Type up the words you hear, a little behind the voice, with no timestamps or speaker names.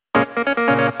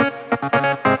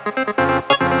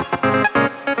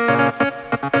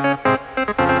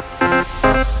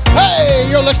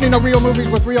Arena Real Movies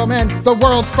with Real Men, the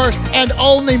world's first and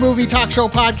only movie talk show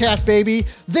podcast, baby.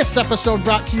 This episode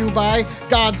brought to you by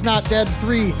God's Not Dead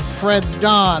 3, Fred's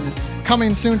Dawn.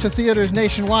 Coming soon to theaters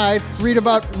nationwide. Read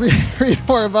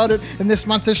more about it in this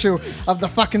month's issue of the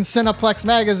fucking Cineplex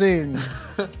magazine.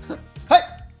 Hey!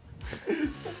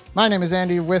 My name is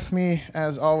Andy. With me,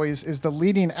 as always, is the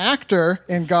leading actor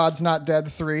in God's Not Dead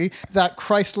 3, that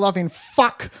Christ-loving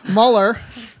fuck Muller.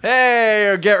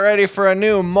 Hey, get ready for a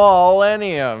new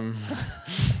millennium.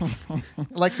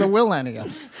 Like the Willennium.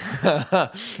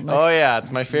 Nice. Oh, yeah,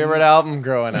 it's my favorite album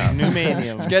growing up. New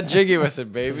Manium. Let's get jiggy with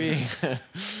it, baby.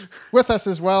 With us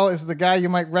as well is the guy you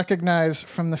might recognize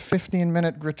from the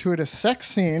 15-minute gratuitous sex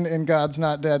scene in God's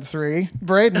Not Dead 3,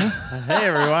 Braden. Hey,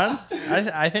 everyone.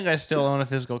 I think I still own a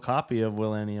physical copy of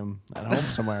Willennium at home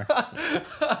somewhere.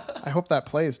 I hope that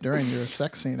plays during your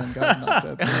sex scene in God's Not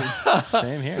Dead 3.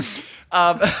 Same here.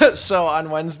 So on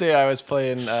Wednesday, I was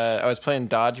playing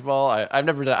dodgeball.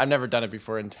 I've never done it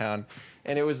before in town,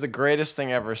 and it was the greatest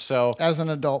thing ever. So As an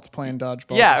adult playing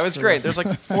dodgeball. yeah, it was great. There's like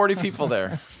 40 people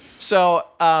there. So,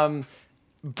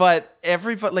 but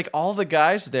everybody, like all the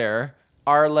guys there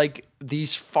are like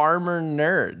these farmer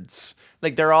nerds.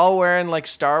 Like they're all wearing like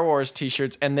Star Wars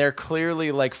t-shirts and they're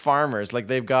clearly like farmers. Like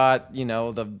they've got, you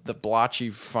know, the blotchy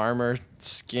farmer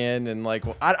skin and like,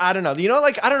 I don't know. You know,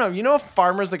 like, I don't know. You know,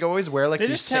 farmers like always wear like They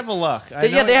these. just have a look. They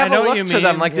have a look to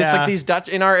them. Like it's yeah. like these Dutch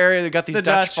in our area. They've got these The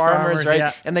Dutch farmers, right?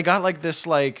 yeah. And they got like this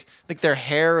like their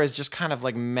hair is just kind of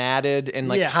like matted and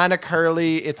like Yeah. kind of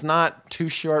curly. It's not too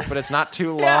short, but it's not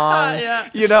too long. yeah.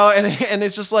 You know, and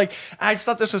it's just like I just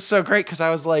thought this was so great because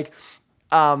I was like,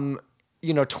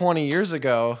 you know, 20 years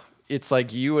ago, it's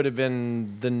like you would have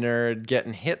been the nerd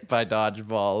getting hit by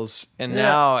dodgeballs, and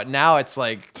now it's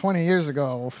like 20 years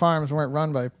ago, farms weren't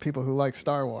run by people who like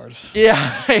Star Wars. yeah.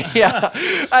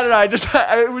 I don't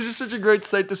know. It was just such a great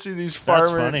sight to see these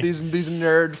farmers, funny. these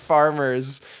nerd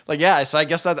farmers. Like yeah, so I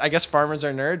guess farmers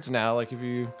are nerds now. Like if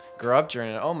you grew up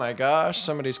during it, oh my gosh,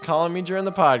 somebody's calling me during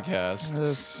the podcast.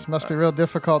 This must be real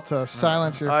difficult to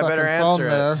silence your I fucking better phone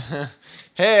answer there. it.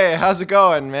 Hey, how's it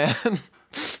going, man?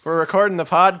 We're recording the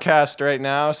podcast right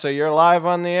now, so you're live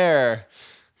on the air.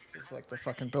 It's like the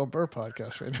fucking Bill Burr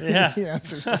podcast right now. Yeah. He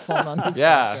answers the phone on his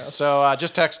Yeah, podcast. so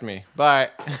just text me. Bye.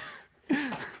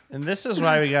 And this is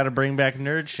why we got to bring back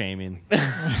nerd shaming,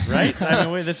 right? I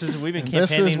mean, we've been campaigning.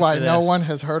 This is why for no this. one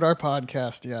has heard our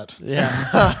podcast yet.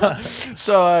 Yeah.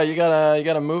 So you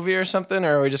got a movie or something,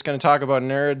 or are we just gonna talk about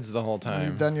nerds the whole You've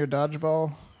time? done your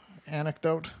dodgeball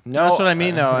anecdote? No, That's what I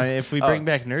mean, though. If we bring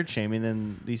back nerd shaming,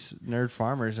 then these nerd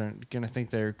farmers aren't gonna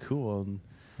think they're cool. And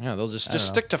Yeah, they'll just know.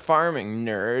 stick to farming,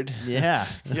 nerd. yeah,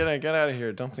 Get out of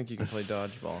here. Don't think you can play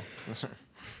dodgeball.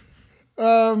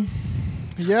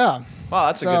 Yeah. Wow,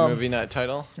 that's a So, good movie night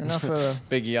title. Enough of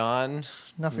Big yawn.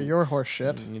 your horse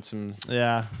shit. You need some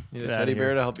yeah. need a Get teddy outta bear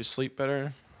here. to help you sleep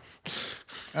better.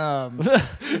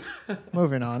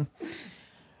 Moving on.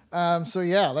 So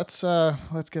yeah, let's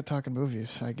get talking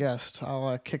movies. I guess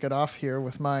I'll kick it off here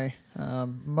with my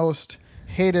most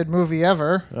hated movie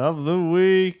ever. Of the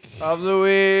week. Of the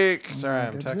week. Sorry,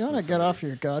 I'm Do texting. you want to get somebody. off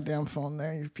your goddamn phone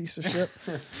there, you piece of shit?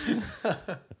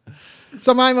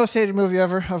 So my most hated movie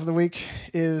ever of the week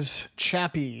is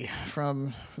Chappie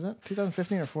from, was that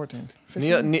 2015 or 14?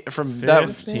 15? From that,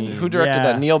 15. who directed Yeah.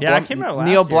 that? Neil Yeah, it came out last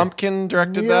Neil year. Blumkin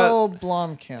directed Neil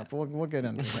Blomkamp. We'll get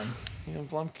into him. that. Neil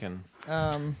Blumkin.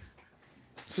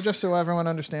 So just so everyone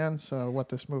understands what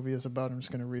this movie is about, I'm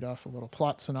just going to read off a little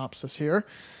plot synopsis here.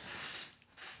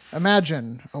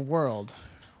 Imagine a world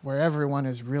where everyone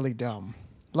is really dumb.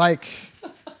 Like,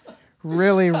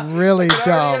 really, really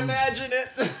dumb. Imagine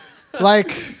it.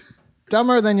 Like,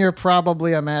 dumber than you're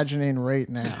probably imagining right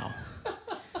now.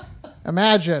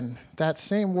 Imagine that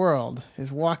same world is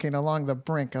walking along the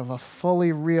brink of a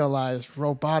fully realized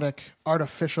robotic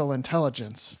artificial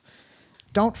intelligence.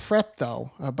 Don't fret,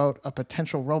 though, about a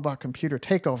potential robot computer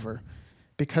takeover,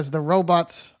 because the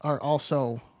robots are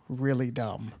also really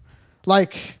dumb.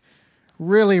 Like,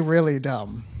 really, really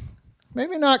dumb.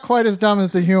 Maybe not quite as dumb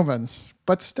as the humans,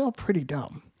 but still pretty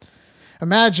dumb.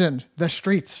 Imagine the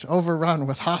streets overrun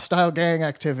with hostile gang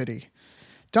activity.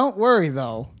 Don't worry,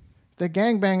 though. The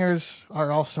gangbangers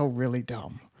are also really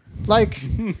dumb. Like,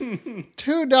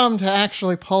 too dumb to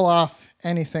actually pull off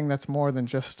anything that's more than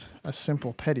just a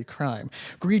simple petty crime.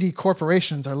 Greedy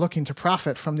corporations are looking to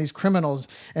profit from these criminals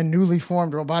and newly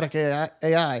formed robotic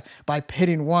AI by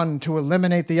pitting one to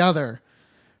eliminate the other.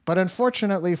 But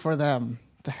unfortunately for them,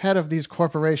 the head of these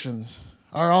corporations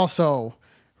are also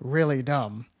really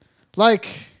dumb.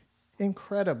 Like,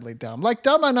 incredibly dumb. Like,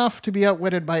 dumb enough to be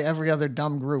outwitted by every other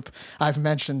dumb group I've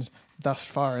mentioned thus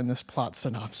far in this plot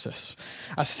synopsis.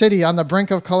 A city on the brink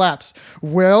of collapse.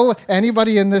 Will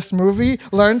anybody in this movie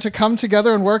learn to come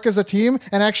together and work as a team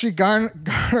and actually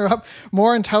garner up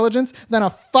more intelligence than a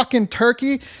fucking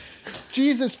turkey?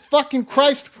 Jesus fucking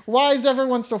Christ, why is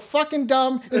everyone so fucking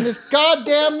dumb in this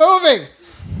goddamn movie?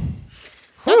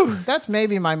 That's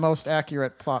maybe my most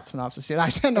accurate plot synopsis yet. I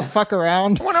tend to fuck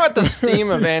around. I wonder what the theme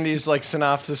of Andy's like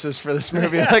synopsis is for this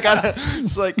movie. Like,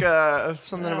 it's like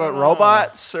something about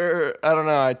robots, or I don't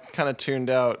know. I kind of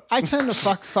tuned out. I tend to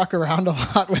fuck around a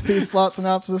lot with these plot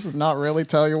synopses, is not really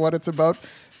tell you what it's about.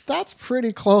 That's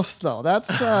pretty close, though.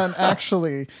 That's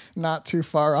actually not too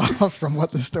far off from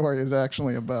what the story is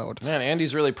actually about. Man,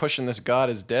 Andy's really pushing this God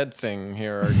is dead thing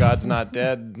here, or God's not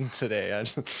dead today.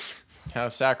 How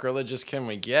sacrilegious can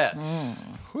we get?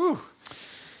 Whew.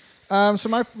 So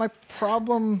my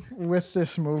problem with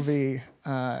this movie,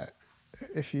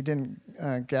 if you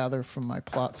didn't gather from my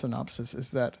plot synopsis,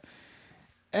 is that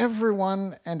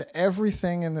everyone and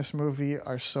everything in this movie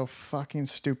are so fucking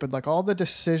stupid. Like, all the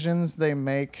decisions they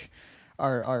make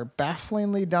are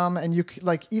bafflingly dumb, and you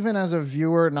like, even as a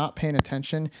viewer not paying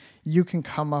attention, you can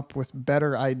come up with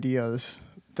better ideas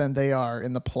than they are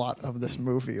in the plot of this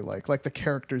movie, like the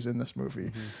characters in this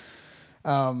movie.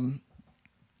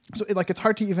 So it's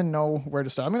hard to even know where to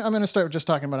start. I'm going to start just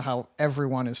talking about how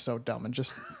everyone is so dumb, and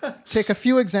just take a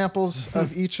few examples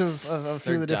of each of a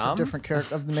few of the different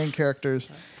characters of the main characters,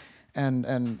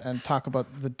 and talk about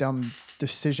the dumb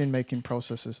decision making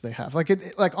processes they have.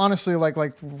 Like honestly, like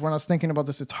when I was thinking about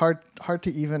this, it's hard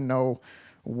to even know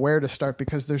where to start,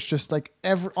 because there's just like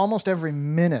almost every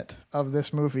minute of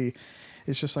this movie.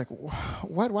 It's just like,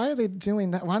 what? Why are they doing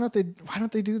that? Why don't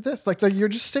they do this? Like, you're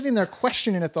just sitting there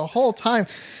questioning it the whole time,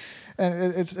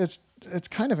 and it's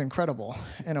kind of incredible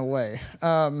in a way.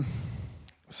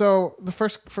 So the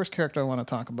first character I want to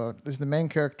talk about is the main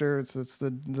character. It's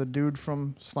the dude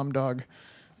from Slumdog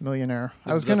Millionaire.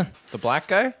 The black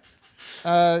guy.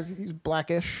 He's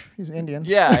blackish. He's Indian.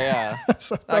 Yeah.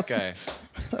 So that guy.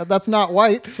 That's not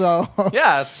white. So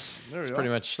yeah, it's pretty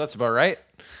much, that's about right.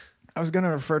 I was going to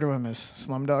refer to him as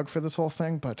Slumdog for this whole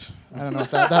thing, but I don't know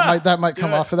if that might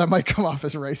come off, or that might come off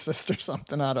as racist or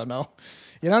something. I don't know.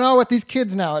 You don't know what these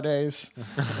kids nowadays.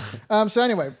 So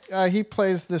anyway, he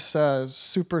plays this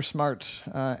super smart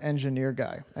engineer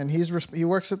guy, and he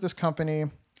works at this company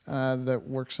that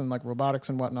works in like robotics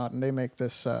and whatnot, and they make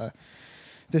this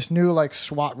new like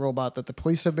SWAT robot that the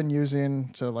police have been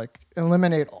using to like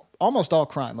eliminate almost all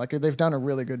crime. Like, they've done a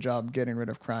really good job getting rid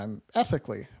of crime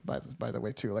ethically, by the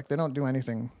way, too. Like, they don't do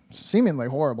anything seemingly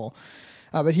horrible.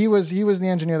 But he was the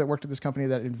engineer that worked at this company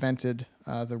that invented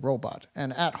the robot.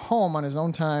 And at home, on his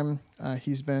own time,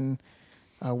 he's been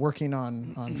working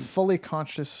on fully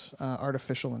conscious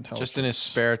artificial intelligence. Just in his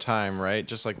spare time, right?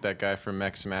 Just like that guy from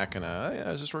Ex Machina. Oh, yeah,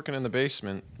 I was just working in the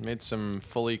basement. Made some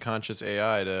fully conscious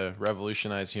AI to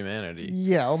revolutionize humanity.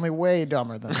 Yeah, only way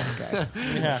dumber than that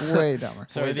guy. Yeah. Way dumber.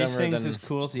 So are these things as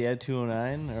cool as the Ed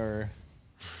 209, or?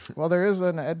 Well, there is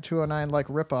an Ed 209 like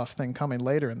ripoff thing coming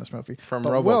later in this movie. From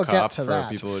but RoboCop, we'll get to for that.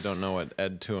 people who don't know what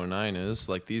Ed 209 is,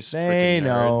 like these They freaking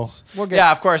know. nerds.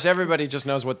 Yeah, of course, everybody just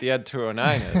knows what the Ed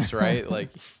 209 is, right? Like,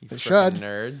 you They freaking should.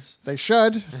 nerds. They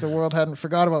should, if the world hadn't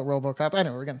forgot about RoboCop.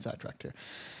 Anyway, we're getting sidetracked here.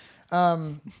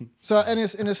 So in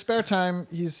his spare time,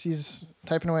 he's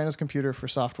typing away on his computer for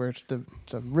software to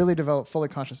really develop fully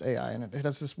conscious AI, and it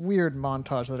has this weird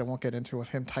montage that I won't get into of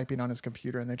him typing on his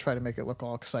computer, and they try to make it look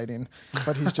all exciting,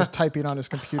 but he's just typing on his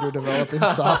computer developing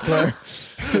software.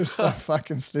 It's so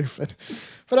fucking stupid.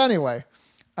 But anyway,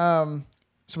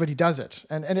 but he does it,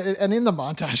 and in the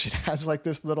montage it has like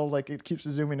this little, like, it keeps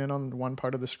zooming in on one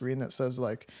part of the screen that says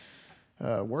like,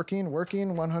 working,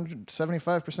 175%,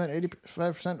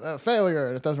 85% failure,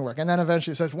 and it doesn't work. And then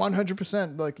eventually it says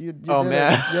 100%, like you Oh did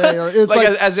man, it. Yeah, or it's like,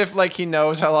 like as if like he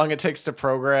knows how long it takes to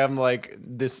program like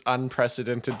this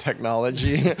unprecedented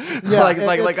technology. Yeah,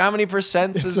 like how many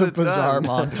percents it's is a it bizarre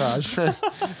done? montage.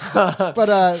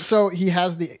 But so he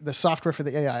has the software for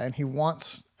the AI, and he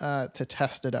wants to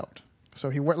test it out. So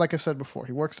like I said before,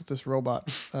 he works at this robot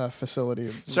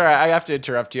facility. Sorry, I have to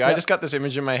interrupt you. Yeah. I just got this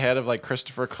image in my head of like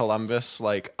Christopher Columbus,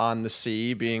 like on the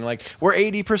sea, being like, "We're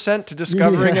 80% to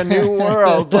discovering a new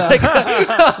world." Like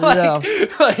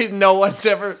no one's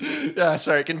ever. Yeah,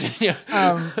 sorry, continue.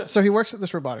 So he works at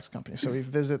this robotics company. So he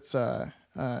visits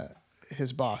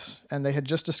his boss, and they had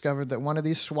just discovered that one of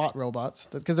these SWAT robots,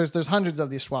 because there's hundreds of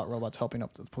these SWAT robots helping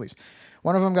up the police.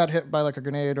 One of them got hit by like a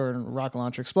grenade or a rocket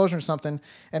launcher explosion or something,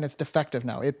 and it's defective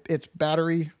now. Its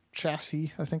battery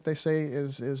chassis, I think they say,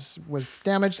 was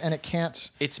damaged, and it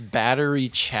can't. It's battery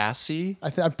chassis,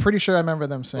 I'm pretty sure I remember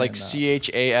them saying like that.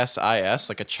 CHASIS,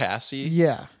 like a chassis.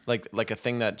 Yeah. Like a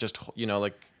thing that just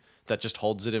that just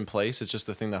holds it in place. It's just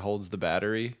the thing that holds the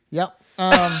battery. Yep.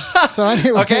 So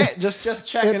anyway, Okay, just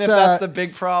checking if that's the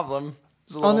big problem.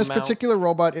 On this particular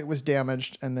robot, it was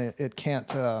damaged, and it can't.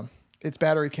 Its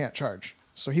battery can't charge.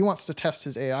 So he wants to test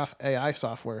his AI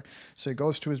software. So he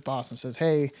goes to his boss and says,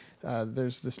 "Hey,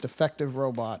 there's this defective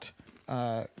robot.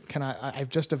 I've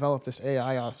just developed this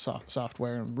AI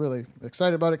software. And I'm really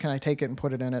excited about it. Can I take it and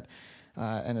put it in it?"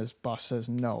 And his boss says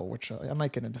no, which I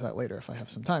might get into that later if I have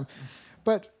some time.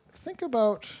 But think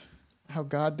about how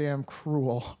goddamn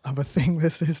cruel of a thing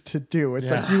this is to do.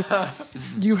 It's like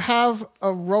you have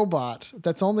a robot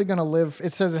that's only going to live.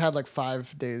 It says it had like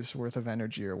 5 days worth of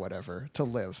energy or whatever to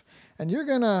live. And you're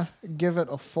going to give it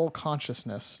a full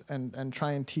consciousness and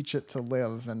try and teach it to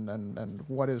live and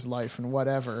what is life and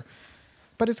whatever.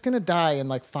 But it's going to die in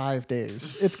like 5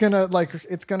 days. It's going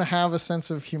to have a sense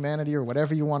of humanity or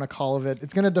whatever you want to call it.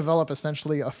 It's going to develop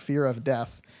essentially a fear of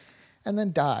death. And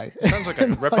then die. Sounds like a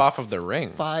ripoff of The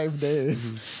Ring. 5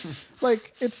 days.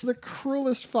 Like, it's the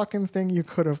cruelest fucking thing you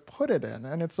could have put it in.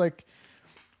 And it's like,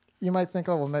 you might think,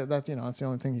 oh, well, that's the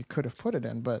only thing you could have put it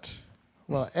in. But,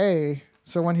 well,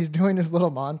 so when he's doing his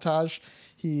little montage,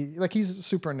 he's a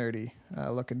super nerdy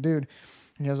looking dude.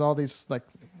 And he has all these, like,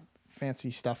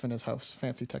 fancy stuff in his house,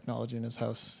 fancy technology in his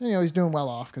house. He's doing well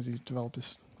off because he developed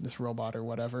this robot or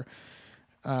whatever.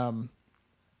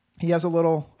 He has a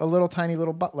little tiny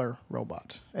little butler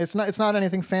robot. It's not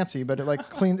anything fancy, but it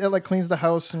cleans the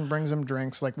house and brings him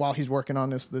drinks like while he's working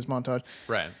on this montage.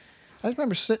 Right. I just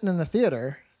remember sitting in the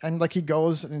theater and like he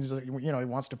goes and he's like, he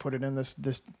wants to put it in this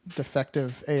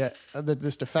defective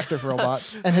this defective robot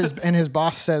and his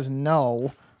boss says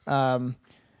no, and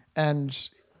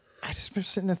I just been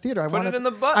sitting in the theater. Put it in the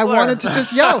butler. I wanted to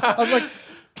just yell. I was like,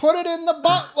 put it in the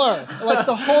butler. Like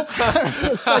the whole time.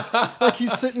 It's like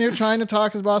he's sitting here trying to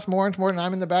talk his boss more and more, and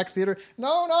I'm in the back theater.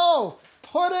 No,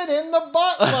 put it in the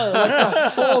butler.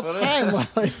 Like the whole time.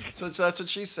 Like, so that's what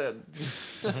she said.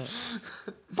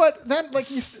 But then,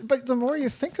 but the more you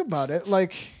think about it,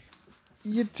 like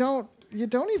you don't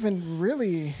even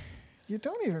really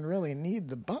need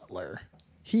the butler.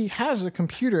 He has a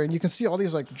computer, and you can see all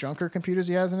these like junker computers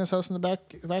he has in his house in the back.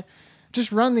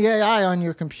 Just run the AI on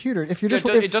your computer. If you just,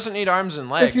 it doesn't need arms and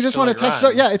legs. If you just want to test it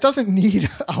out, yeah, it doesn't need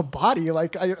a body.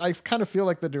 Like I kind of feel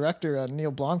like the director,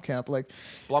 Neil Blomkamp,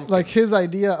 like his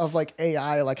idea of like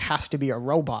AI like has to be a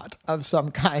robot of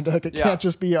some kind. Like it can't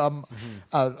just be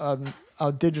a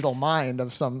digital mind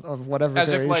of whatever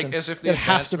variation. As if the it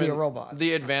has to be a robot.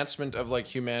 The advancement of like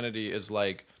humanity is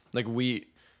like we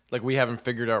haven't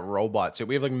figured out robots yet.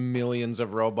 We have like millions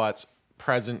of robots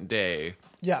present day.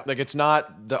 Yeah. Like it's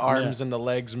not the arms and the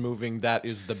legs moving that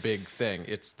is the big thing.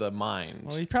 It's the mind.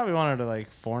 Well, he probably wanted to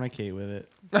like fornicate with it.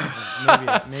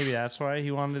 maybe that's why he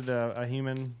wanted a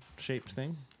human shaped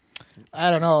thing.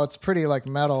 I don't know. It's pretty like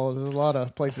metal. There's a lot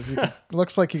of places you can,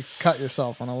 looks like you cut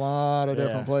yourself on a lot of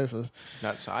different places.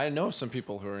 I know some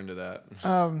people who are into that.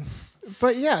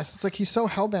 But yes, it's like he's so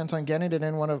hellbent on getting it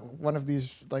in one of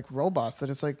these like robots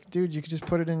that it's like, dude, you could just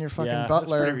put it in your fucking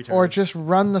butler or just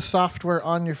run the software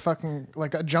on your fucking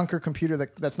like a junker computer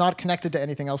that's not connected to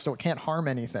anything else, so it can't harm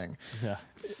anything. Yeah.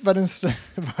 But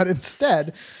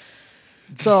instead,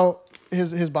 so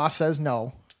his boss says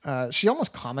no. She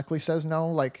almost comically says no,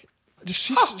 like.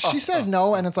 She says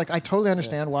no, and it's like I totally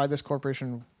understand why this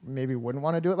corporation maybe wouldn't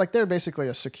want to do it. Like they're basically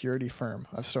a security firm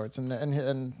of sorts,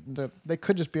 and they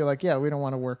could just be like, yeah, we don't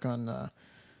want to work on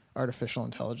artificial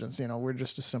intelligence. We're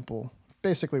just a simple,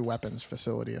 basically weapons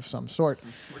facility of some sort.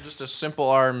 We're just a simple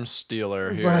arms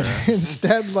dealer here. But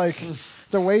instead, like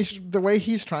the way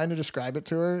he's trying to describe it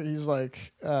to her, he's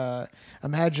like,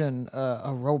 imagine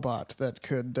a robot that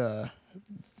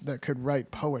could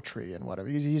write poetry and whatever.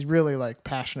 He's really like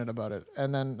passionate about it.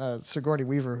 And then Sigourney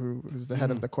Weaver, who's the head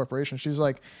of the corporation, she's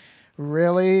like,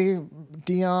 really,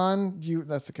 Dion?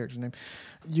 That's the character's name.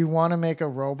 You want to make a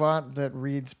robot that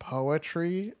reads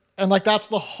poetry? And like that's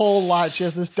the whole line. She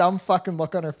has this dumb fucking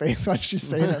look on her face when she's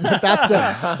saying it. Like, that's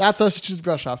it. That's how she just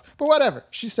brush off. But whatever.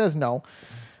 She says no.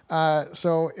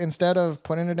 So instead of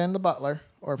putting it in the butler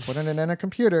or putting it in a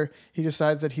computer, he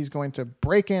decides that he's going to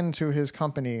break into his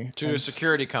company. To a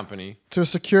security company. To a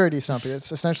security company.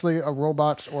 It's essentially a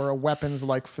robot or a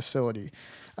weapons-like facility.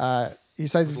 He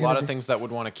decides There's a lot of things that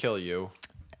would want to kill you.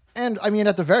 And, I mean,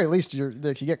 at the very least,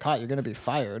 if you get caught, you're going to be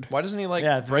fired. Why doesn't he, break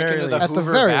into the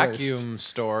Hoover vacuum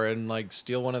store and,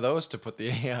 steal one of those to put the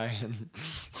AI in?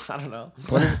 I don't know.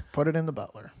 Put it in the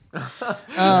butler.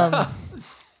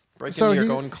 Break So into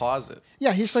your he- own closet.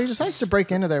 Yeah, he decides to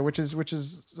break into there, which is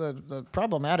the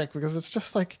problematic because it's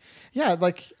just like, yeah,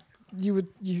 like you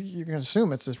can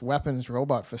assume it's this weapons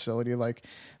robot facility, like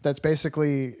that's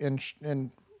basically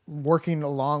in working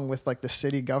along with like the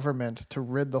city government to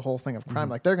rid the whole thing of crime.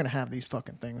 Like they're gonna have these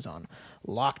fucking things on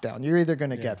lockdown. You're either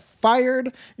gonna get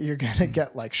fired, you're gonna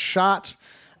get like shot.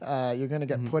 You're gonna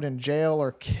get put in jail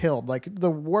or killed, like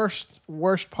the worst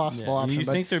possible option. You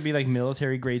But think there'd be like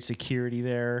military grade security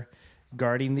there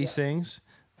guarding these things?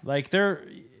 Like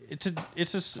it's a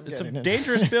getting in.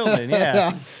 dangerous building.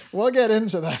 Yeah. we'll get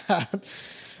into that.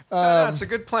 It's a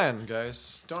good plan,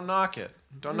 guys. Don't knock it.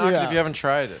 Don't knock it Yeah. if you haven't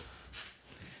tried it.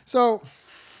 So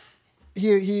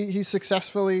he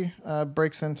successfully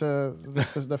breaks into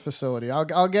the facility.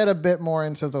 I'll get a bit more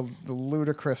into the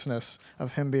ludicrousness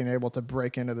of him being able to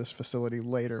break into this facility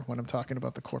later when I'm talking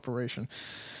about the corporation.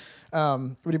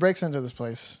 But he breaks into this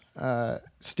place,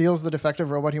 steals the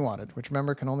defective robot he wanted, which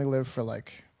remember can only live for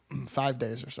like 5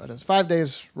 days or so. It has 5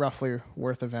 days roughly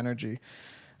worth of energy.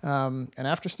 And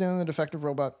after stealing the defective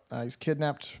robot, he's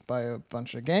kidnapped by a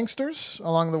bunch of gangsters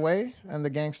along the way. And the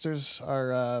gangsters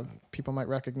are, people might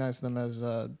recognize them as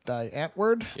Die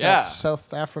Antwoord. Yeah. That's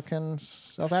South American,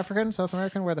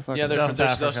 where the fuck Yeah, is it? they're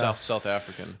Africa. South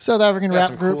African. South African Got rap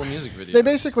some group. cool music videos. They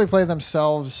basically play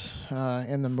themselves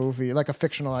in the movie, like a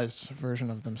fictionalized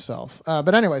version of themselves.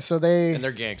 But anyway, so And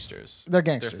they're gangsters. they're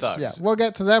gangsters. They're thugs. Yeah, we'll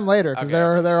get to them later because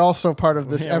Okay. they're also part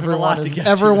of this Yeah, we have a lot to get to.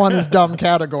 everyone is dumb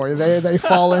category. They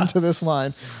fall into this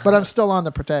line, but I'm still on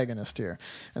the protagonist here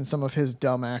and some of his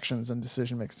dumb actions and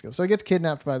decision making skills. So he gets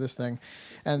kidnapped by this thing,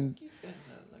 and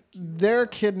they're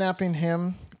kidnapping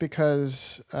him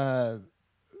because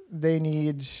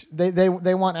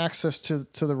they want access to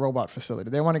the robot facility.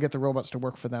 They want to get the robots to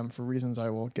work for them for reasons I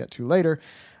will get to later.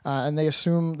 And they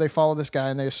follow this guy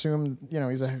and they assume,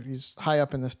 he's high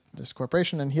up in this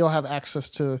corporation and he'll have access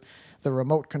to the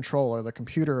remote control or the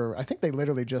computer. I think they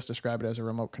literally just describe it as a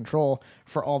remote control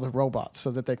for all the robots so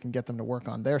that they can get them to work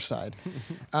on their side.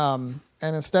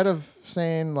 And instead of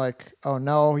saying like, oh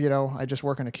no, I just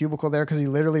work in a cubicle there, because he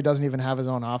literally doesn't even have his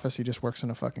own office. He just works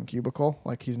in a fucking cubicle.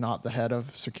 Like he's not the head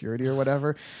of security or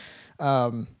whatever.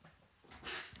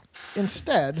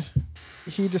 Instead,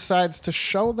 he decides to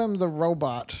show them the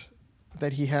robot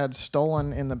that he had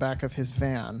stolen in the back of his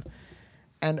van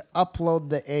and upload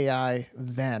the AI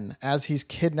then as he's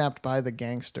kidnapped by the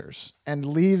gangsters and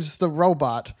leaves the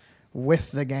robot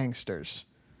with the gangsters.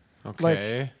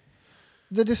 Okay.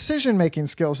 The decision-making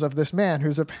skills of this man,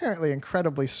 who's apparently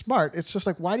incredibly smart, it's just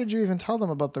like, why did you even tell them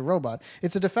about the robot?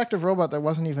 It's a defective robot that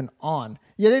wasn't even on.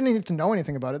 You didn't need to know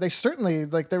anything about it. They certainly,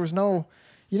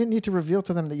 you didn't need to reveal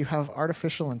to them that you have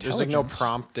artificial There's intelligence. like no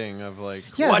prompting of like,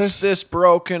 Yeah, what's there's- this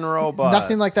broken robot?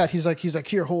 Nothing like that. He's like,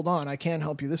 here, hold on, I can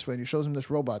help you this way. And he shows him this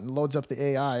robot and loads up the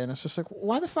AI, and it's just like,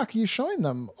 why the fuck are you showing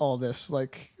them all this?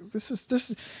 Like,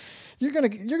 this, you're gonna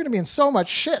be in so much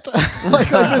shit.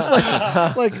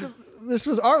 This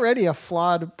was already a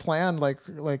flawed plan. Like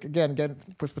again,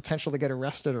 with potential to get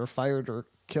arrested or fired or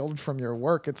killed from your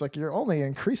work. It's like you're only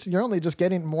just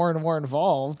getting more and more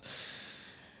involved.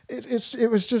 It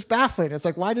was just baffling. It's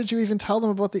like, why did you even tell them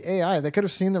about the AI? They could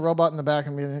have seen the robot in the back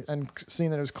and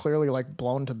seen that it was clearly like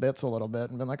blown to bits a little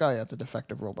bit and been like, oh yeah, it's a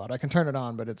defective robot. I can turn it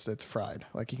on, but it's fried.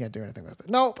 Like you can't do anything with it.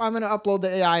 Nope, I'm going to upload the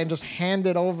AI and just hand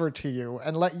it over to you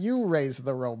and let you raise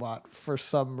the robot for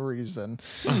some reason.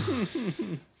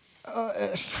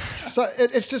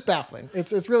 It's just baffling.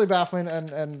 It's really baffling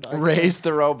and Raise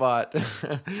the robot.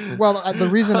 well, the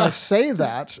reason I say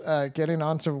that, getting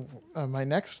on to my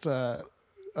next of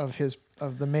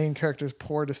the main character's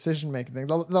poor decision making thing,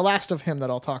 the last of him that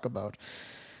I'll talk about.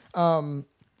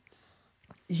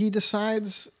 He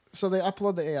decides. So they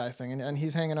upload the AI thing, and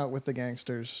he's hanging out with the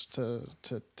gangsters to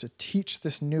teach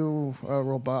this new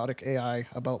robotic AI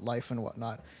about life and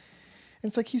whatnot. And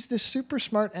it's like he's this super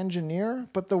smart engineer,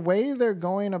 but the way they're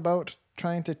going about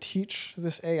trying to teach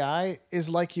this AI is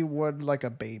like you would like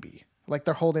a baby. Like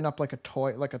they're holding up like a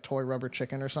toy rubber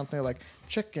chicken or something, like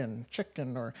chicken,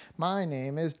 or my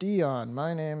name is Dion,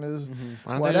 my name is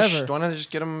whatever. Why don't they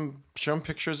just show them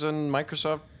pictures in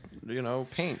Microsoft,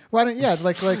 Paint? Why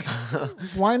don't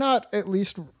why not at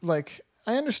least like,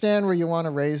 I understand where you want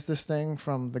to raise this thing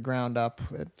from the ground up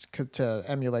to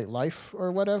emulate life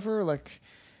or whatever, like.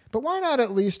 But why not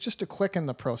at least just to quicken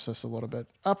the process a little bit?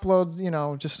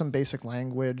 Upload, just some basic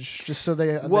language, just so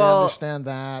they understand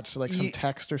that, like some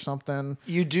text or something.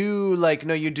 You do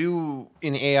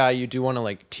in AI, you do want to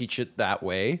like teach it that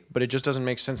way, but it just doesn't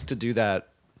make sense to do that.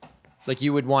 Like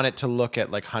you would want it to look at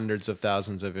like hundreds of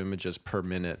thousands of images per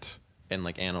minute and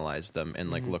like analyze them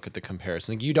and like look at the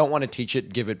comparison. Like, you don't want to teach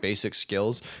it, give it basic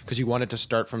skills, because you want it to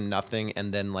start from nothing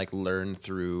and then like learn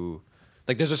through.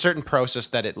 Like, there's a certain process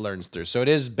that it learns through. So it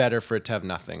is better for it to have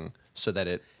nothing, so that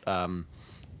it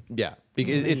yeah.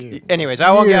 Because it's, anyways,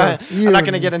 I won't get. I'm not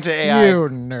going to get into AI. You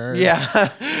nerd. Yeah,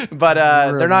 but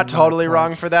they're not totally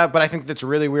wrong for that. But I think that's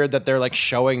really weird that they're like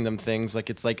showing them things like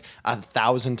it's like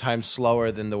 1,000 times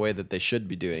slower than the way that they should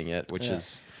be doing it, which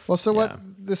is. Well, so what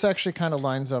this actually kind of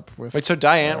lines up with. Wait, so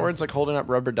Die Antwoord's like holding up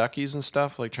rubber duckies and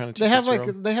stuff, like trying to teach us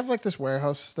they have like this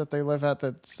warehouse that they live at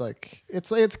that's like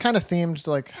it's kind of themed to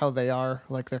like how they are,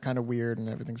 like they're kind of weird and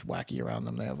everything's wacky around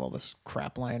them. They have all this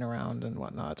crap lying around and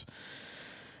whatnot.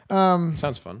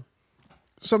 Sounds fun.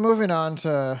 So moving on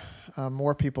to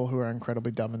more people who are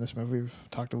incredibly dumb in this movie. We've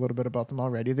talked a little bit about them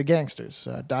already. The gangsters.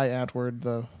 Die Antwoord,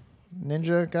 the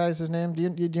ninja guy's his name. Do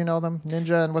you know them?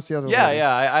 Ninja, and what's the other one?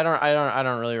 Yeah. I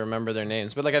don't really remember their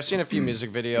names, but like I've seen a few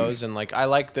music videos, and like I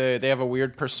like they have a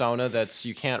weird persona that's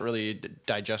you can't really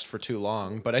digest for too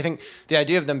long. But I think the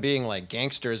idea of them being like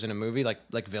gangsters in a movie,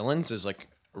 like villains, is like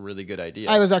a really good idea.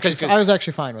 I was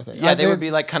actually fine with it. Yeah, they would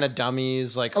be like kind of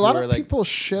dummies. Like a lot of people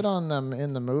shit on them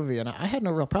in the movie, and I had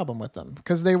no real problem with them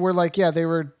because they were like, they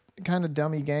were kind of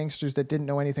dummy gangsters that didn't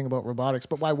know anything about robotics.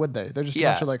 But why would they? They're just a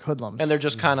bunch of like hoodlums, and they're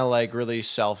just kind of like really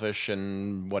selfish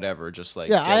and whatever. Just like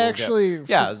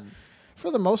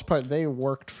for the most part, they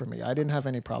worked for me. I didn't have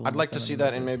any problem. I'd like to see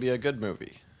that in maybe a good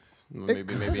movie.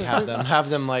 Maybe have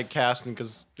them like cast,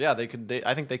 because they could.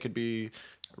 I think they could be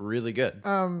really good.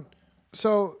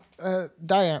 So,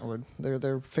 Die Antwoord,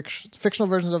 they're fictional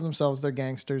versions of themselves. They're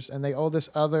gangsters, and they owe this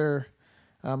other,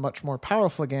 much more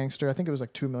powerful gangster. I think it was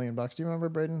like $2 million. Do you remember,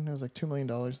 Braden? It was like $2 million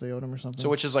they owed him or something. So,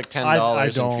 which is like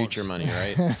 $10 in future money,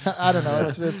 right? I don't know.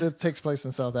 It takes place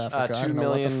in South Africa. 2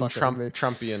 million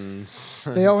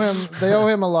Trumpians. They owe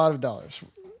him a lot of dollars.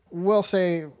 We'll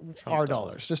say our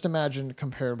dollars. Just imagine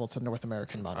comparable to North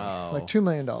American money, like $2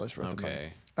 million worth of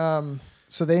money.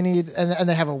 So they need, and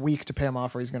they have a week to pay him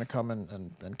off, or he's going to come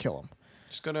and kill him.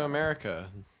 Just go to America.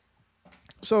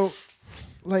 So,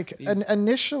 like,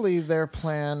 initially their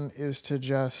plan is to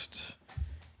just,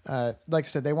 like I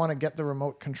said, they want to get the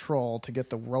remote control to get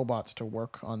the robots to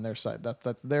work on their side.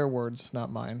 That's their words, not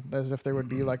mine. As if there would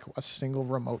be like a single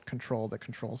remote control that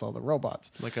controls all the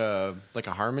robots. Like a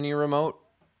Harmony remote?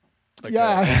 Like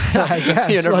I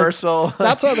guess. Universal. Like,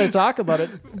 that's how they talk about it.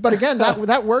 But again,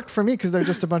 that worked for me because they're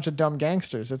just a bunch of dumb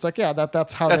gangsters. It's like,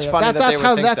 that's how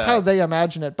they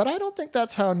imagine it. But I don't think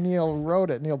that's how Neil wrote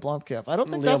it. Neil Blomkamp. I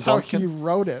don't think that's how he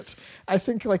wrote it. I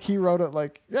think like he wrote it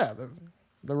like, the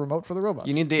remote for the robots.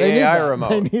 You need the AI remote.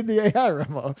 They need the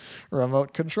AI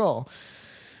remote control.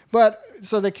 But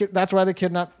so that's why they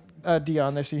kidnap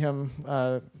Dion. They see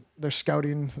him. They're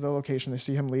scouting the location. They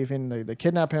see him leaving. They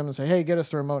kidnap him and say, "Hey, get us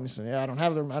the remote." And he says, "Yeah, I don't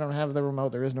have the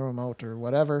remote. There is no remote, or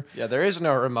whatever." Yeah, there is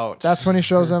no remote. That's when he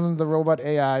shows them the robot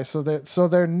AI. So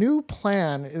their new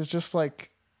plan is just like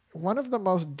one of the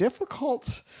most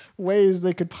difficult ways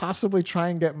they could possibly try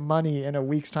and get money in a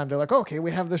week's time. They're like, "Okay,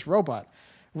 we have this robot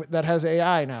that has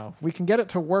AI now. We can get it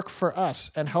to work for us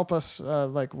and help us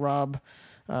like rob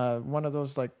one of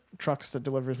those like trucks that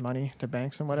delivers money to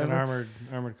banks and whatever." An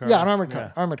armored car. Yeah, an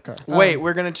armored car. Wait,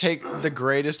 we're gonna take the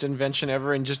greatest invention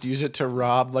ever and just use it to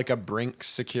rob like a Brinks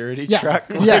security truck?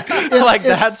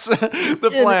 That's the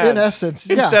plan. In essence,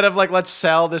 instead of like, let's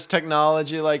sell this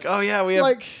technology. Like, oh yeah,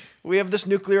 we have this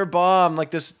nuclear bomb,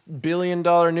 like this $1 billion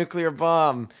nuclear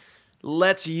bomb.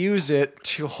 Let's use it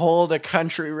to hold a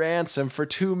country ransom for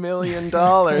 $2 million,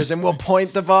 and we'll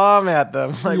point the bomb at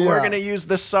them. Like, we're going to use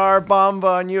the SAR bomb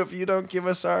on you if you don't give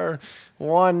us our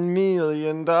 $1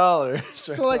 million.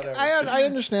 So, like, I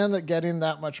understand that getting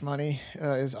that much money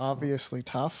is obviously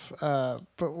tough,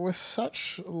 but with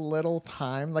such little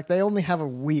time, like, they only have a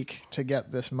week to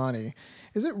get this money.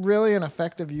 Is it really an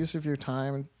effective use of your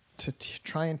time to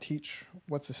try and teach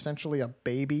what's essentially a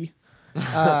baby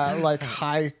like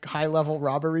high level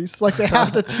robberies? Like, they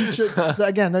have to teach it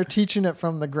again. They're teaching it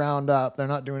from the ground up. They're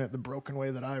not doing it the broken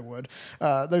way that I would.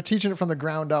 They're teaching it from the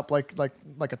ground up, like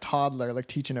a toddler, like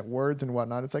teaching it words and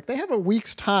whatnot. It's like they have a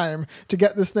week's time to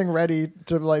get this thing ready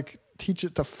to like teach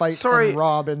it to fight and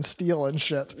rob and steal and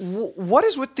shit. What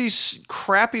is with these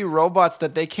crappy robots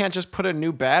that they can't just put a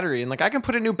new battery in? Like, I can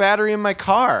put a new battery in my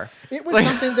car. It was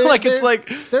something that it's like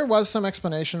there was some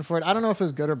explanation for it. I don't know if it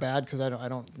was good or bad because I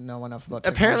don't know enough about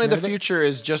apparently the technology. future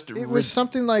is just It was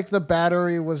something like the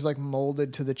battery was like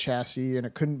molded to the chassis and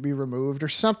it couldn't be removed or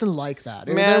something like that.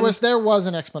 Man. There was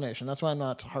an explanation. That's why I'm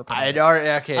not harping on it.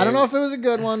 okay. I don't know if it was a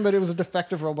good one, but it was a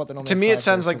defective robot that only To had me, 5 it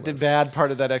sounds days like to the live. bad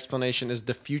part of that explanation is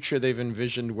the future they've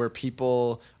envisioned where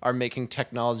people are making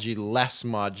technology less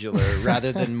modular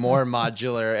rather than more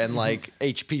modular and like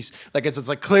HPs. Like it's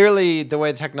like clearly the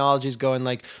way the technology is going,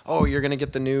 like, oh, you're going to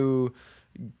get the new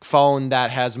phone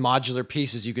that has modular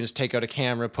pieces. You can just take out a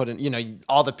camera, put in,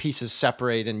 all the pieces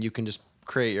separate and you can just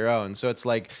create your own. So it's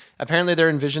like apparently they're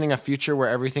envisioning a future where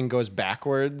everything goes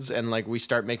backwards and like we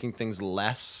start making things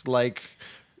less like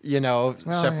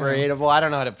separatable. I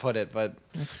don't know how to put it, but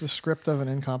It's the script of an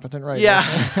incompetent writer. yeah,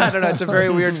 I don't know. It's a very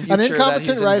weird future. An that incompetent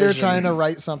he's writer envisioned. trying to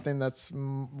write something that's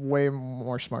way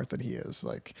more smart than he is.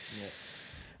 Like,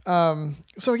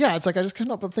 so yeah, it's like I just couldn't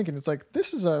help but thinking it's like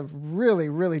this is a really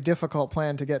really difficult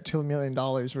plan to get $2 million.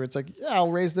 Where it's like, yeah,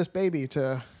 I'll raise this baby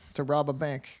to rob a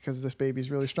bank because this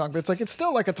baby's really strong. But it's like it's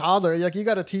still like a toddler. Like you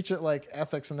got to teach it like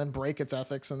ethics and then break its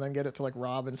ethics and then get it to like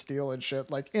rob and steal and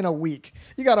shit. Like in a week,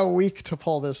 you got a week to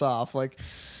pull this off. Like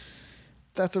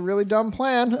that's a really dumb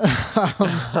plan.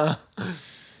 But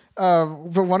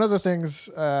one of the things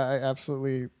I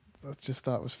absolutely just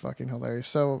thought was fucking hilarious.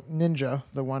 So Ninja,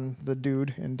 the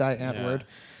dude in Die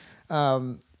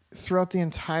Antwoord, throughout the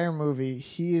entire movie,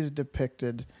 he is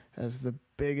depicted as the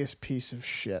biggest piece of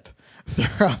shit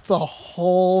throughout the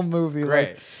whole movie.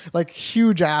 Great. Like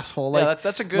huge asshole. Like Yeah,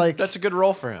 that's a good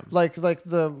role for him. like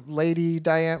the lady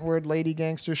Die Antwoord, lady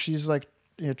gangster. She's like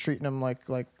treating him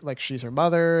like she's her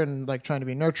mother and like trying to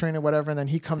be nurturing or whatever. And then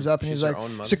he comes up and She's he's her like,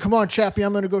 own mother. "So come on, Chappie,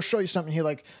 I'm gonna go show you something."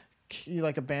 He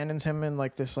abandons him in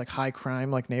like this like high crime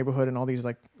like neighborhood, and all these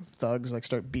like thugs like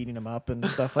start beating him up and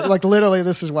stuff. Like literally,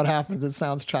 this is what happens. It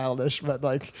sounds childish, but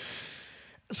like.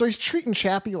 So he's treating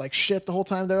Chappie like shit the whole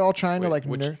time. They're all trying to like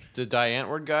the Die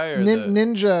Antwoord guy or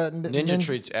Ninja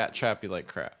treats at Chappie like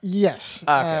crap. Yes.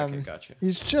 Okay, gotcha.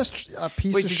 He's just a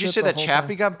piece Wait, of shit. did you say the that whole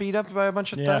Chappie time. got beat up by a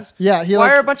bunch of thugs? Yeah,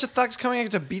 Why are a bunch of thugs coming in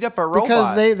to beat up a robot?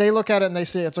 Because they look at it and they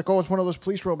say it's like, oh, it's one of those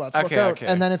police robots. Look out. Okay.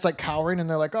 And then it's like cowering and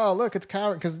they're like, oh, look, it's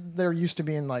cowering because they're used to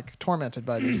being like tormented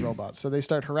by these robots. So they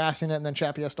start harassing it and then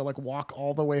Chappie has to like walk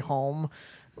all the way home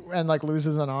and like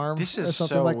loses an arm. This or is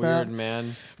something so like weird, that.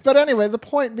 man. But anyway, the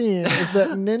point being is that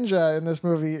Ninja in this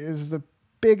movie is the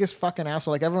biggest fucking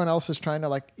asshole. Like everyone else is trying to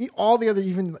like all the other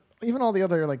even all the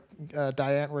other like Die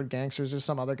Antwoord gangsters. There's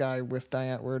some other guy with Die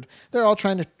Antwoord. They're all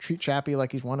trying to treat Chappie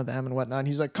like he's one of them and whatnot. And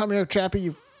he's like, "Come here, Chappie,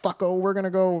 you fucko. We're gonna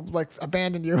go like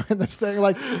abandon you in this thing."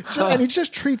 Like, and he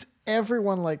just treats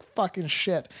everyone like fucking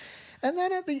shit. And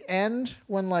then at the end,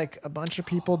 when like a bunch of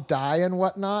people die and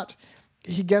whatnot,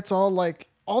 he gets all like.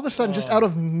 All of a sudden, just out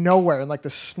of nowhere, and like the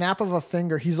snap of a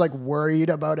finger, he's like worried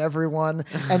about everyone,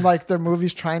 and like the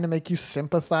movie's trying to make you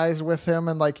sympathize with him,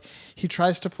 and like he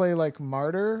tries to play like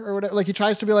martyr or whatever. Like he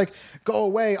tries to be like, "Go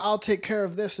away, I'll take care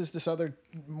of this." Is this other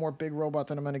more big robot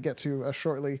that I'm going to get to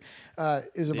shortly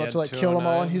is about to like kill them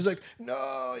all, and he's like,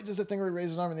 "No!" He does that thing where he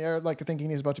raises his arm in the air, like thinking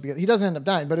he's about to be. He doesn't end up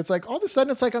dying, but it's like all of a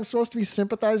sudden, it's like I'm supposed to be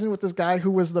sympathizing with this guy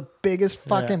who was the biggest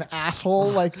fucking asshole,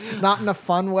 like not in a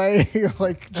fun way,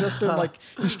 like just in like.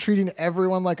 He's treating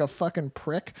everyone like a fucking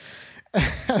prick.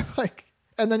 Like,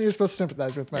 and then you're supposed to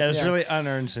sympathize with him. Yeah, it's really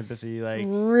unearned sympathy. Like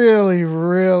really,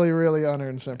 really, really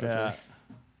unearned sympathy.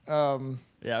 Yeah,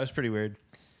 it was pretty weird.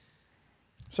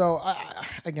 So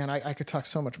I could talk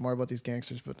so much more about these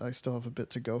gangsters, but I still have a bit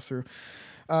to go through.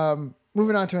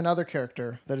 Moving on to another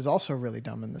character that is also really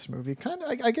dumb in this movie. Kind of,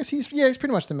 I guess he's pretty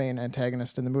much the main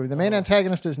antagonist in the movie. The main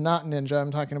antagonist is not Ninja.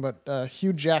 I'm talking about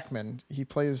Hugh Jackman. He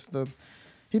plays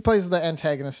the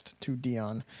antagonist to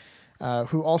Dion,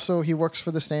 who also he works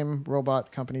for the same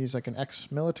robot company. He's like an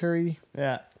ex-military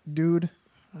dude.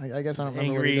 I guess I don't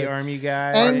remember what he Angry did. army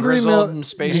guy. Angry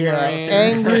space marine.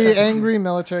 angry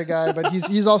military guy. But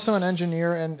he's also an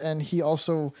engineer and he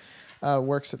also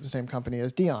works at the same company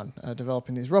as Dion,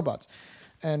 developing these robots.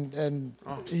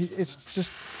 It's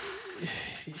just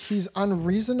he's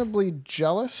unreasonably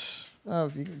jealous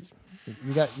of you.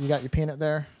 You got your peanut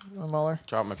there, Muller?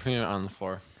 Drop my peanut on the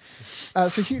floor.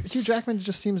 So Hugh Jackman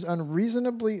just seems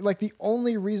unreasonably like the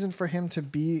only reason for him to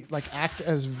be like act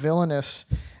as villainous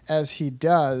as he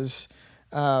does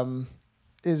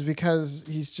is because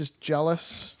he's just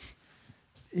jealous.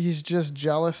 He's just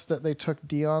jealous that they took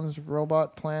Dion's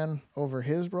robot plan over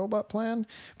his robot plan.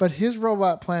 But his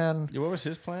robot plan. What was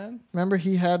his plan? Remember,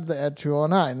 he had the Ed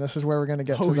 209. This is where we're going to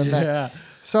get to the next.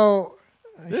 So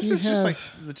this is just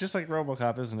like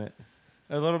RoboCop, isn't it?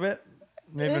 A little bit.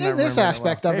 Maybe I'm in not this remembering it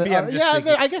aspect well. of Maybe it, I'm just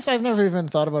thinking- I guess I've never even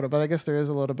thought about it, but I guess there is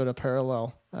a little bit of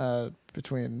parallel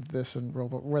between this and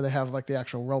Robot, where they have like the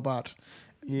actual robot,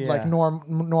 like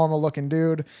normal looking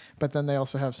dude, but then they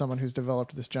also have someone who's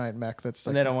developed this giant mech that's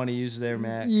like, and they don't want to use their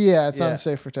Mac. yeah, it's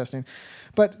unsafe for testing.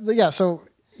 But yeah, so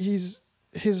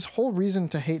his whole reason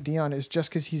to hate Dion is just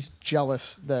because he's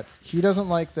jealous that he doesn't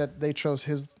like that they chose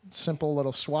his simple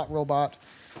little SWAT robot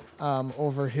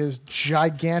over his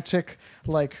gigantic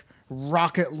like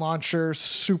rocket launcher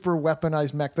super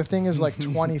weaponized mech. The thing is like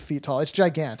 20 feet tall. It's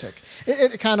gigantic.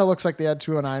 It kind of looks like the Ed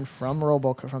 209 from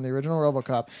the original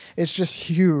RoboCop. It's just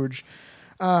huge.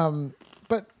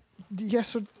 But yeah,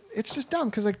 so it's just dumb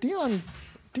because like Dion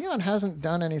hasn't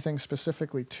done anything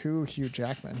specifically to Hugh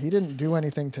Jackman. He didn't do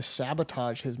anything to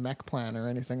sabotage his mech plan or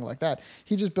anything like that.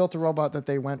 He just built a robot that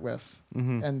they went with,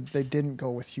 and they didn't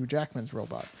go with Hugh Jackman's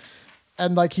robot.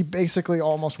 And like he basically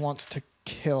almost wants to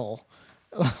kill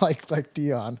like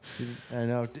Dion. I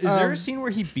know. Is there a scene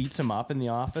where he beats him up in the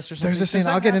office or something? There's a scene.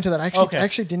 I'll get into that. I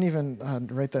actually didn't even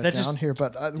write that down just- here,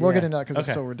 but we'll get into that because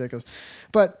it's so ridiculous.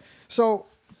 But so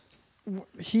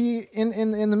he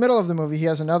in the middle of the movie, he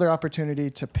has another opportunity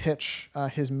to pitch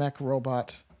his mech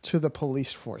robot to the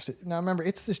police force. Now remember,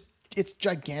 it's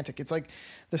gigantic. It's like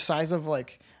the size of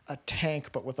like a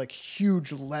tank, but with like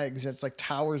huge legs. It's like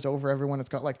towers over everyone. It's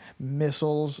got like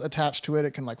missiles attached to it.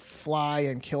 It can like fly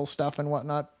and kill stuff and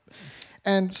whatnot.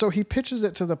 And so he pitches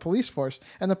it to the police force,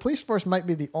 and the police force might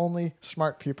be the only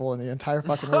smart people in the entire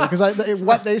fucking movie. Because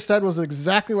what they said was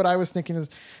exactly what I was thinking. Is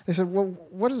they said, well,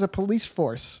 what does a police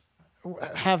force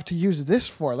have to use this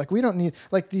for? Like, we don't need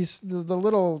like the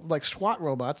little like SWAT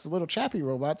robots, the little chappy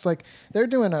robots. Like, they're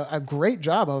doing a great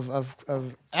job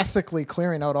of ethically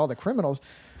clearing out all the criminals.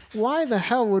 Why the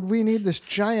hell would we need this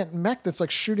giant mech that's like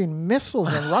shooting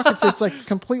missiles and rockets? It's like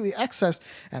completely excess.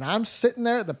 And I'm sitting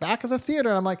there at the back of the theater,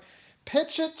 and I'm like,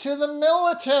 pitch it to the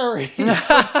military. For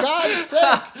God's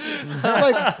sake.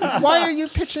 Like, why are you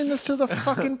pitching this to the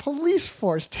fucking police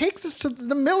force? Take this to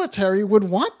the military would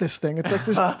want this thing. It's like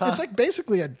this, it's like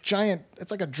basically a giant,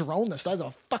 it's like a drone the size of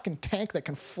a fucking tank that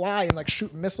can fly and like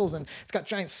shoot missiles, and it's got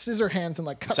giant scissor hands and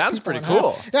like cut Sounds people pretty in half.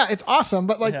 cool. Yeah, it's awesome.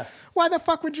 But like, why the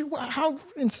fuck would you, how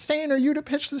insane are you to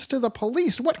pitch this to the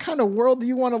police? What kind of world do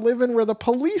you want to live in where the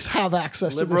police have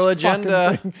access Liberal to this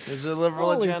agenda. fucking thing? There's a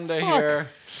liberal Holy agenda fuck. here.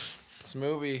 This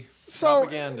movie. So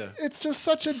Propaganda. it's just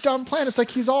such a dumb plan. It's like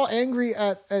he's all angry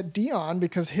at Dion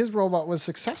because his robot was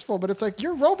successful, but it's like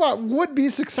your robot would be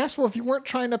successful if you weren't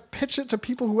trying to pitch it to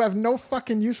people who have no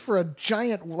fucking use for a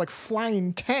giant like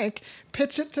flying tank.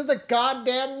 Pitch it to the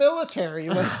goddamn military.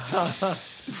 Like,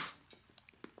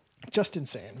 just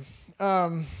insane.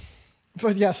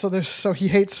 But yeah, so he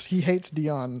hates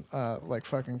Dion like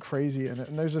fucking crazy in it.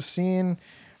 And there's a scene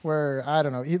where, I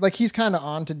don't know, he's kind of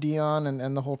on to Dion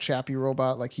and the whole chappy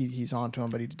robot. Like he's on to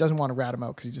him, but he doesn't want to rat him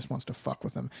out because he just wants to fuck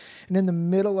with him. And in the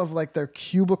middle of like their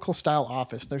cubicle style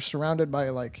office, they're surrounded by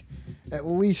like at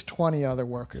least 20 other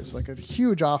workers, like a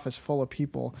huge office full of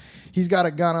people. He's got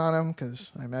a gun on him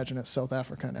because I imagine it's South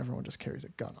Africa and everyone just carries a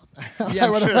gun on them. Yeah, I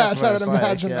would sure that's what it's like,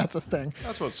 imagine yeah. that's a thing.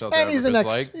 That's what South And he's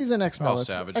Africa's like. he's an All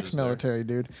savages ex-military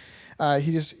dude.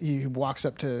 He walks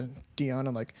up to Dion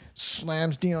and like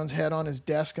slams Dion's head on his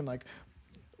desk and like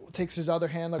takes his other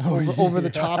hand like over the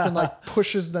top and like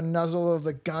pushes the muzzle of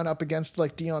the gun up against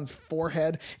like Dion's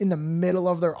forehead in the middle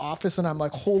of their office. And I'm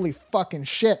like, holy fucking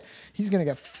shit, he's gonna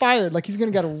get fired. Like he's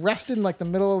gonna get arrested in like the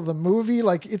middle of the movie.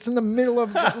 Like it's in the middle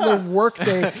of the work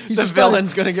day. The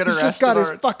villain's gonna get arrested. He's just got his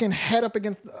or- fucking head up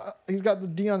against he's got the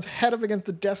Dion's head up against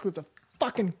the desk with the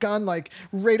fucking gun like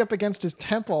right up against his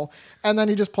temple, and then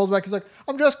he just pulls back. He's like,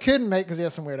 "I'm just kidding, mate," because he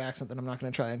has some weird accent that I'm not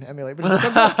going to try and emulate. But he's like,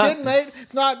 "I'm just kidding, mate.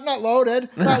 It's not loaded,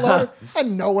 not loaded."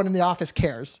 And no one in the office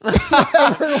cares.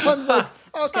 Everyone's like,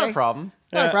 "Okay, It's not a problem.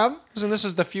 not a problem." Listen, this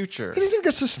is the future. He doesn't even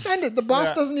get suspended. The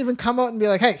boss doesn't even come out and be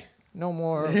like, "Hey, no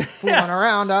more fooling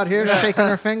around out here, shaking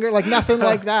her finger," like nothing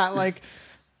like that. Like,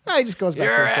 no, he just goes back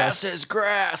Your to his ass desk. is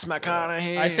grass,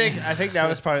 McConaughey. I think that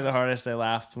was probably the hardest. I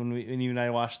laughed when you and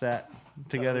I watched that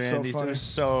together, was so Andy. funny. It was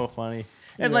so funny.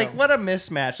 And Yeah. like, what a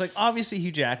mismatch! Like, obviously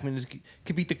Hugh Jackman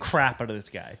could beat the crap out of this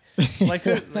guy. Like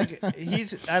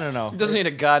he's, I don't know. He doesn't need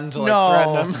a gun to like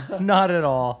threaten him. Not at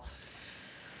all.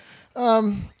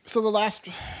 So the last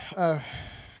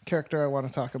character I want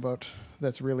to talk about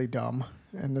that's really dumb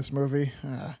in this movie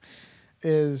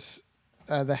is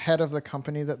the head of the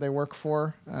company that they work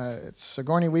for. It's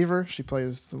Sigourney Weaver. She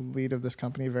plays the lead of this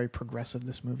company. Very progressive,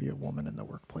 this movie, a woman in the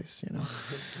workplace, you know.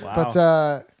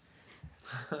 Wow.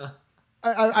 But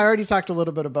I already talked a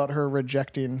little bit about her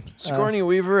rejecting. Sigourney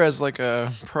Weaver as like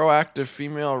a proactive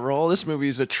female role. This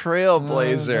movie's a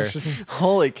trailblazer.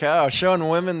 Holy cow! Showing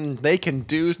women they can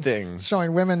do things.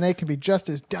 Showing women they can be just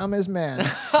as dumb as men.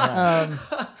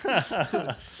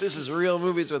 This is real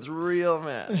movies with real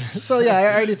men. So yeah, I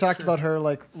already talked about her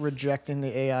like rejecting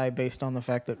the AI based on the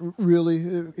fact that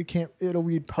really it'll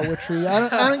read poetry. I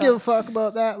don't give a fuck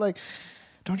about that. Like,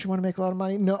 don't you want to make a lot of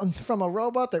money? No, from a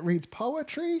robot that reads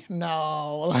poetry?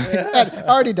 No, like,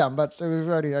 already done. But we've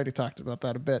already talked about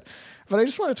that a bit. But I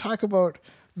just want to talk about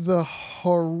the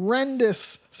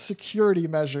horrendous security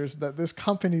measures that this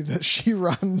company that she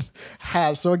runs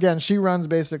has. So again, she runs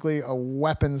basically a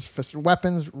weapons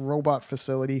robot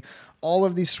facility. All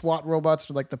of these SWAT robots,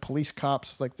 like the police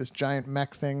cops, like this giant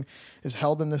mech thing, is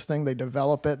held in this thing. They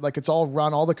develop it. Like it's all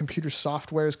run. All the computer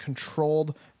software is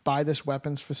controlled by this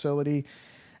weapons facility.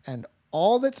 And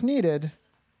all that's needed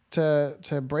to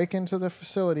break into the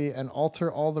facility and alter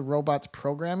all the robots'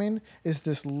 programming is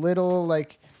this little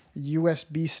like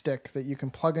USB stick that you can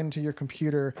plug into your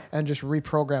computer and just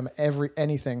reprogram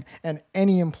anything. And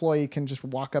any employee can just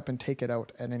walk up and take it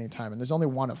out at any time. And there's only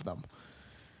one of them.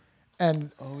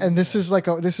 And this is like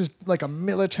a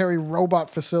military robot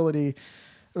facility,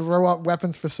 robot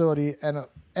weapons facility, and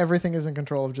everything is in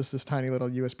control of just this tiny little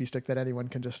USB stick that anyone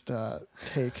can just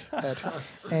take at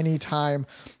any time.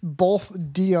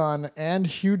 Both Dion and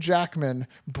Hugh Jackman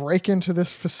break into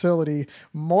this facility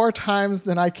more times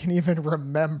than I can even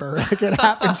remember. Like it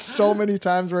happened so many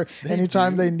times where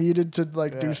anytime they needed to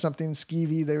do something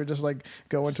skeevy, they would just like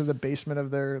go into the basement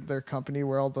of their company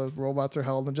where all the robots are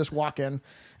held and just walk in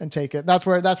and take it. That's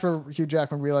where Hugh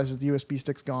Jackman realizes the USB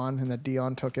stick's gone and that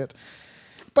Dion took it.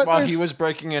 But while he was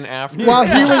breaking in after. While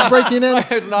he was breaking in,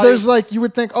 there's like, you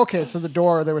would think, okay, so the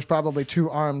door, there was probably 2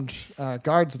 armed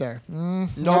guards there.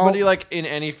 Nobody like in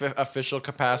any official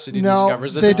capacity No,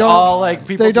 discovers this. they It's don't- all like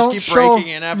people They just don't keep show,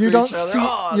 breaking in after you don't each other. see,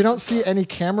 Oh, you don't see any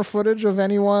camera footage of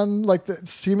anyone. Like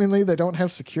seemingly they don't have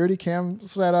security cam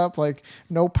set up. Like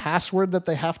no password that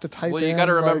they have to type in. well, you got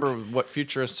to like- remember what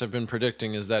futurists have been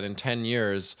predicting is that in 10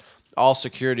 years, all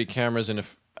security cameras and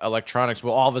electronics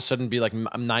will all of a sudden be like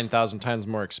 9,000 times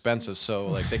more expensive. So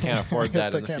like they can't afford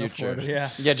guess that in they the can't future. afford it. Yeah.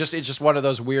 Yeah, it's just one of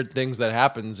those weird things that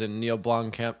happens in Neil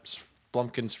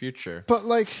Blomkamp's future. But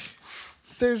like,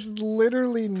 there's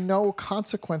literally no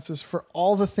consequences for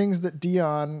all the things that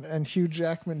Dion and Hugh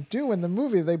Jackman do in the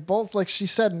movie. They both, like, she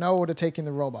said no to taking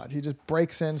the robot. He just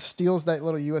breaks in, steals that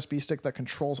little USB stick that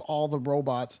controls all the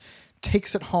robots,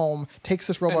 takes it home, takes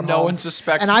this robot And home. no one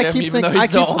suspects and I him, keep even think- though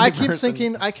he's the only I keep person.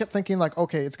 thinking, I kept thinking like,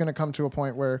 okay, it's going to come to a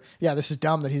point where, yeah, this is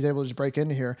dumb that he's able to just break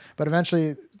into here. But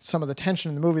eventually, some of the tension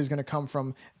in the movie is going to come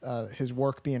from his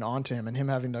work being onto him and him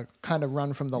having to kind of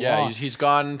run from the law. Yeah, he's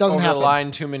gone Doesn't over happen. the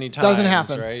line too many times. Doesn't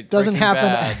happen. Right? Doesn't Breaking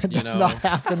happen. Bad, Does not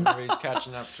happen. Everybody's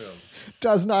catching up to him.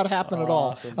 Does not happen at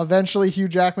all. Eventually, Hugh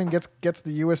Jackman gets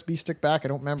the USB stick back. I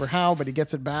don't remember how, but he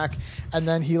gets it back, and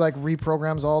then he like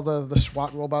reprograms all the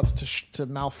SWAT robots to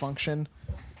malfunction.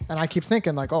 And I keep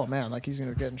thinking like, oh man, like he's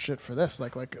gonna get in shit for this.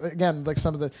 Like again, like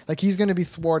some of the like he's gonna be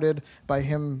thwarted by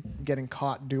him getting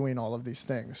caught doing all of these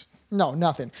things. No,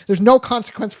 nothing. There's no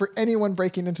consequence for anyone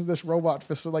breaking into this robot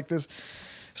facility, like this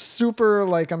super,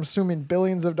 like I'm assuming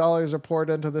billions of dollars are poured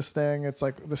into this thing. It's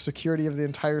like the security of the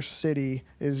entire city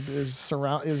is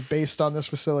based on this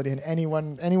facility, and any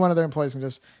one of their employees can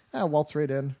just waltz right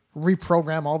in,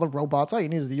 reprogram all the robots. All you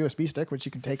need is the USB stick, which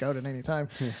you can take out at any time.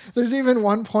 There's even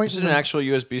one point. Is it an actual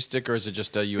USB stick or is it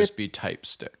just a USB type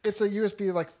stick? It's a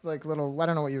USB like little, I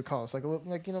don't know what you would call it. It's like the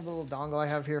little dongle I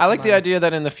have here. I for like the my- idea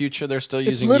that in the future they're still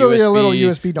using literally USB, a little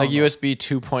USB like dongle. USB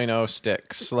 2.0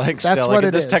 sticks. Like That's still, what like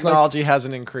it this is. Like, technology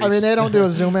hasn't increased. I mean, they don't do a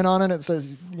zoom in on it. It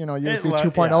says, USB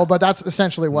 2.0, yeah. but that's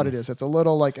essentially what it is. It's a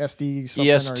little like SD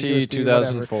something or EST USB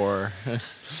 2004.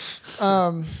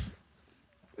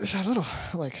 A little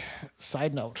like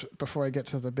side note before I get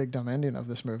to the big dumb ending of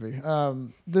this movie.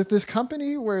 This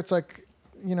company where it's like,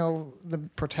 the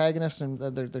protagonist and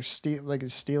they're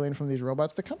is stealing from these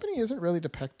robots. The company isn't really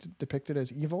depicted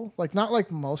as evil. Like not like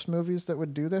most movies that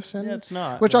would do this. Yeah, it's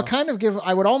not, Which no.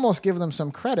 I would almost give them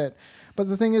some credit. But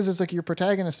the thing is, it's like your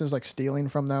protagonist is like stealing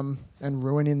from them and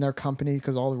ruining their company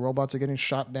because all the robots are getting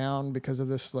shot down because of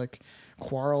this like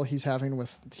quarrel he's having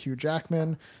with Hugh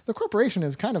Jackman. The corporation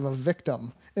is kind of a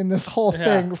victim in this whole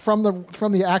thing from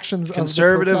the actions of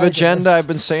Conservative the protagonist. agenda, I've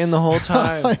been saying the whole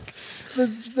time. Like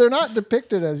they're not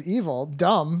depicted as evil,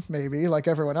 dumb maybe like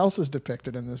everyone else is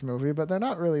depicted in this movie, but they're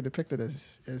not really depicted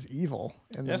as evil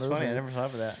in That's the movie. funny. I never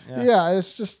thought of that. Yeah. Yeah,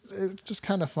 it's just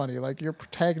kind of funny. Like your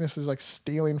protagonist is like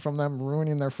stealing from them,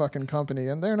 ruining their fucking company,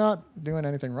 and they're not doing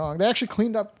anything wrong. They actually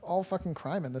cleaned up all fucking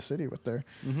crime in the city with their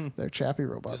Chappie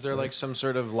robots. Is there like some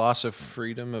sort of loss of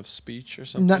freedom of speech or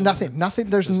something? Nothing.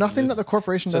 There's nothing that the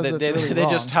corporation does. So that's really they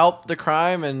wrong. just helped the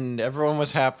crime and everyone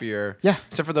was happier. Yeah.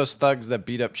 Except for those thugs that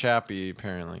beat up Chappie.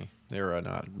 Apparently, they were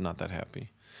not that happy.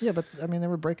 Yeah, but I mean, they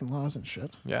were breaking laws and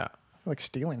shit, Yeah. like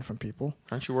stealing from people.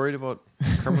 Aren't you worried about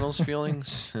criminals'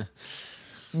 feelings?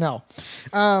 No.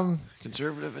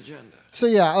 Conservative agenda. So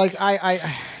yeah, like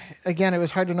I again, it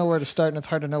was hard to know where to start, and it's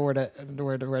hard to know where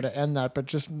to end that. But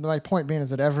just my point being is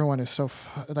that everyone is so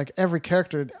like every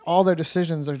character, all their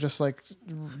decisions are just like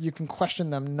you can question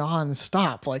them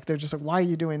nonstop. Like they're just like, why are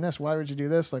you doing this? Why would you do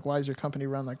this? Like, why is your company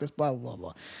run like this? Blah blah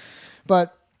blah.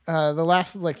 But the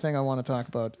last like thing I want to talk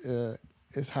about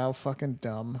is how fucking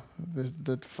dumb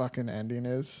the fucking ending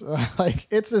is. Like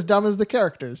it's as dumb as the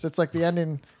characters. It's like the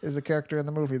ending is a character in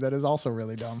the movie that is also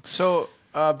really dumb. So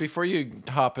before you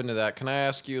hop into that, can I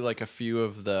ask you like a few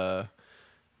of the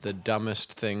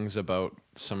dumbest things about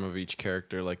some of each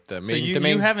character, like the main. So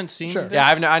you haven't seen? Sure. This? Yeah,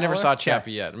 I never Oh, saw okay.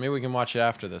 Chappie yet. Maybe we can watch it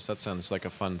after this. That sounds like a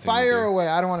fun thing. Fire to do. away!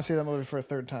 I don't want to see that movie for a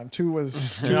third time. Two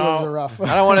was No. a rough.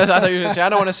 I don't want to. I thought you were gonna say I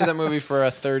don't want to see that movie for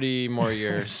 30 more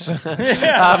years.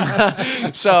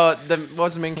 So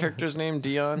what's the main character's name?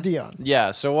 Dion. Dion.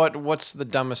 Yeah. So what's the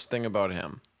dumbest thing about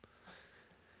him?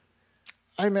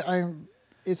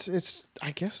 It's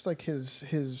I guess like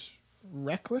his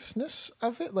recklessness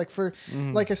of it. Like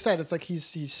like I said, it's like he's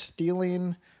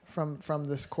stealing from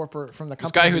this corporate from the company.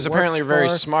 This guy who's he apparently works very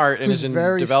for, smart and who's is in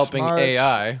very developing smart,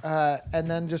 AI.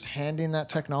 and then just handing that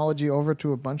technology over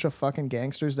to a bunch of fucking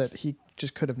gangsters that he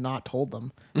just could have not told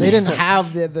them. They didn't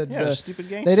have the stupid they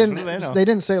gangsters. didn't What do they know? they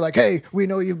didn't say like, hey, we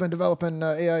know you've been developing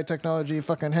AI technology.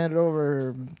 Fucking hand it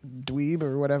over, dweeb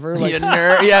or whatever. Like You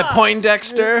nerd. Yeah,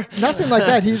 Poindexter. nothing like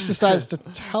that. He just decides to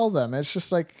tell them. It's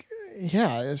just like.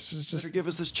 Yeah, it's just Give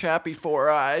us this Chappie 4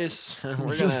 eyes.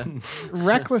 We're gonna.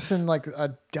 reckless in like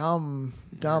a dumb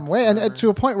way, and to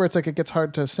a point where it's like it gets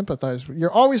hard to sympathize.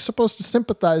 You're always supposed to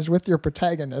sympathize with your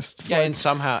protagonists. Yeah, like,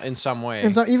 in some way.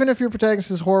 and so even if your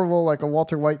protagonist is horrible, like a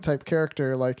Walter White type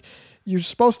character, like you're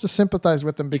supposed to sympathize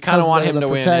with them because kinda want they're him the to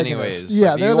win protagonist. anyways.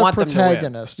 Yeah, Like, they're you the want them to win.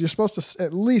 protagonist. You're supposed to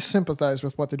at least sympathize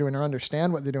with what they're doing or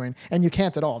understand what they're doing, and you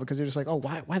can't at all because you're just like, oh,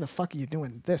 why the fuck are you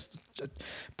doing this?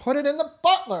 Put it in the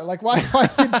butler. Like, why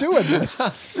are you doing this?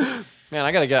 Man,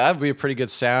 I gotta get. That'd be a pretty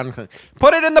good sound.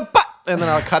 Put it in the butt, and then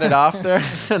I'll cut it off there.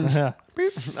 And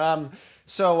beep.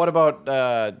 So what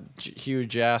about Hugh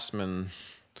Jackman?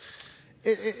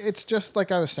 It's just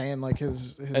like I was saying, like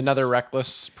his Another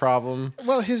reckless problem.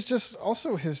 Well,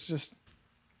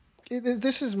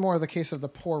 this is more the case of the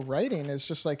poor writing. It's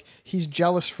just like he's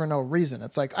jealous for no reason.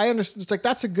 It's like I understand. It's like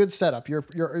that's a good setup.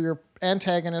 Your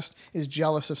antagonist is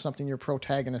jealous of something your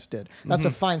protagonist did. That's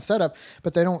a fine setup,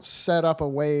 but they don't set up a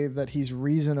way that he's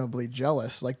reasonably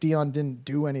jealous. Like Dion didn't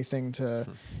do anything to.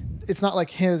 It's not like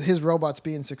his robots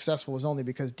being successful was only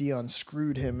because Dion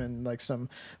screwed him in like some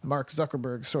Mark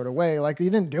Zuckerberg sort of way. Like he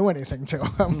didn't do anything to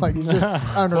him. Like he's just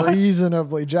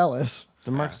unreasonably jealous.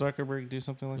 Did Mark Zuckerberg do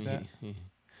something like that?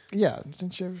 Yeah,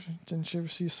 didn't you ever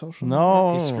see Social?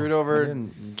 No, He screwed I over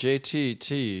didn't.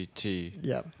 JTT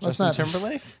Yeah, let's Justin not.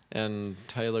 Timberlake. and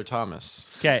Tyler Thomas.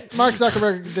 Okay, Mark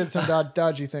Zuckerberg did some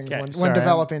dodgy things Okay, when sorry,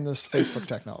 developing this Facebook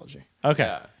technology. okay.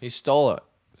 Yeah, he stole it.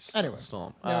 Anyway, Stole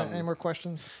him. yeah, any more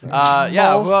questions? Yeah.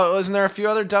 Mo? Well, isn't there a few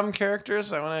other dumb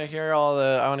characters? I want to hear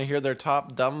I want to hear their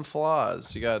top dumb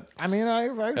flaws. You got. I mean, I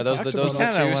Are those talked the about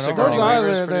Kinda two? went over Sigourney those all are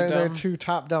Weaver's they're, pretty they're dumb? two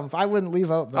top dumb. I wouldn't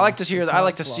leave out. I like to hear. the I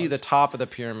like top to see the flaws. top of the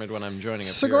pyramid when I'm joining a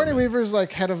Sigourney pyramid. Weaver's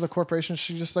like head of the corporation.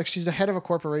 She's a head of a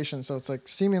corporation, so it's like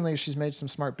seemingly she's made some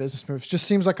smart business moves. Just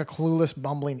seems like a clueless,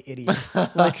 bumbling idiot.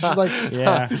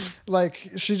 Yeah.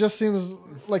 Like she just seems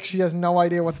like she has no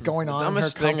idea what's going on in her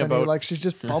dumbest thing company. about- Like she's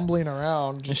just bumbling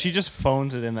around. And she just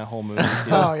phones it in that whole movie.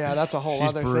 Oh yeah, that's a whole She's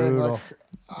other thing. brutal. Like,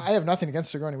 I have nothing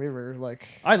against Sigourney Weaver. Like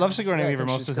I love Sigourney yeah, I Weaver think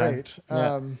most she's of the time. great.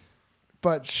 Yeah.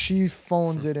 But she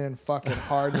phones it in fucking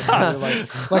hard.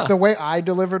 Like the way I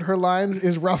delivered her lines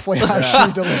is roughly how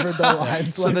she delivered the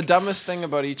lines. So Like, the dumbest thing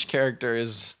about each character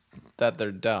is that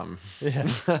they're dumb.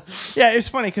 Yeah, it's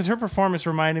funny because her performance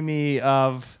reminded me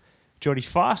of Jodie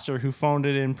Foster, who phoned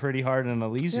it in pretty hard in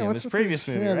Elysium, what's his with previous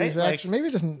these- movie, yeah, right? these Like, actors-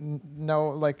 maybe just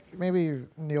maybe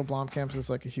Neil Blomkamp is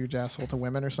like a huge asshole to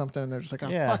women or something, and they're just like, oh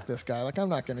Yeah. fuck this guy. Like I'm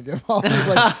not gonna give all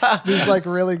these like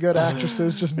really good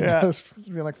actresses just be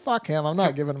like fuck him. I'm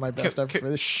not giving my best effort for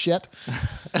this shit.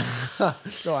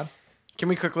 Go on. Can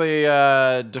we quickly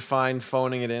define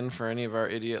phoning it in for any of our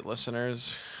idiot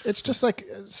listeners? It's just like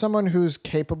someone who's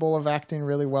capable of acting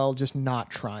really well, just not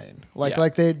trying. Like Yeah.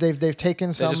 like they've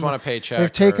taken some. They just want a paycheck.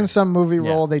 They've taken some movie Yeah.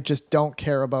 role they just don't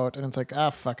care about, and it's like,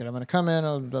 fuck it, I'm gonna come in,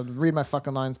 I'll read my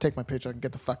fucking lines, take my paycheck, and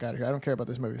get the fuck out of here. I don't care about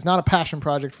this movie. It's not a passion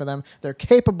project for them. They're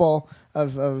capable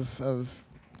of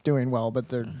doing well, but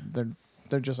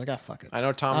they're just like, fuck it. I know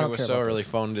I Tommy don't care Wiseau about really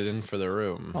this. phoned it in for The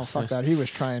Room. Oh fuck that! He was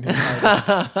trying his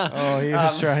hardest. Oh, he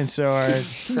was trying so hard.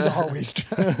 He's always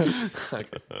trying.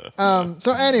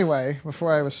 So anyway,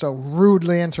 before I was so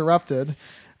rudely interrupted,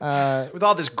 With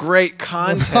all this great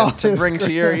content to bring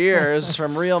to your ears,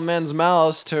 from real men's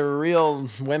mouths to real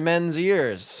women's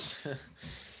ears.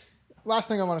 last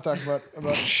thing I want to talk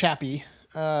about Chappie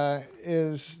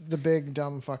is the big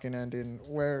dumb fucking ending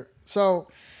where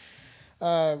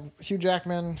Hugh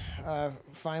Jackman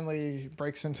finally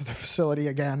breaks into the facility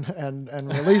again and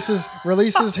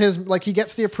releases his, like, he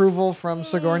gets the approval from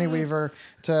Sigourney Weaver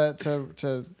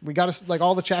to we got to, like,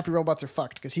 all the Chappie robots are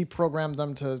fucked because he programmed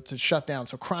them to shut down,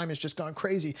 so crime has just gone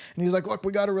crazy, and he's like, look,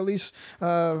 we got to release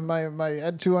my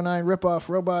Ed 209 ripoff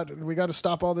robot, we got to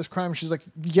stop all this crime. She's like,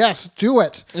 yes, do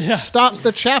it. Yeah. Stop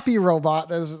the Chappie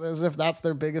robot, as if that's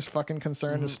their biggest fucking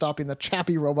concern, is stopping the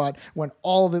Chappie robot when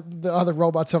all the other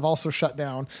robots have also shut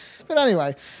down. But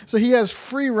anyway, so he has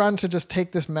free run to just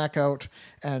take this mech out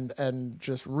and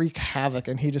just wreak havoc,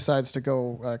 and he decides to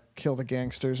go kill the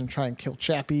gangsters and try and kill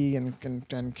Chappie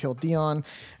and kill Dion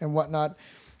and whatnot.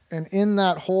 And in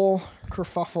that whole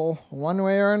kerfuffle, one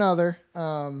way or another,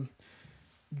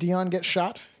 Dion gets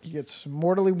shot. He gets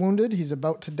mortally wounded. He's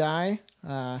about to die.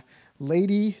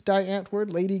 Lady Di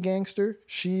Antwoord, Lady Gangster,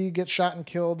 she gets shot and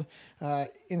killed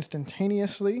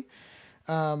instantaneously.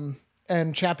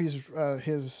 And Chappie's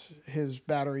his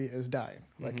battery is dying.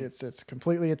 Like it's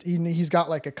completely. He's got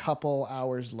like a couple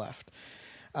hours left.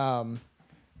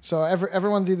 So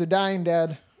everyone's either dying,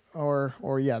 dead, or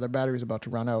their battery's about to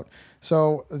run out.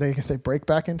 So they break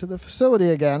back into the facility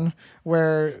again,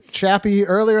 where Chappie,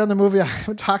 earlier in the movie, I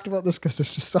haven't talked about this because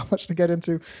there's just so much to get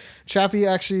into. Chappie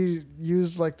actually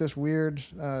used like this weird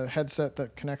headset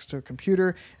that connects to a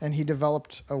computer, and he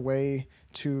developed a way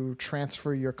to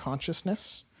transfer your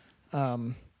consciousness.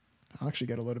 I'll actually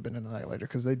get a little bit into that later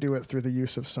because they do it through the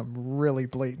use of some really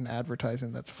blatant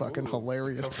advertising that's fucking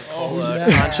hilarious.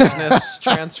 Consciousness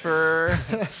transfer.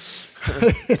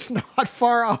 It's not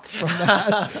far off from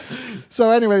that.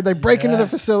 So anyway, they break into the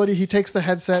facility. He takes the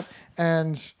headset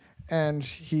and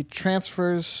he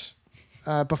transfers.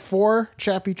 Before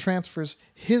Chappie transfers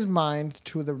his mind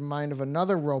to the mind of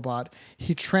another robot,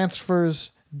 he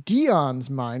transfers Dion's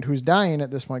mind, who's dying at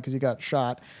this point because he got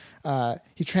shot.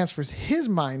 He transfers his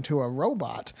mind to a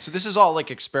robot. So this is all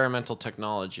like experimental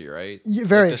technology, right? Yeah,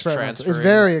 very Like this experimental. It's transferring.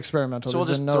 very experimental. So we'll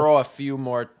There's just no- throw a few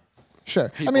more. Sure.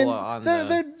 people I mean, on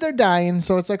they're dying,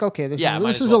 so it's like, okay, this might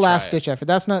is as a well try last ditch effort.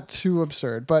 That's not too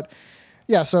absurd, but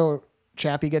yeah. So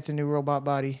Chappie gets a new robot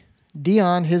body.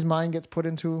 Dion, his mind gets put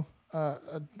into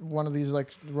one of these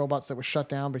like robots that was shut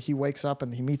down, but he wakes up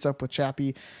and he meets up with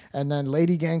Chappie, and then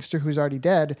Lady Gangster, who's already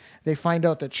dead, they find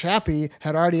out that Chappie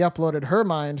had already uploaded her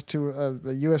mind to a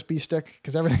USB stick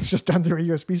because everything's just done through a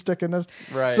USB stick in this.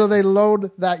 Right. So they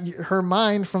load her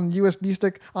mind from the USB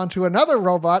stick onto another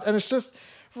robot, and it's just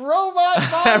robot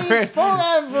bodies for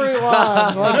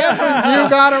everyone. Like, you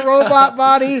got a robot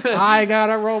body, I got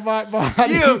a robot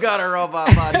body. You've got a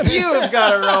robot body. You've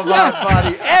got a robot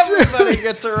body. Everybody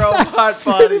gets a robot body.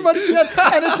 Pretty much the end.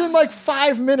 And it's in like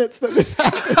 5 minutes that this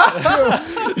happens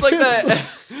too. It's like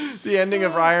the ending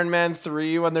of Iron Man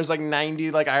 3 when there's like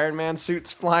 90 like Iron Man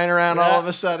suits flying around all of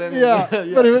a sudden. Yeah,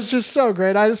 but it was just so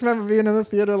great. I just remember being in the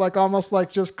theater, like almost like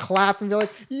just clap and be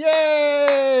like,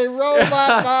 "Yay,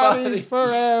 robot bodies for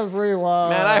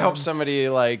everyone!" Man, I hope somebody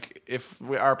like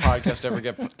our podcast ever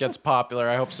gets popular.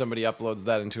 I hope somebody uploads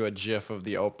that into a GIF of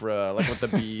the Oprah, like with the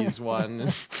bees one,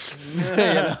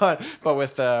 but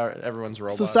with everyone's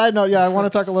robots. So, side note, I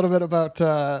want to talk a little bit about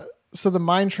the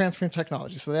mind transferring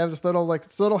technology. So they have this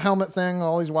little helmet thing,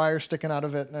 all these wires sticking out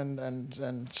of it,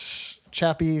 and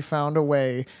Chappie found a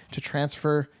way to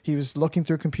transfer. He was looking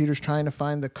through computers trying to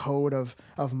find the code of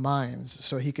minds,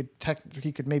 so he could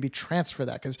maybe transfer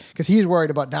that because he's worried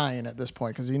about dying at this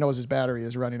point because he knows his battery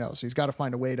is running out. So he's got to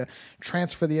find a way to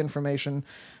transfer the information.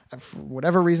 For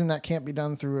whatever reason, that can't be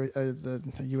done through the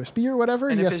USB or whatever.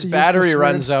 And he if has his to use battery this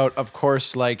runs out, of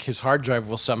course, like his hard drive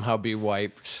will somehow be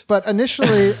wiped. But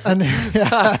initially,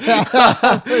 yeah,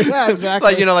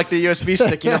 exactly. Like like the USB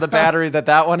stick, the battery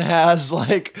that one has,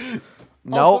 like.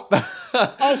 Nope.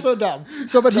 Also dumb.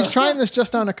 So, but he's trying this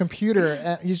just on a computer.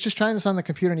 And he's just trying this on the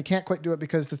computer, and he can't quite do it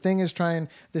because the thing is trying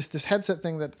this headset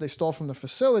thing that they stole from the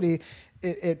facility.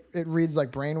 It reads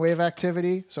like brainwave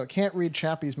activity, so it can't read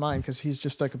Chappie's mind because he's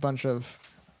just like a bunch of,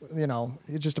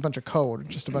 it's just a bunch of code,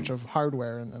 just a bunch of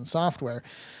hardware and software.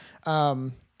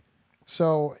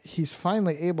 So he's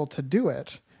finally able to do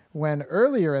it when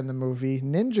earlier in the movie,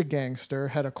 Ninja Gangster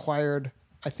had acquired,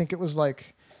 I think it was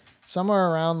like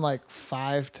somewhere around like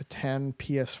 5 to 10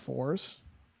 PS4s.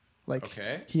 Like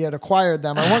he had acquired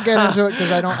them. I won't get into it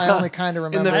because I only kind of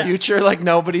remember. In the future, like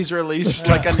nobody's released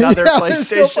like another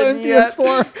PlayStation yet.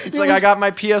 PS4. It's like I got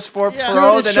my PS4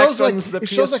 Pro. Dude, the next one's the PS4. It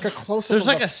shows like a close up. There's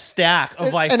like a stack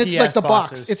of like and it's PS like the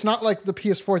boxes. box. It's not like the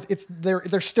PS4s. It's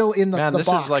they're still in the Man, the this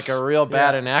box. is like a real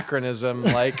bad anachronism.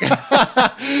 Like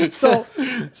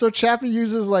so Chappie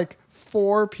uses like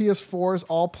 4 PS4s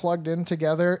all plugged in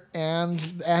together and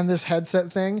this headset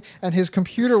thing, and his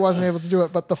computer wasn't able to do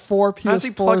it, but the 4 PS4s. How's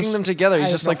he plugging them together? He's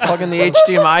just like plugging the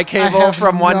HDMI cable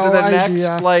from one to the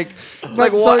next. Like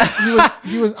what? So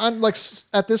he was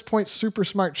at this point super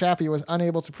smart Chappie was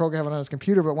unable to program it on his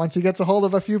computer, but once he gets a hold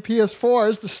of a few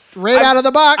PS4s, out of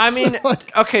the box. I mean,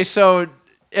 okay, so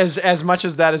as much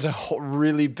as that is a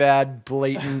really bad,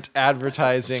 blatant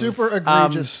advertising, super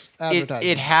egregious advertising.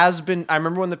 It has been. I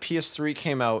remember when the PS3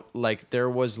 came out, like there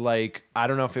was like, I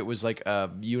don't know if it was like a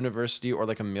university or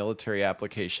like a military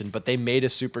application, but they made a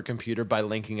supercomputer by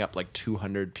linking up like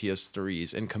 200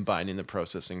 PS3s and combining the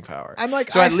processing power. I'm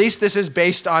like, so at least this is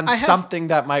based on something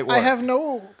that might work. I have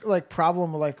no like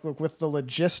problem like with the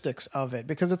logistics of it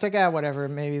because it's like whatever,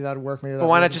 maybe that'd work. Maybe. But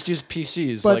why not just use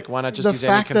PCs? But like why not just use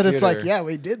any fact computer? that it's like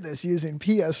we did this using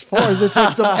PS4s. It's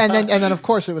like and then of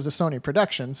course it was a Sony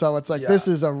production, so it's like this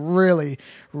is a really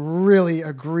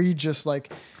egregious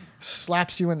like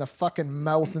slaps you in the fucking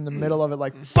mouth in the middle of it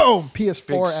like boom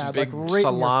PS4 ad big like right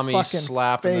salami in your fucking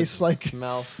slap face in the like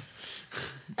mouth.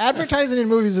 Advertising in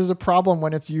movies is a problem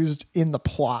when it's used in the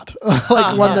plot,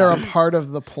 like when they're a part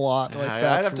of the plot. Like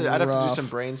I'd have to do some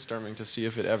brainstorming to see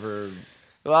if it ever.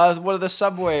 What are the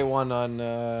Subway one on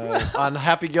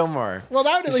Happy Gilmore? Well,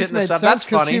 that would at least make sense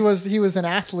because he was an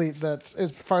athlete that, as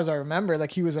far as I remember,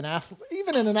 like he was an athlete.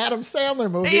 Even in an Adam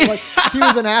Sandler movie, like he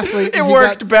was an athlete. It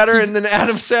worked better in an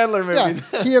Adam Sandler movie.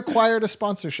 Yeah, he acquired a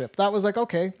sponsorship. That was like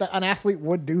okay, an athlete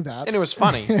would do that, and it was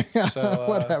funny. So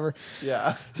whatever.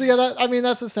 Yeah. So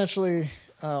that's essentially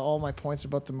all my points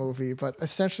about the movie. But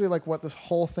essentially, like what this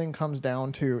whole thing comes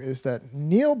down to is that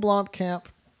Neil Blomkamp,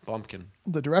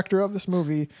 the director of this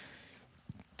movie,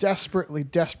 desperately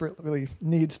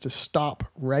needs to stop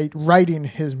writing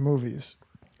his movies.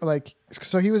 Like,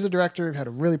 so he was a director, had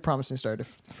a really promising start.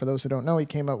 For those who don't know, he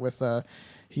came out with,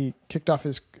 he kicked off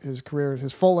his career,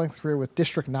 his full-length career with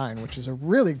District 9, which is a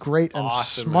really great and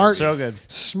smart, so good.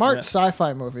 Smart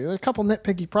sci-fi movie. There are a couple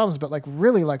nitpicky problems, but like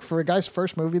really, like for a guy's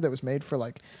first movie that was made for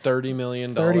like $30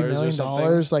 million,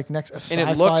 like next a sci-fi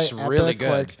and it looks epic, really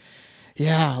good.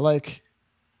 Like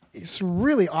it's a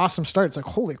really awesome start. It's like,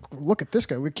 holy, look at this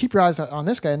guy. We keep your eyes on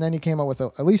this guy. And then he came out with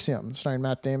Elysium, starring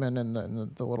Matt Damon and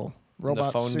the little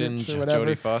robot suit or whatever.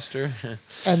 Jodie Foster.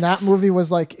 And that movie was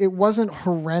like, it wasn't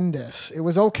horrendous. It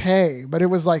was okay, but it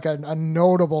was like a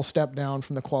notable step down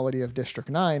from the quality of District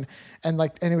 9. And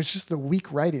it was just the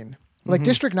weak writing. Like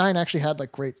District 9 actually had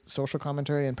like great social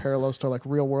commentary and parallels to like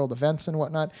real world events and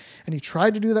whatnot. And he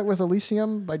tried to do that with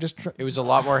Elysium by just... It was a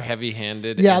lot more heavy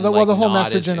handed. Yeah, the whole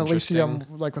message in Elysium,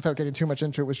 like without getting too much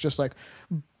into it, was just like,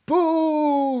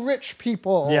 boo, rich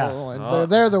people. Yeah.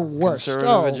 They're the worst.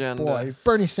 Agenda. Boy,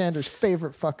 Bernie Sanders'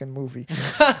 favorite fucking movie.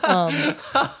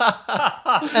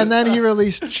 And then he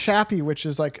released Chappie, which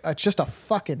is like just a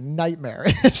fucking nightmare.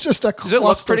 It's just a Does it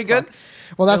look pretty good?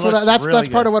 Well, that's really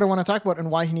part of what I want to talk about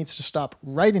and why he needs to stop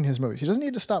writing his movies. He doesn't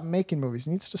need to stop making movies.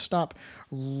 He needs to stop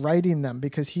writing them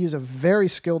because he is a very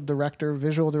skilled director,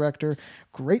 visual director,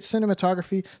 great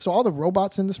cinematography. So all the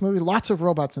robots in this movie, lots of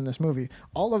robots in this movie,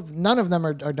 none of them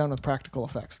are done with practical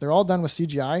effects. They're all done with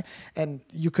CGI, and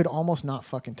you could almost not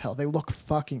fucking tell. They look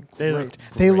fucking great.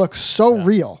 They look so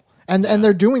real. And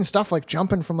they're doing stuff like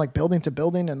jumping from like building to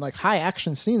building and like high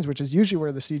action scenes, which is usually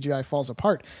where the CGI falls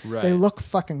apart. Right. They look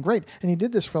fucking great. And he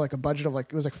did this for like a budget of like,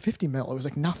 it was like 50 mil. It was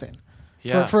like nothing.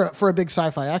 Yeah. For a big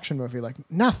sci-fi action movie, like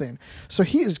nothing. So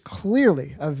he is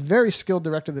clearly a very skilled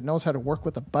director that knows how to work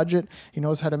with a budget. He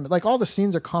knows how to, like all the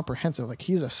scenes are comprehensive. Like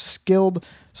he's a skilled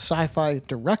sci-fi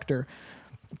director,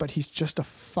 but he's just a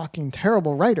fucking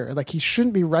terrible writer. Like he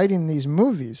shouldn't be writing these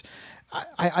movies.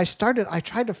 I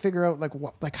tried to figure out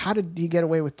like how did he get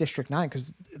away with District 9,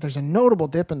 because there's a notable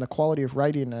dip in the quality of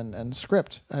writing and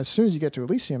script as soon as you get to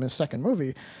Elysium, his second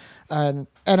movie. And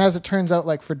as it turns out,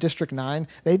 like for District 9,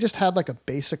 they just had like a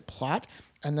basic plot,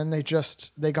 and then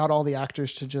they got all the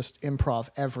actors to just improv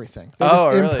everything. They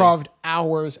just really? improved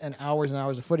hours and hours and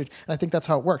hours of footage, and I think that's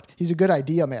how it worked. He's a good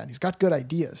idea man. He's got good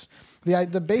ideas.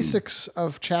 The basics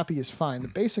of Chappie is fine. The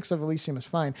basics of Elysium is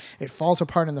fine. It falls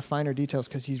apart in the finer details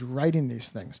because he's writing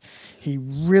these things. He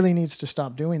really needs to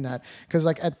stop doing that because,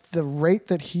 like, at the rate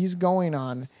that he's going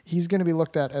on, he's going to be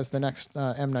looked at as the next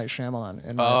M. Night Shyamalan.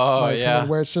 In my opinion,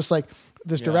 where it's just like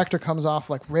this director comes off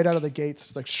like right out of the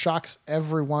gates, like shocks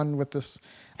everyone with this.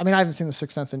 I mean, I haven't seen The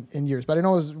Sixth Sense in years, but I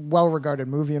know it was a well-regarded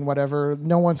movie and whatever.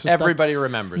 Everybody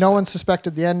remembers. No one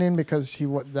suspected the ending because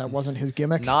that wasn't his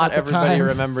gimmick. Not at the everybody time.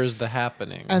 remembers the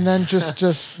happening. And then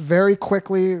just very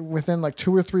quickly, within like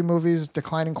 2 or 3 movies,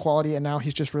 declining quality, and now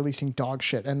he's just releasing dog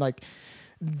shit. And like,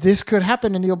 this could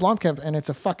happen to Neil Blomkamp, and it's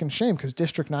a fucking shame because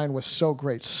District 9 was so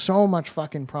great, so much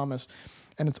fucking promise.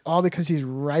 And it's all because he's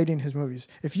writing his movies.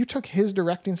 If you took his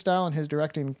directing style and his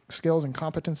directing skills and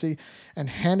competency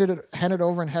and handed it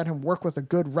over and had him work with a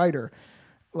good writer,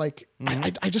 like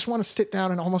I just want to sit down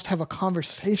and almost have a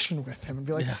conversation with him and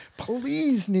be like,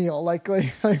 please, Neil, like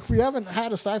we haven't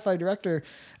had a sci-fi director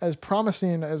as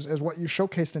promising as what you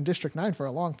showcased in District 9 for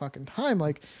a long fucking time.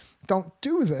 Like, don't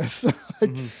do this.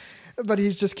 But he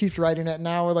just keeps writing it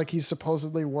now. Like he's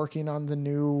supposedly working on the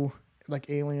new like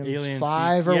Aliens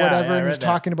 5 or whatever, and he's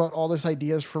talking about all these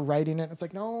ideas for writing it. It's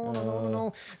like,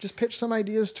 no. Just pitch some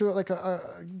ideas to it. Like,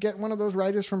 get one of those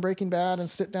writers from Breaking Bad and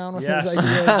sit down with his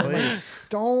ideas. Like,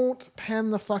 don't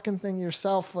pen the fucking thing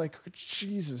yourself. Like,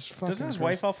 Jesus fucking Doesn't his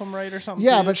wife help him write or something?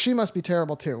 Yeah, but she must be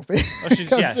terrible too. she's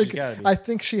gotta be. I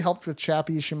think she helped with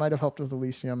Chappie. She might have helped with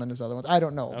Elysium and his other ones. I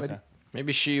don't know. Okay. But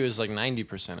Maybe she was like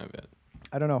 90% of it.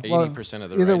 I don't know. 80% of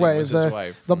the either writing way, was his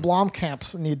wife. The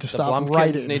Blomkamps need to stop The Blomkins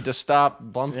writing. need to stop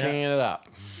blumping it up.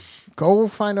 Go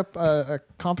find a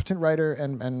competent writer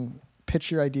and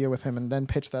pitch your idea with him, and then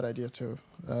pitch that idea to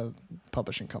a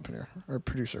publishing company or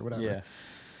producer, whatever. Yeah.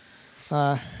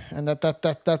 And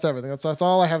that's everything. That's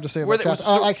all I have to say about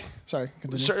Chappie. Sorry,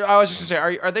 continue. So I was just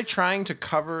gonna say, are they trying to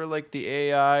cover like the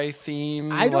AI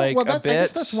theme? I don't. Like, I a bit?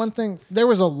 guess that's one thing. There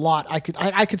was a lot. I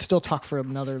could still talk for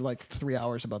another like 3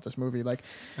 hours about this movie. Like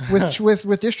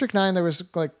with District 9, there was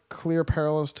like clear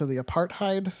parallels to the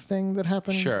apartheid thing that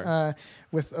happened. Sure.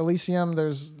 With Elysium,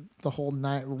 there's the whole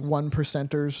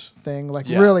 1%ers thing, like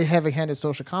really heavy-handed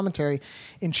social commentary.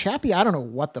 In Chappie, I don't know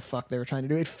what the fuck they were trying to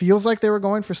do. It feels like they were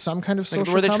going for some kind of social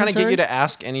commentary. Were they trying to get you to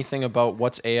ask anything about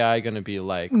what's AI going to be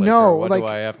like? No, what do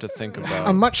I have to think about?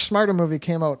 A much smarter movie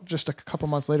came out just a couple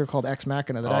months later called Ex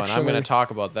Machina. That and I'm going to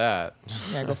talk about that.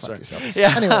 Yeah, go fuck yourself.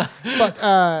 Yeah. Anyway,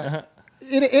 but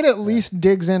it at least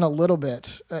digs in a little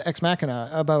bit, Ex Machina,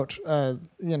 about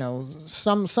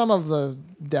some of the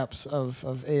depths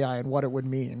of AI and what it would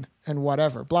mean and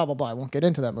whatever. Blah blah blah. I won't get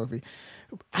into that movie.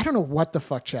 I don't know what the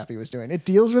fuck Chappie was doing. It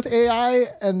deals with AI,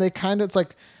 and it's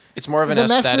like it's more of an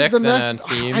aesthetic than a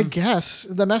theme. I guess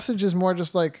the message is more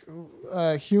just like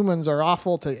humans are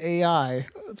awful to AI.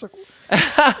 It's like.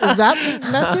 Is that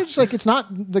the message? Like, it's not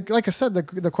like I said,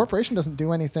 the corporation doesn't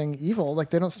do anything evil. Like,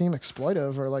 they don't seem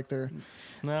exploitive or like they're.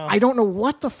 No. I don't know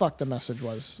what the fuck the message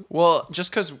was. Well, just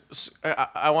because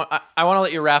I want to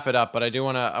let you wrap it up, but I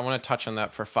want to touch on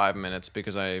that for 5 minutes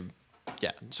because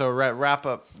So wrap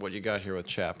up what you got here with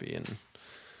Chappie and.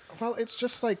 Well, it's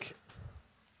just like.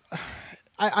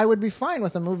 I would be fine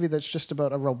with a movie that's just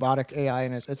about a robotic AI,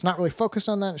 and it's not really focused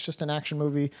on that. It's just an action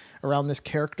movie around this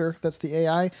character that's the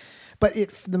AI. But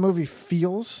the movie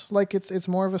feels like it's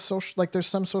more of a social, like there's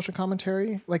some social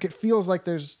commentary. Like it feels like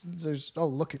there's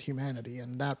look at humanity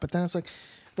and that. But then it's like,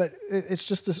 it's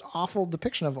just this awful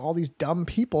depiction of all these dumb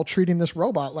people treating this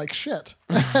robot like shit.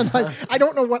 And like, I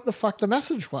don't know what the fuck the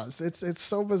message was. It's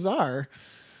so bizarre.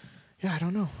 Yeah, I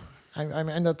don't know. I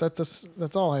mean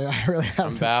that's all I really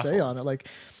have to say on it. Like,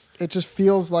 it just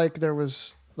feels like there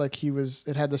was. Like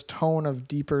it had this tone of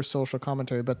deeper social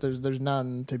commentary, but there's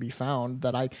none to be found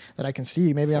that I can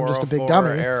see. Maybe I'm just a big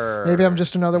dummy. Maybe I'm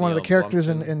just another one of the characters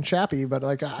in Chappie, but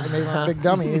like maybe I'm a big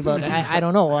dummy, but I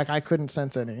don't know. Like I couldn't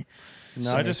sense any.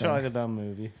 No, I just felt like a dumb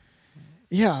movie.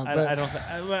 Yeah, but I don't.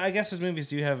 I guess his movies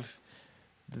do have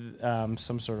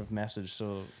some sort of message,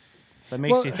 so that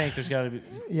makes you think there's got to be.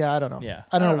 Yeah, I don't know. Yeah,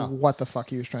 I don't know what the fuck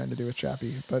he was trying to do with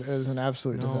Chappie, but it was an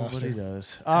absolute disaster. Nobody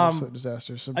does. Absolute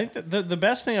disaster. So, I think the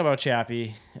best thing about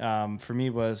Chappie for me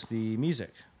was the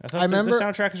music. I thought the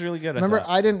soundtrack was really good.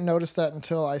 I didn't notice that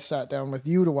until I sat down with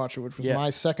you to watch it, which was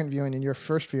my second viewing and your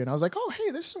first viewing. I was like, oh,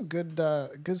 hey, there's some good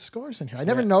scores in here. I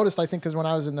never noticed, I think, because when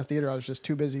I was in the theater, I was just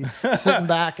too busy sitting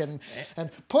back and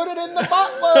put it in the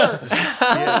butler.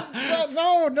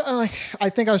 No, like, I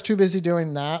think I was too busy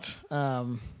doing that.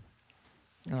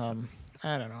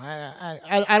 I don't know.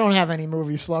 I don't have any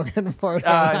movie slogan for it.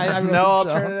 I really no don't.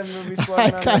 alternative movie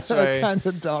slogan on this I way. kind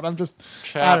of don't. I'm just.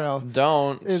 I don't know.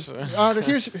 Don't.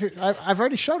 I've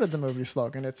already shouted the movie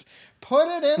slogan. It's put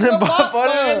it in the butler.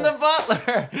 Put it in the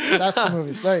butler. That's the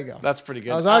movie. There you go. That's pretty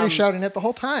good. I was already shouting it the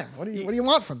whole time. What do you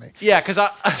want from me? Yeah, because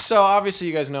so obviously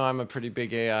you guys know I'm a pretty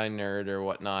big AI nerd or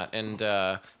whatnot, and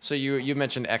so you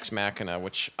mentioned Ex Machina,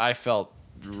 which I felt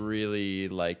really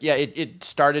like. Yeah, it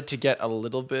started to get a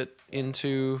little bit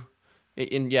into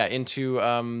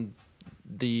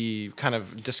the kind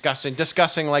of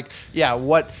discussing like,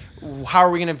 how are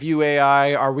we going to view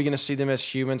AI? Are we going to see them as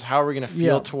humans? How are we going to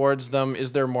feel towards them?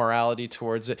 Is there morality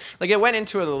towards it? Like, it went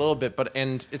into it a little bit,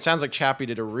 and it sounds like Chappie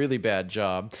did a really bad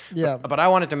job. Yeah. But I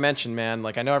wanted to mention, man,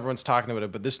 like, I know everyone's talking about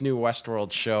it, but this new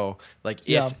Westworld show, like,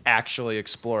 it's actually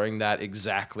exploring that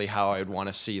exactly how I'd want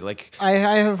to see. Like, I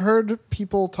have heard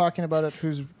people talking about it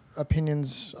whose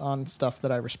opinions on stuff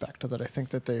that I respect, that I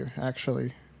think that they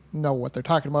actually know what they're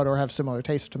talking about or have similar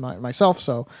tastes to myself.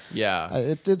 So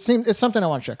yeah, it seems it's something I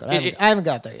want to check out. I haven't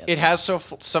got there yet. It has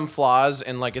some flaws,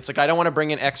 and like, it's like, I don't want to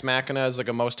bring in Ex Machina as like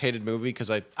a most hated movie, because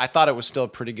I thought it was still a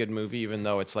pretty good movie, even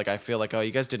though it's like, I feel like, oh,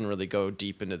 you guys didn't really go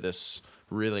deep into this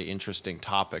really interesting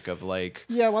topic of like.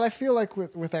 Yeah, well, I feel like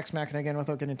with Ex Machina, again,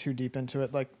 without getting too deep into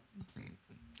it, like,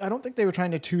 I don't think they were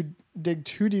trying to dig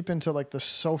too deep into like the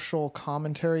social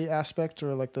commentary aspect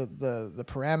or like the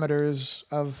parameters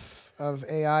of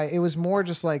AI. It was more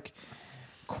just like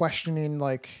questioning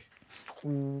like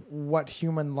what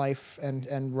human life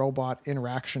and robot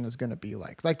interaction is going to be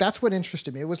like. Like, that's what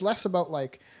interested me. It was less about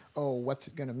like, oh, what's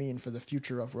it going to mean for the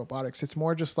future of robotics. It's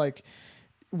more just like,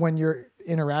 when you're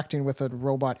interacting with a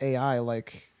robot AI,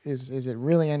 like, is it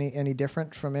really any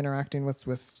different from interacting with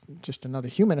just another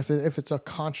human? If it's a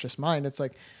conscious mind, it's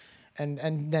like,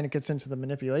 and then it gets into the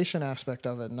manipulation aspect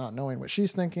of it, not knowing what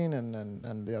she's thinking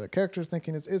and the other character's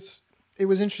thinking. It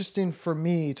was interesting for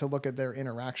me to look at their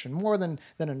interaction more than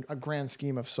a grand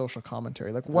scheme of social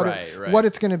commentary, like what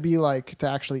it's going to be like to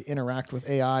actually interact with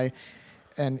AI.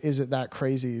 And is it that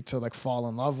crazy to like fall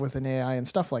in love with an AI and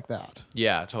stuff like that?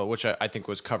 Yeah, totally. Which I think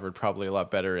was covered probably a lot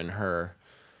better in Her.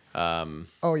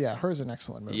 Oh yeah, Her's an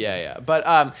excellent movie. Yeah.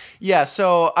 But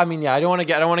so I mean, I don't want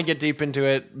to get deep into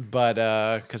it, but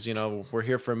because we're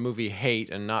here for movie hate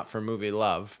and not for movie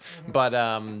love. Mm-hmm.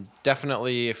 But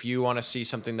definitely, if you want to see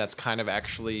something that's kind of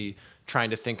actually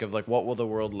trying to think of like, what will the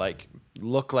world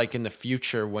look like in the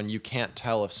future when you can't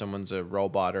tell if someone's a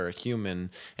robot or a human,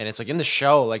 and it's like, in the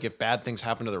show, like, if bad things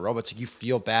happen to the robots, like, you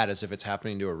feel bad as if it's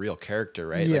happening to a real character,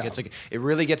 right? Yeah. Like, it's like, it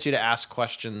really gets you to ask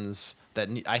questions that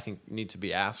I think need to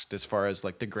be asked as far as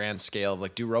like the grand scale of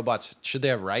like, do robots, should they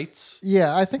have rights?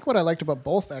 Yeah, I think what I liked about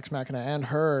both Ex Machina and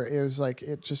Her is like,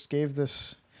 it just gave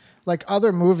this, like,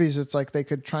 other movies, it's like they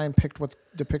could try and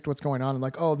depict what's going on, and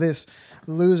like, oh, this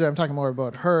loser. I'm talking more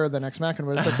about Her than Ex Machina,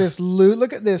 but it's like this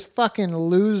look at this fucking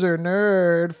loser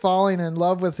nerd falling in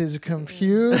love with his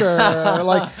computer.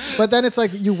 Like, but then it's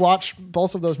like, you watch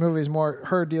both of those movies more.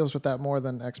 Her deals with that more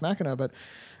than Ex Machina, but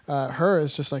Her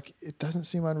is just like, it doesn't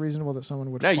seem unreasonable that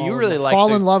someone would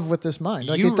fall in love with this mind.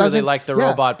 Like, you it doesn't really like the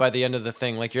robot by the end of the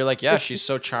thing. Like, you're like, she's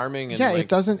so charming. And yeah,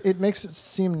 like, it makes it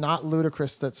seem not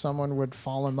ludicrous that someone would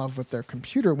fall in love with their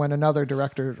computer, when another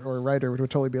director or writer would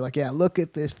totally be like, yeah, look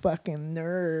at this fucking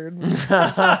nerd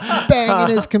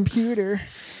banging his computer.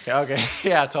 Okay,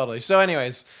 yeah, totally. So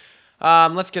anyways,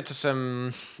 let's get to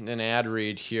an ad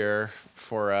read here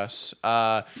for us.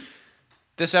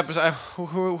 This episode,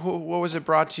 what was it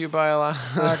brought to you by?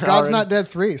 God's Not Dead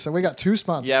 3. So we got 2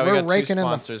 sponsors. Yeah, we're got 2 raking in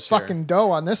the fucking dough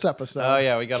on this episode. Oh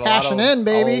yeah, we got cashing in,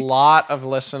 baby. A lot of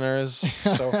listeners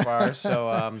so far.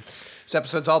 So this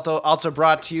episode's also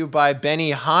brought to you by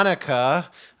Benny Hanukkah.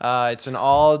 It's an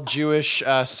all Jewish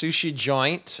sushi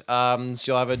joint. So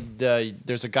you'll have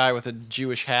there's a guy with a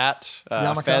Jewish hat,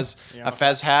 a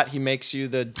fez hat. He makes you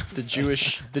the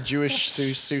Jewish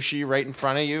sushi right in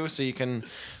front of you, so you can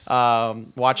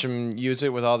watch them use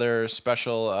it with all their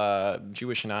special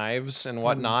Jewish knives and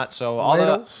whatnot. So all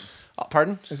ladles?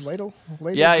 Pardon? Is ladle?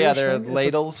 Yeah, they're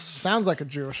ladles. Sounds like a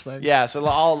Jewish thing. Yeah, so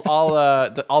all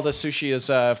the sushi is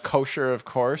kosher, of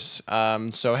course.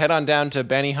 So head on down to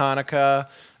Benny Hanukkah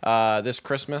this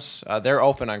Christmas. They're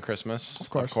open on Christmas,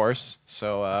 of course.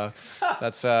 So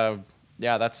that's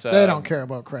they don't care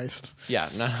about Christ. Yeah,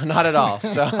 no, not at all.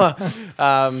 So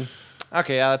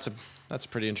okay, yeah, that's a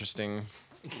pretty interesting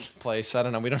place. I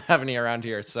don't know. We don't have any around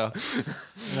here. So,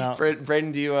 No.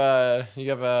 Braden, do you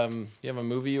have a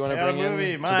movie you want to I got a bring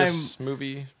movie. in to this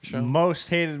movie show? Most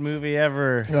hated movie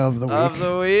ever. Of the week. Of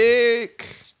the week.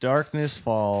 It's Darkness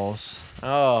Falls.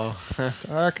 Oh,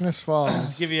 Darkness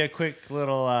Falls. Give you a quick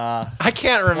little I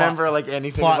can't remember like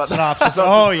anything plot about synopsis. about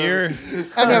Oh, this movie. you're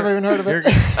I've never even heard of it.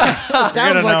 you're Sounds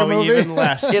gonna like a know movie. even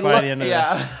less It by lo- the end of this.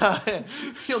 yeah,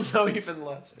 you'll know even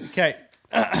less. Okay.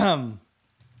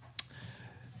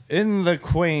 In the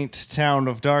quaint town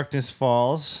of Darkness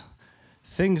Falls,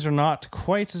 things are not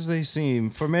quite as they seem.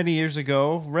 For many years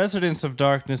ago, residents of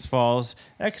Darkness Falls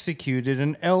executed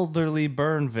an elderly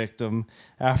burn victim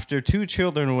after 2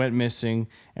 children went missing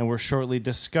and were shortly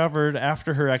discovered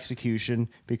after her execution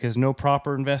because no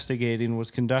proper investigating was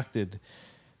conducted.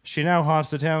 She now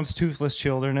haunts the town's toothless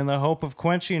children in the hope of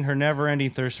quenching her never-ending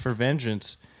thirst for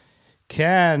vengeance.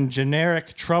 Can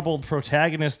generic troubled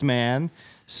protagonist man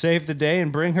save the day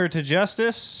and bring her to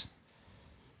justice?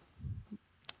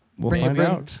 We'll Bring it find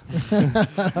in.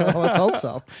 out. Well, let's hope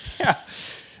so. Yeah.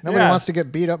 Nobody Yeah. wants to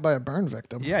get beat up by a burn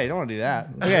victim. Yeah, you don't want to do that.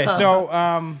 Okay, so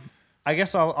I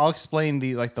guess I'll explain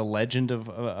the legend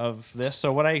of this.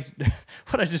 So what I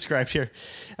described here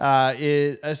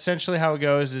is essentially how it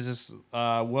goes is this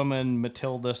woman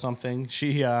Matilda something.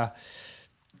 She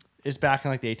is back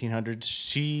in like the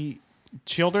 1800s.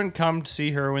 Children come to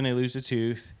see her when they lose a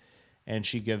tooth, and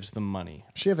she gives them money.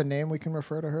 Does she have a name we can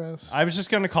refer to her as? I was just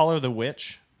going to call her the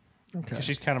witch. Okay. 'Cause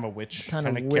she's kind of a witch Kind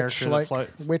of character. witch-like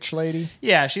witch lady.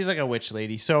 Yeah, she's like a witch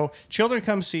lady. So children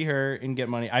come see her and get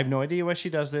money. I have no idea why she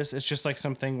does this. It's just like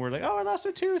something where like, oh, I lost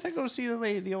a tooth. I go see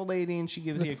the old lady, and she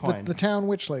gives you a coin. The town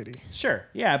witch lady. Sure,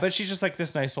 yeah, but she's just like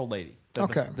this nice old lady that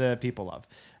Okay. the people love.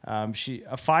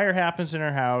 A fire happens in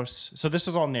her house. So this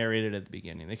is all narrated at the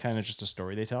beginning. They kind of just a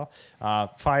story they tell.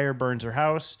 Fire burns her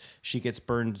house. She gets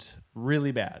burned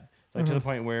really bad, like to the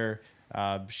point where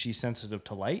she's sensitive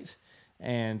to light,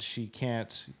 and she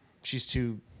can't. She's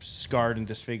too scarred and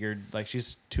disfigured. Like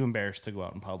she's too embarrassed to go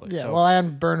out in public. Yeah, So, well,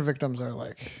 and burn victims are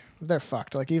like, they're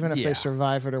fucked. Like, even if Yeah. they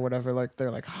survive it or whatever, like, they're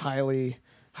like highly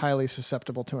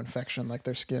susceptible to infection, like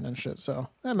their skin and shit. So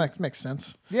that makes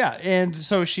sense. yeah, and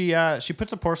so she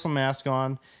puts a porcelain mask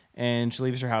on, and she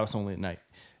leaves her house only at night.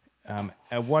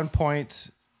 At one point,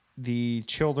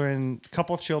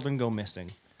 couple children go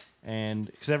missing, and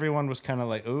because everyone was kind of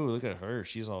like, "Oh, look at her,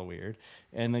 she's all weird,"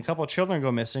 and then a couple of children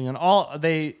go missing, and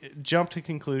they jump to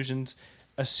conclusions,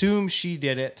 assume she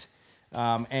did it,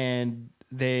 and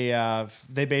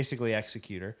they basically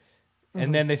execute her,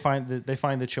 and then they find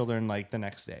the children like the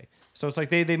next day. So it's like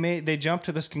they jumped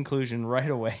to this conclusion right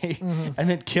away, and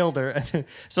then killed her.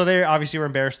 So they obviously were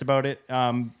embarrassed about it.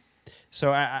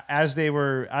 So as they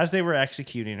were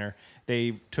executing her,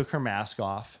 they took her mask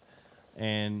off,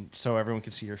 and so everyone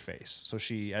could see her face. So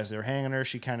as they were hanging her,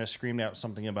 she kind of screamed out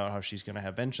something about how she's going to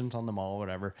have vengeance on them all,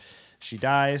 whatever. She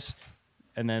dies,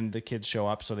 and then the kids show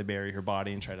up, so they bury her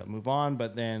body and try to move on.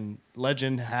 But then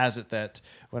legend has it that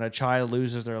when a child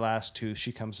loses their last tooth,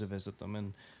 she comes to visit them,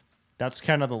 and that's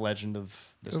kind of the legend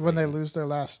of this. When they lady. lose their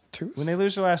last tooth? When they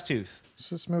lose their last tooth.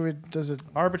 So this movie, does it...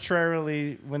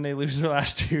 Arbitrarily, when they lose their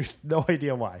last tooth. No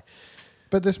idea why.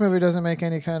 But this movie doesn't make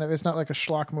any kind of... It's not like a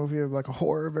schlock movie or like a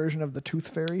horror version of The Tooth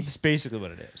Fairy? It's basically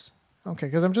what it is. Okay,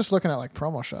 because I'm just looking at like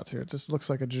promo shots here. It just looks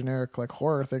like a generic like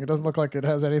horror thing. It doesn't look like it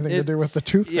has anything to do with The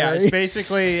Tooth Fairy. Yeah, it's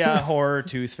basically a horror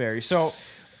Tooth Fairy. So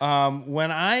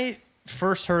when I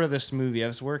first heard of this movie, I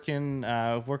was working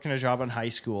a job in high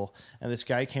school, and this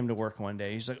guy came to work one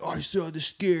day. He's like, "Oh, I saw the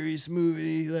scariest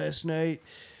movie last night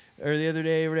or the other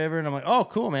day or whatever," and I'm like, "Oh,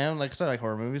 cool, man! Like I said, I like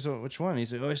horror movies. Which one?"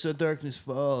 He's like, "Oh, I saw Darkness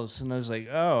Falls," and I was like,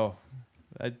 "Oh,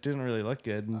 that didn't really look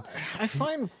good." And I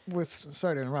find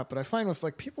sorry to interrupt, but I find with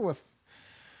like people with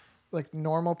like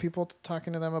normal people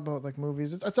talking to them about like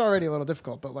movies, it's already a little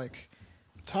difficult, but like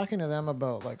talking to them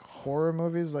about like horror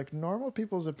movies, like normal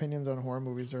people's opinions on horror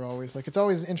movies are always like, it's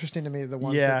always interesting to me, the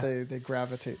ones Yeah. that they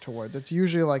gravitate towards. It's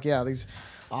usually like, yeah, these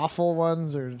awful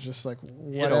ones or just like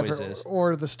whatever, always is.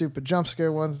 or the stupid jump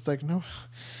scare ones. It's like, no,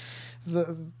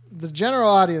 the general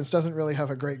audience doesn't really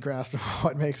have a great grasp of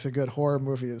what makes a good horror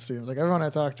movie. It seems like everyone I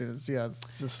talk to is,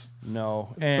 it's just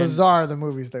no, and bizarre the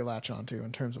movies they latch onto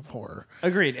in terms of horror.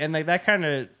 agreed, and like that kind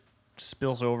of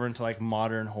spills over into like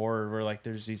modern horror, where like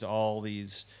there's all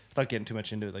these without getting too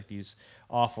much into it, like these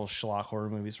awful schlock horror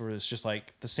movies where it's just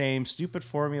like the same stupid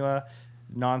formula,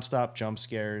 nonstop jump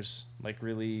scares, like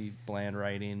really bland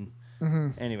writing.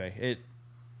 Anyway,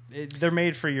 they're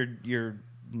made for your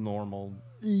normal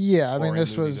Yeah, I mean, boring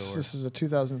moviegoer. this is a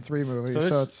 2003 movie, So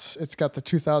so, this- it's got the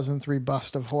 2003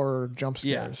 bust of horror jump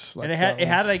Yeah, scares. and it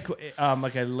had like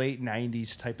a late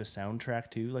 '90s type of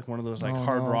soundtrack too, like one of those like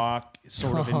hard rock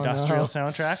sort of industrial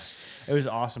soundtracks. It was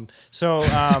awesome. So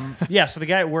so the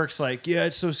guy at work's like, yeah,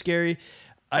 it's so scary.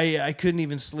 I couldn't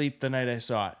even sleep the night I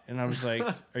saw it, and I was like,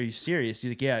 are you serious?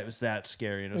 He's like, yeah, it was that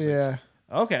scary, and I was like, Yeah.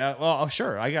 okay, well,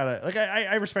 sure. I gotta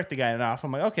I respect the guy enough.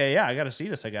 I'm like, okay, yeah, I gotta see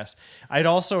this, I guess. I'd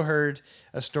also heard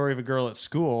a story of a girl at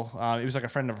school. It was like a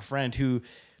friend of a friend who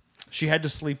she had to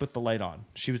sleep with the light on.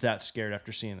 She was that scared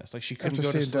after seeing this. Like she couldn't After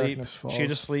go to seeing sleep. Darkness She had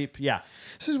to Falls. sleep. Yeah,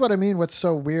 This is what I mean. What's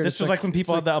so weird? this it's was like when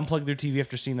people it's had to unplug their TV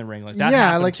after seeing The Ring. Like that. yeah,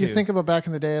 happened like you too. think about back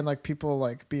in the day and like people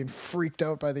like being freaked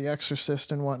out by The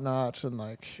Exorcist and whatnot, and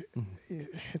like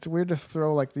it's weird to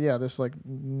throw like this like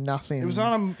nothing. It was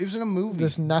in a movie.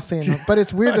 this nothing, but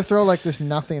it's weird to throw like this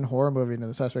nothing horror movie into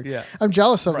this aspect. Yeah. I'm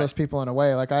jealous of those people in a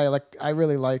way. I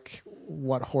really like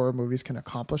what horror movies can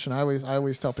accomplish, and I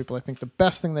always tell people I think the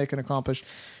best thing they can accomplish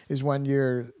is when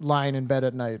you're lying in bed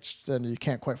at night and you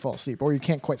can't quite fall asleep, or you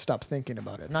can't quite stop thinking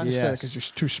about it. Not necessarily Yes. because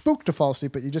you're too spooked to fall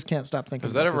asleep, but you just can't stop thinking.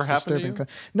 Has that about ever this happened to disturbing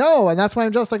you? No, and that's why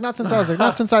I'm jealous. Like not since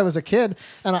I was a kid,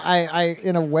 and I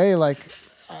in a way like.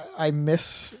 I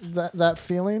miss that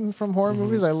feeling from horror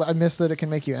movies. I miss that it can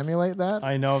make you emulate that.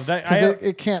 I know that. Because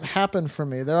it can't happen for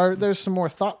me. There's some more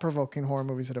thought provoking horror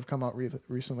movies that have come out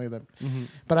recently that,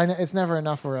 but it's never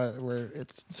enough where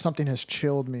it's something has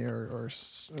chilled me or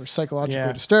psychologically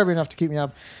Yeah. disturbing enough to keep me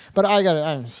up. But I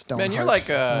just don't. Man, you're like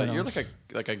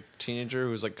a teenager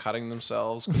who's like cutting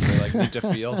themselves because they like need to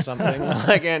feel something.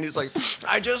 Like Andy's like,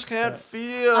 I just can't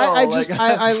feel. I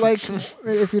like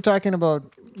if you're talking about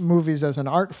movies as an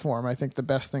art form, I think the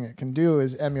best thing it can do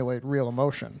is emulate real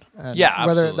emotion. And Yeah,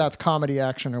 whether absolutely. that's comedy,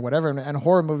 action, or whatever. And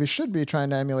horror movies should be trying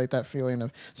to emulate that feeling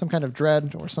of some kind of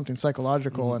dread or something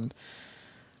psychological. And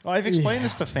Well, I've explained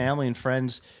this to family and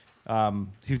friends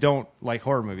who don't like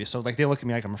horror movies. So like they look at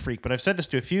me like I'm a freak. But I've said this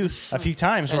to a few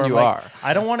times where And I'm you like, are.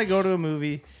 I don't want to go to a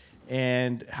movie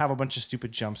and have a bunch of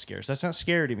stupid jump scares. That's not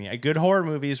scary to me. A good horror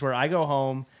movie is where I go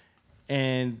home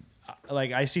and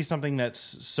like I see something that's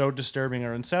so disturbing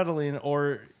or unsettling,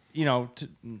 or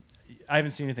I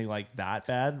haven't seen anything like that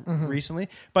bad recently,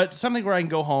 but something where I can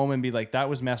go home and be like, that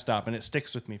was messed up, and it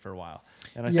sticks with me for a while,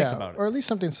 and I think about it. or at least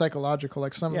something psychological,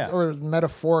 like Yeah. or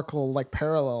metaphorical, like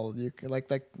parallel. You could, like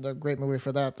the great movie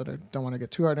for that I don't want to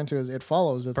get too hard into is It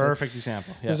Follows. It's like, Perfect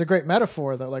example. Yeah. there's a great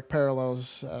metaphor that like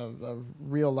parallels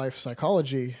real life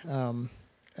psychology.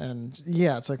 And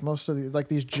yeah, it's like most of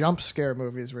these jump scare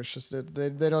movies where it's just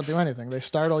they don't do anything. They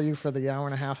startle you for the hour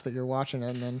and a half that you're watching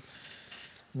it, and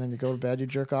then you go to bed, you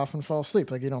jerk off and fall asleep.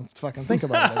 Like you don't fucking think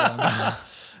about it again.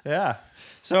 Yeah.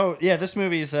 So yeah, this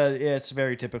movie is it's a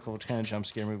very typical kind of jump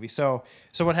scare movie. So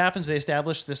what happens? They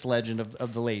establish this legend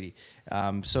of the lady.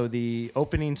 So the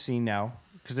opening scene now,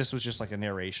 because this was just like a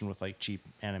narration with like cheap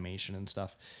animation and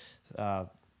stuff.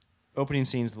 Opening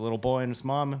scene's the little boy and his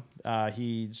mom.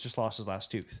 He's just lost his last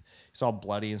tooth. He's all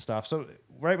bloody and stuff. So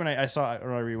right when I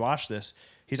rewatched this,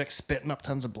 he's like spitting up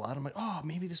tons of blood. I'm like, oh,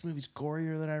 maybe this movie's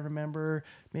gorier than I remember.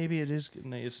 Maybe it is.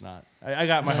 No, it's not. I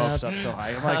got my hopes up so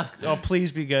high. I'm like, oh,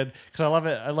 please be good, because I love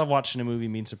it. I love watching a movie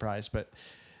being surprised, but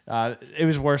it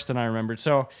was worse than I remembered.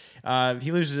 So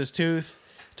he loses his tooth.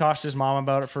 Talks to his mom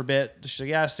about it for a bit. She's like,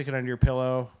 yeah, stick it under your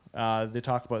pillow. They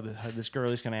talk about this girl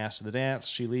he's going to ask to the dance.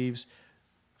 She leaves.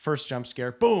 First jump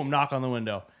scare, boom, knock on the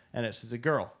window. And it's the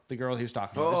girl he was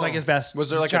talking about. It's like his best Was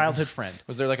there his like childhood friend.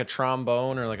 Was there like a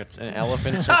trombone or like an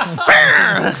elephant?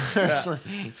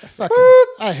 Fucking,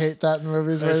 I hate that in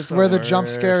movies It's the where the jump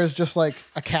scare worst. is just like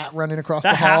a cat running across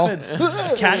That the hall.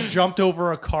 happened. Cat jumped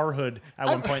over a car hood at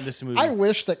one point in this movie. I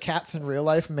wish that cats in real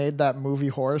life made that movie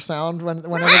horror sound whenever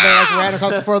they like ran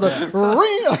across the floor.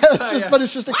 But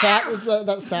it's just a cat.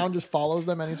 That sound just follows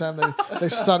them anytime they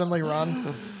suddenly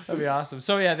run. That'd be awesome.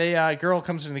 So yeah, they girl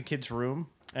comes into the kid's room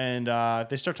and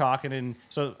they start talking. And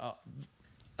so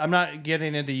I'm not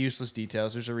getting into useless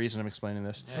details. There's a reason I'm explaining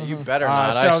this. You better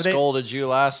not. so I they- scolded you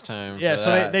last time. Yeah, for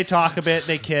so that. they talk a bit,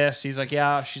 they kiss. He's like,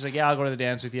 yeah. She's like, yeah, I'll go to the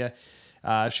dance with you.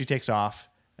 She takes off,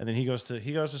 and then he tries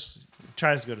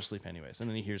to go to sleep anyways. And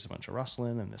then he hears a bunch of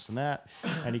rustling and this and that,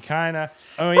 and he kind of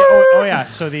oh yeah.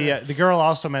 So the girl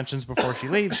also mentions before she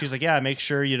leaves, she's like, yeah, make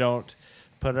sure you don't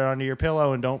put it under your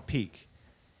pillow and don't peek.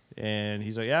 And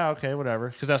he's like, yeah, okay, whatever,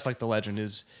 because that's like the legend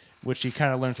is, which you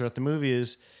kind of learn throughout the movie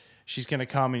is. She's gonna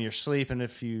come in your sleep, and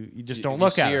if you just don't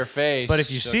look see at her face, but if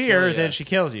you she'll see kill her, ya. then she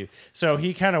kills you. So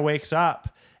he kind of wakes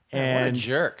up, Man, what a and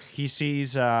jerk. He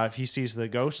sees the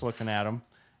ghost looking at him,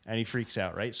 and he freaks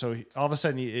out. Right, so all of a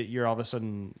sudden you're all of a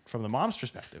sudden from the mom's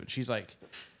perspective, and she's like,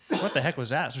 "What the heck was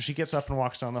that?" So she gets up and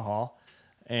walks down the hall,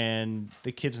 and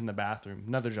the kid's in the bathroom.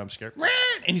 Another jump scare.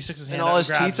 And he sticks his hand And out all his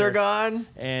grabs teeth are her. gone.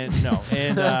 And no,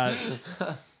 and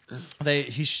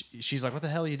she's like, "What the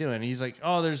hell are you doing?" And he's like,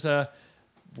 "Oh, there's a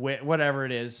whatever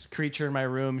it is, creature in my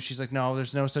room." She's like, "No,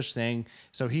 there's no such thing."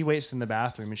 So he waits in the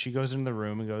bathroom, and she goes into the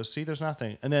room and goes, "See, there's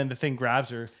nothing." And then the thing grabs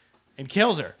her and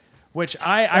kills her. Which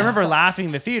I remember laughing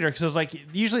in the theater because I was like,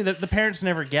 usually the parents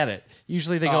never get it.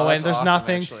 Usually they go in, that's there's awesome,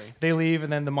 nothing, actually. they leave,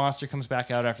 and then the monster comes back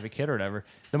out after the kid or whatever.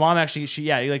 The mom actually, he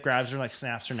like grabs her and like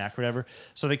snaps her neck or whatever.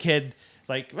 So the kid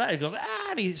like he goes,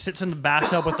 and he sits in the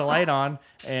bathtub with the light on,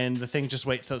 and the thing just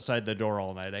waits outside the door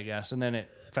all night, I guess. And then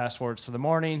it fast forwards to the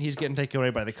morning. He's getting taken away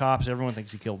by the cops. Everyone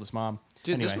thinks he killed his mom.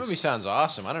 Dude, Anyways. this movie sounds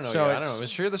awesome. I don't know. So I don't know. Was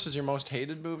sure this is your most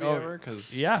hated movie ever?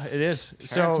 Because Yeah, it is.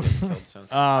 So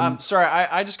sorry,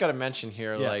 I just got to mention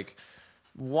here, Yeah. like,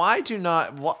 why do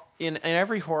not in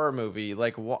every horror movie,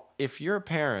 like, if you're a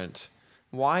parent,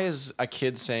 why is a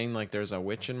kid saying like there's a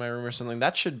witch in my room or something?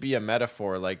 That should be a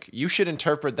metaphor. Like, you should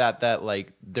interpret that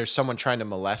like there's someone trying to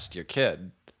molest your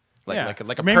kid. Like, Yeah.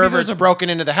 like a Maybe pervert's there's a- broken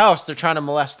into the house. They're trying to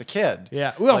molest the kid.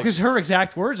 Yeah, well, Like- because her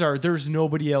exact words are, "There's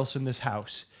nobody else in this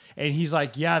house," and he's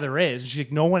like, "Yeah, there is." And she's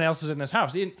like, "No one else is in this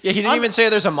house." Yeah, he didn't even say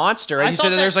there's a monster, right? I He thought said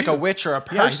that that there's like a too. witch or a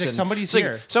person. Yeah, he's like, "Somebody's It's like,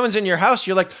 here." someone's in your house.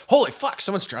 You're like, holy fuck,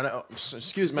 someone's trying to,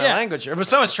 excuse my Yeah. language here, but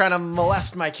someone's trying to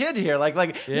molest my kid here. Like,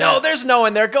 Yeah. no, there's no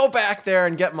one there. Go back there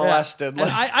and get molested. And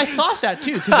Like, I thought that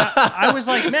too because I was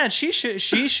like, man, she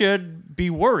should be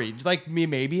worried. Like,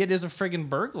 maybe it is a friggin'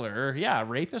 burglar or a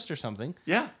rapist or something.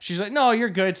 Yeah. She's like, "No, you're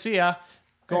good. See ya."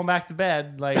 Going back to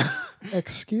bed. Like,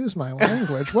 Excuse my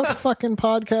language. What fucking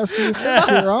podcast do you think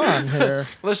you're on here?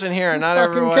 listen here, not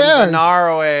fucking everyone's cares? a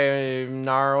Norway.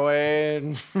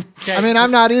 Norway. I mean,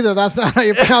 I'm not either. That's not how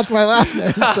you pronounce my last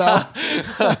name.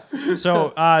 So so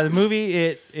the movie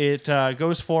it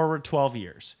goes forward 12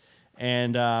 years,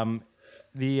 and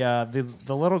the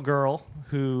little girl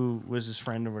who was his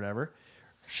friend or whatever,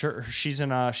 she's in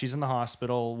the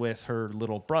hospital with her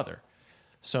little brother.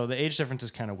 So the age difference is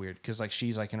kind of weird because like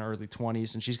she's like in her early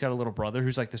 20s and she's got a little brother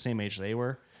who's like the same age they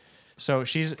were. So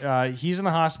he's in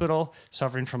the hospital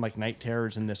suffering from like night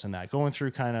terrors and this and that, going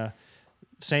through kind of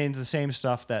saying the same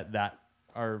stuff that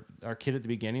our kid at the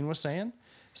beginning was saying.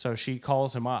 So she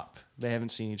calls him up. They haven't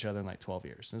seen each other in like 12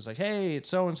 years. And it's like, "Hey, it's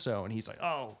so and so," and he's like,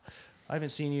 "Oh, I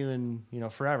haven't seen you in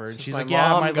forever." And she's my like, "Yeah,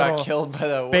 mom my got little-" killed by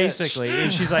the witch. basically.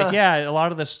 And she's like, "Yeah, a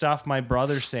lot of the stuff my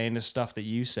brother's saying is stuff that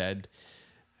you said.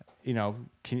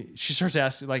 She starts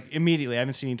asking, like, immediately, "I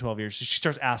haven't seen you in 12 years." She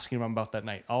starts asking him about that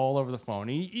night all over the phone.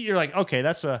 And you're like, okay,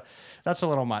 that's a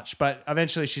little much. But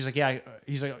eventually she's like, "Yeah,"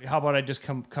 he's like, "How about I just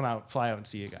come out, fly out and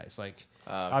see you guys?" Like,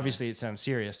 obviously it sounds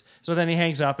serious. So then he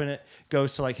hangs up and it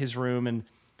goes to like his room and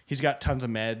he's got tons of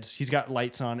meds. He's got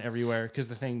lights on everywhere because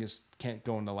the thing just can't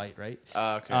go into light, right?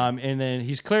 Okay. And then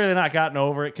he's clearly not gotten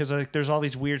over it because like, there's all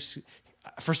these weird.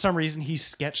 For some reason, he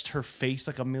sketched her face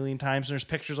like a million times, and there's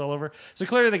pictures all over. So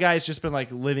clearly, the guy's just been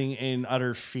like living in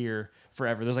utter fear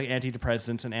forever. There's like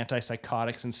antidepressants and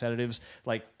antipsychotics and sedatives,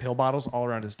 like pill bottles, all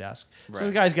around his desk. So the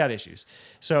Right. guy's got issues.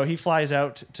 So he flies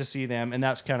out to see them, and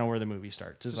that's kind of where the movie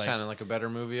starts. Is like, Sounded like a better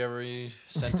movie every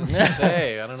sentence you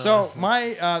say. I don't know. so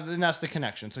then that's the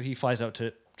connection. So he flies out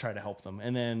to try to help them,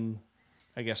 and then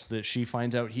I guess that she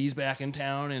finds out he's back in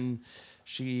town, and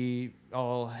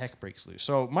all heck breaks loose.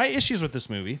 So my issues with this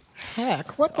movie,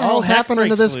 heck, what the All hell's heck happening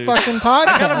to breaks this loose. fucking I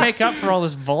podcast? gotta make up for all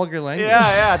this vulgar language.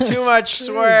 yeah, too much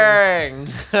swearing.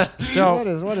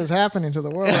 So What is happening to the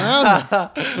world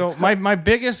around me? So my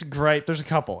biggest gripe, there's a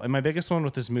couple, and my biggest one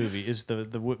with this movie is the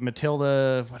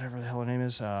Matilda, whatever the hell her name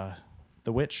is,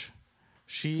 the witch.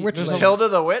 Witch there's lady. Matilda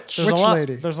the witch? There's Witch a lot,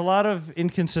 lady. There's a lot of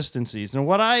inconsistencies, and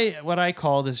what I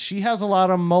called is she has a lot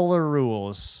of Mueller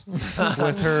rules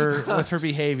with her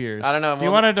behaviors. I don't know. Do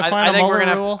you want to define a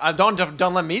Mueller rule?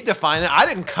 Don't let me define it. I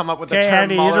didn't come up with the Okay, term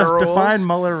Andy, Mueller you rules. define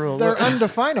Mueller rules. They're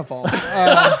undefinable.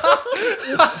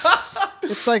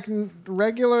 It's like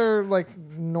regular, like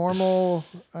normal,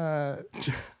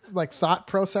 like thought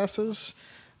processes,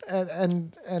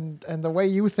 and the way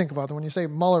you think about them. When you say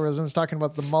Mullerisms, talking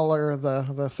about the Mueller,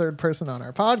 the third person on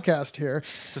our podcast here.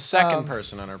 The second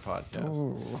person on our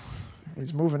podcast.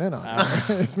 He's moving in on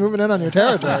he's moving in on your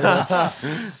territory.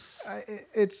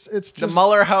 It's The just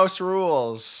Mueller House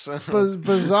rules.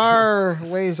 bizarre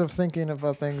ways of thinking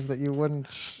about things that you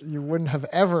wouldn't have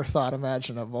ever thought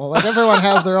imaginable. Like everyone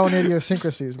has their own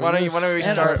idiosyncrasies. but Why don't we and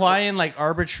start? applying like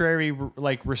arbitrary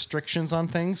like restrictions on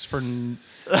things for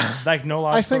like no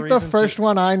logical I think reason the first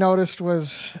one I noticed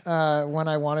was when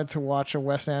I wanted to watch a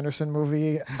Wes Anderson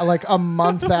movie, like a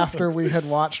month after we had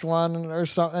watched one or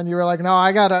something. And you were like, "No,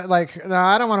 I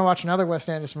don't want to watch another Wes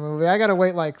Anderson movie. I gotta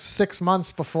wait like 6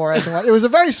 months before before I can watch. It was a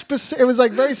very specific. It was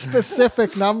like very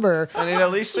specific number. I need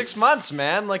at least 6 months,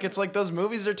 man. Like it's like those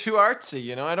movies are too artsy,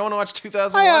 you know. I don't want to watch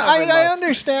 2001. I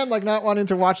understand like not wanting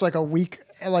to watch like a week,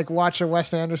 like watch a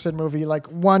Wes Anderson movie like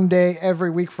one day every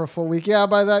week for a full week. Yeah,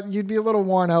 by that you'd be a little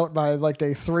worn out by like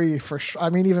day 3 for sure. I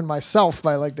mean, even myself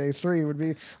by like day 3 would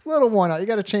be a little worn out. You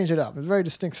got to change it up. It's a very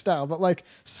distinct style, but like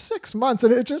 6 months,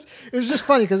 and it was just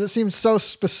funny because it seemed so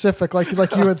specific. Like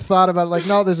you had thought about it, like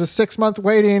no, there's a 6-month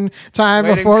waiting time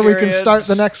before we can start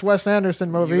the next Wes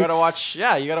Anderson movie. You gotta watch.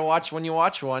 Yeah, you gotta watch when you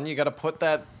watch one. You gotta put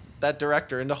that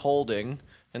director into holding.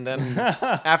 And then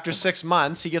after 6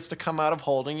 months, he gets to come out of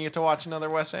holding. You get to watch another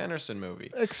Wes Anderson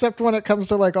movie. Except when it comes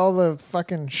to like all the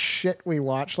fucking shit we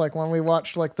watch, like when we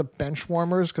watched like the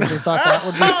Benchwarmers because we thought that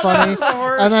would be funny,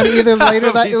 and then either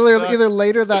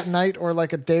later that night or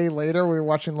like a day later, we were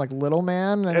watching like Little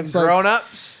Man, and it's Grown like,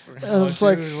 Ups. And it's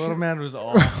like Little Man was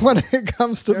awful. when it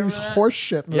comes to these horse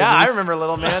shit movies. Yeah, I remember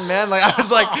Little Man. Man, like I was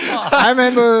like, I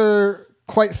remember.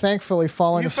 Quite thankfully,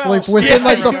 falling You asleep fell within asleep.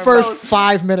 like the Yeah, first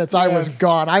 5 minutes. I was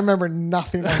gone. I remember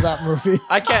nothing of that movie.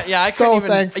 I can't. Yeah, I So couldn't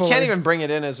even. I thankfully. can't even bring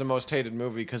it in as a most hated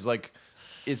movie because like,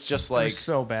 it's just like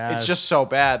so bad. It's just so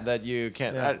bad that you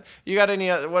can't. Yeah. You got any?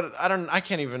 What? I don't. I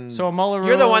can't even. So a Mueller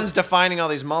You're the rule ones defining all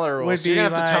these Mueller rules. would So you're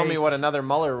gonna have be to tell me like- what another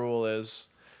Mueller rule is.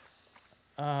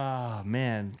 Oh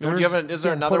man, Do you have is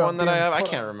there Dan, another put one up, that I Dan, have? I put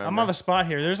can't up. remember. I'm on the spot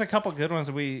here. There's a couple good ones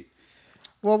that we.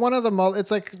 Well, one of the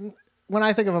it's like when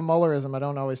I think of a Mullerism, I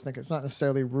don't always think it's not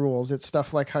necessarily rules. It's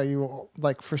stuff like how you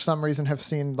like for some reason have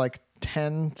seen like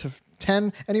 10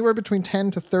 anywhere between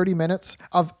 10 to 30 minutes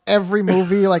of every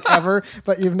movie like ever,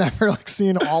 but you've never like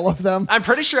seen all of them. I'm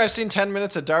pretty sure I've seen 10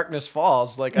 minutes of Darkness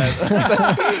Falls. Like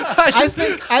I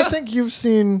think you've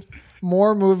seen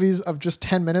more movies of just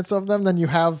 10 minutes of them than you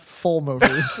have full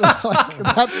movies. Like,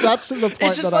 that's to the point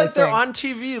it's just that like I they're think. on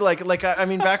TV. Like I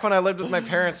mean, back when I lived with my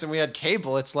parents and we had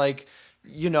cable, it's like,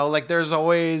 you know, like there's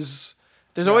always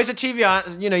a TV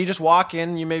on. You know, you just walk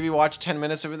in, you maybe watch 10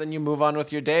 minutes of it, then you move on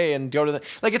with your day and go to the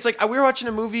like. It's like we were watching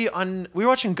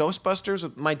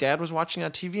Ghostbusters. My dad was watching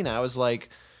on TV, and I was like,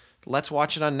 let's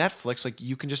watch it on Netflix. Like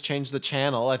you can just change the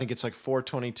channel. I think it's like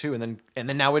 422, and then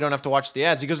now we don't have to watch the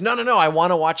ads. He goes, no, I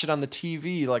want to watch it on the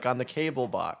TV, like on the cable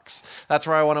box. That's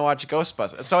where I want to watch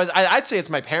Ghostbusters. So I'd say it's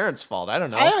my parents' fault. I don't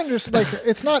know. I understand. Like,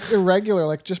 it's not irregular.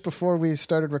 Like, just before we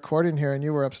started recording here and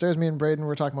you were upstairs, me and Braden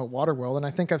were talking about Waterworld, and I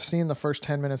think I've seen the first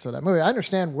 10 minutes of that movie. I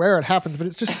understand where it happens, but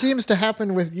it just seems to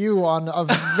happen with you on a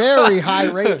very high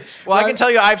rate. Well, I can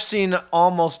tell you I've seen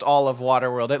almost all of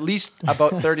Waterworld, at least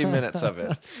about 30 minutes of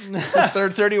it.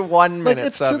 31 Like, minutes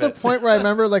it's to of the it. point where I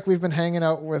remember, like, we've been hanging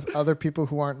out with other people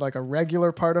who aren't, like, a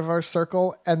regular part of our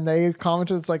circle, and they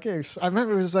commented, it's like, hey, I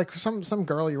remember it was, like, some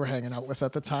girl you were hanging out with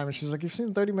at the time, and she's like, you've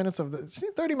seen 30 minutes of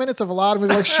a lot of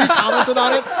movies. Like, she commented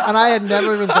on it, and I had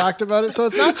never even talked about it. So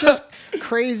it's not just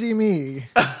crazy me.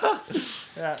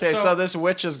 Yeah, Okay, so this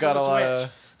witch has got a lot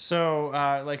of... So,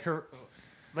 like her,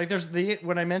 like there's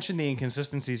when I mentioned the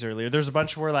inconsistencies earlier, there's a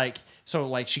bunch where like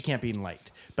she can't be in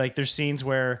light, but like there's scenes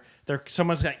where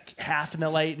someone's got half in the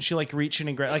light and she'll like reach in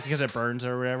and grab, like because it burns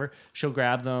or whatever, she'll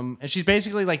grab them, and she's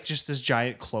basically like just this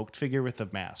giant cloaked figure with a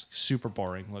mask, super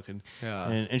boring looking, Yeah.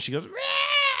 and she goes.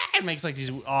 It makes like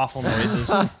these awful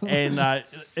noises, and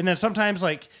then sometimes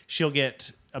like she'll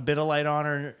get a bit of light on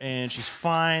her and she's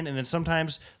fine, and then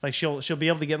sometimes like she'll be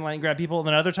able to get in light and grab people, and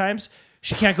then other times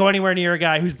she can't go anywhere near a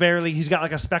guy he's got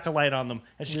like a speck of light on them,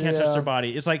 and she can't touch their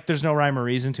body. It's like there's no rhyme or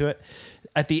reason to it.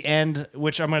 At the end,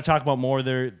 which I'm going to talk about more,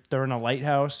 they're in a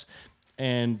lighthouse,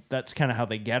 and that's kind of how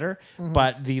they get her. Mm-hmm.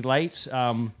 But the lights.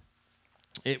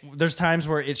 There's times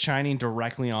where it's shining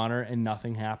directly on her and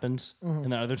nothing happens, and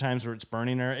then other times where it's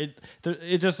burning her.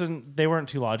 It doesn't. They weren't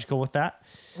too logical with that.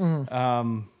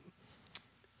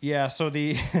 Yeah. So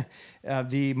the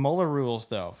the Mueller rules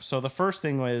though. So the first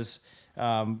thing was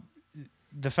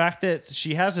the fact that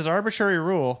she has this arbitrary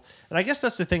rule, and I guess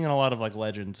that's the thing in a lot of like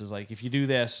legends is like if you do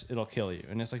this, it'll kill you,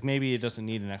 and it's like maybe it doesn't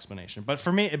need an explanation. But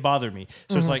for me, it bothered me.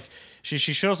 So it's like she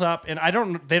shows up, and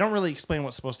they don't really explain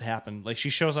what's supposed to happen. Like she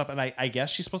shows up, and I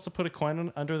guess she's supposed to put a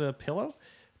coin under the pillow.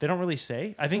 They don't really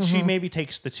say. I think she maybe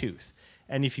takes the tooth,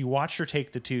 and if you watch her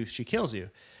take the tooth, she kills you.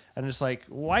 And it's like,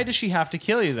 why does she have to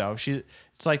kill you though?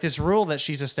 It's like this rule that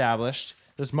she's established.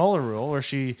 This Mueller rule, where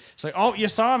it's like, oh, you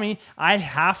saw me, I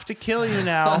have to kill you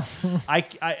now. I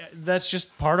that's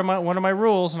just part of one of my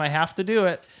rules, and I have to do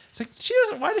it. It's like she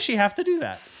doesn't. Why does she have to do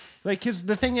that? Like, because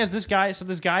the thing is, this guy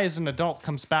is an adult,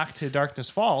 comes back to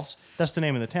Darkness Falls. That's the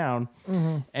name of the town,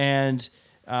 and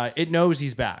it knows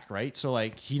he's back, right? So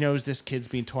like, he knows this kid's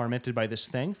being tormented by this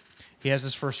thing, He has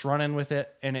his first run-in with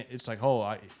it, and it's like,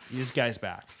 this guy's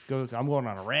back. I'm going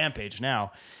on a rampage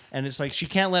now. And it's like, she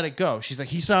can't let it go. She's like,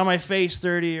 he saw my face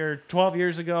 30 or 12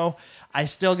 years ago. I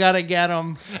still got to get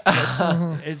him.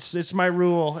 It's my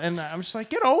rule. And I'm just like,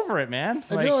 get over it, man.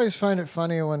 I do always find it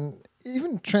funny when,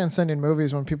 even transcending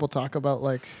movies, when people talk about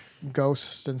like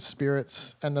ghosts and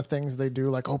spirits and the things they do,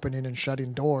 like opening and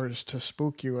shutting doors to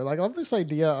spook you. Like, I love this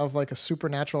idea of like a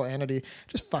supernatural entity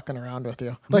just fucking around with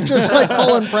you, like just like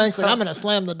pulling pranks. Like, I'm gonna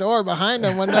slam the door behind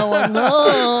him when no one's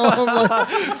home.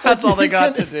 Like, That's all they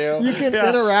got to do. You can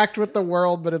interact with the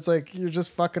world, but it's like you're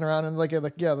just fucking around. And like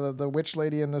the witch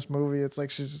lady in this movie, it's like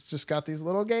she's just got these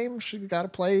little games she got to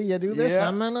play. You do this,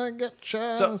 I'm gonna get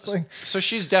you. So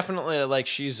she's definitely like,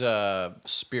 she's a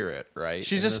spirit, right?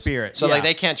 She's a spirit. So like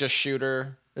they can't just shoot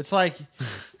her. It's like,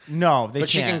 no, they can't. But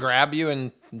she can grab you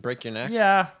and break your neck.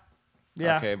 Yeah.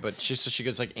 Okay, but she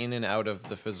goes like in and out of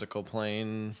the physical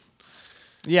plane.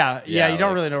 Yeah. You don't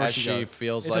like, really know where as she she goes.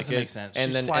 feels It like doesn't it. make sense. And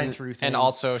She's then flying through things. and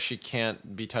also she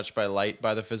can't be touched by light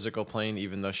by the physical plane,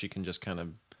 even though she can just kind of.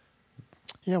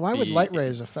 Yeah, why would light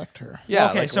rays affect her?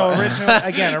 Yeah. Okay, like, so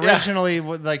originally,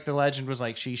 like the legend was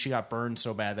like she got burned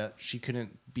so bad that she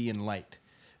couldn't be in light,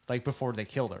 like before they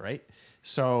killed her, right?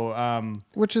 So,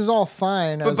 which is all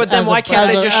fine. But then why can't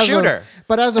they just shoot her?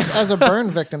 But as a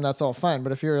burn victim, that's all fine.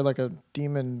 But if you're like a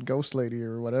demon ghost lady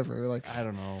or whatever, like I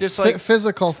don't know, just like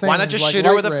physical things. Why not just like shoot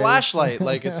her with a light rays? flashlight?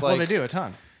 Like it's like well, they do a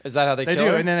ton. Is that how they They kill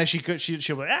do, her? and then she'll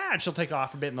be and she'll take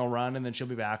off a bit and they'll run, and then she'll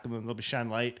be back, and then they'll be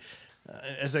shining light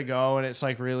as they go, and it's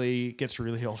like gets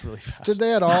really old really fast. Did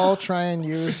they at all try and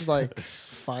use like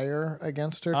fire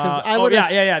against her? Because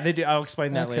they do. I'll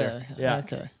explain that later. Yeah,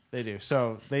 okay. They do.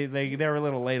 So they were a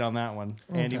little late on that one.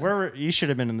 Andy, you should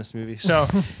have been in this movie. So,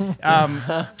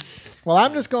 well,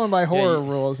 I'm just going by horror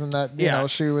rules, and that you Yeah. know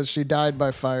she died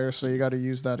by fire, so you got to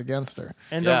use that against her.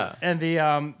 and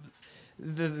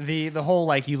the whole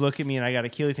like you look at me and I got to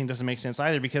kill you thing doesn't make sense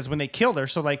either, because when they killed her,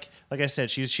 so like I said,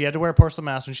 she had to wear a porcelain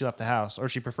mask when she left the house, or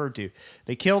she preferred to.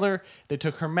 They killed her. They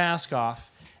took her mask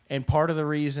off, and part of the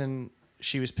reason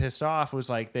she was pissed off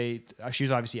was like she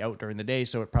was obviously out during the day,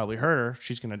 so it probably hurt her.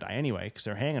 She's gonna die anyway because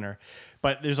they're hanging her.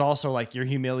 But there's also like, you're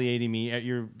humiliating me.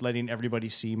 You're letting everybody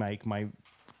see my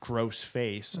gross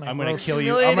face. I'm gonna kill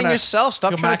you. I'm Humiliating gonna yourself.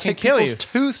 Stop come trying back to and take kill people's you.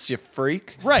 tooths, you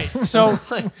freak. Right. So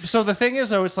the thing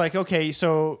is though, it's like, okay,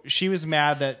 so she was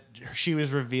mad that she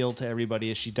was revealed to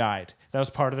everybody as she died. That was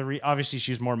part of the obviously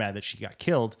she was more mad that she got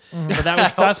killed, but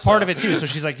that's part of it too. So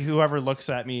she's like, whoever looks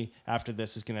at me after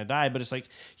this is gonna die. But it's like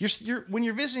you're when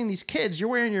you're visiting these kids, you're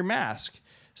wearing your mask.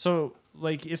 So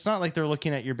like, it's not like they're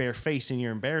looking at your bare face and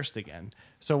you're embarrassed again.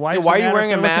 So why are you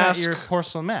wearing a mask? Your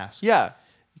porcelain mask. Yeah.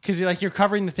 Because you're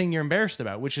covering the thing you're embarrassed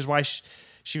about, which is why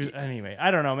she was. Anyway,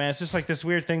 I don't know, man. It's just like this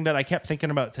weird thing that I kept thinking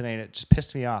about today, and it just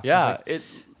pissed me off. Yeah.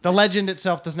 The legend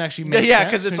itself doesn't actually make sense. Yeah,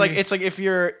 because it's like if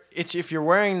you're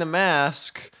wearing the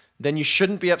mask, then you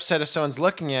shouldn't be upset if someone's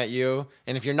looking at you,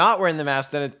 and if you're not wearing the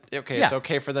mask, then it's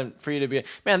okay for you to be.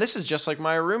 Man, this is just like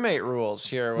my roommate rules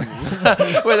here with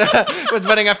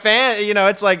putting a fan. You know,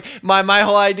 it's like my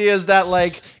whole idea is that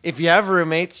like if you have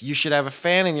roommates, you should have a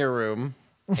fan in your room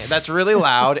that's really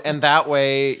loud, and that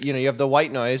way you have the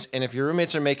white noise. And if your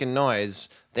roommates are making noise,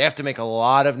 they have to make a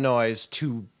lot of noise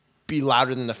to be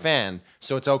louder than the fan,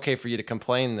 so it's okay for you to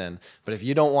complain then. But if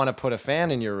you don't want to put a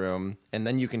fan in your room and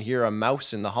then you can hear a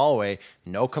mouse in the hallway,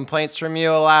 no complaints from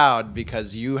you allowed,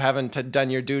 because you haven't done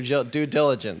your due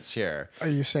diligence here. Are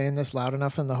you saying this loud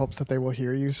enough in the hopes that they will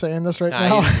hear you saying this right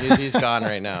now? He's gone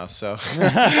right now, so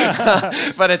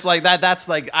but it's like that's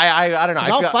like I don't know.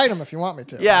 I'll fight him if you want me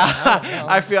to. Yeah,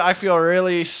 I feel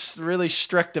really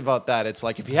strict about that. It's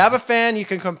like, if you have a fan, you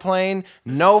can complain.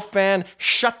 No fan,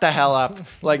 shut the hell up.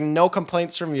 Like, no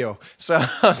complaints from you. So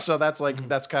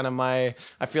that's kind of my.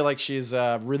 I feel like she's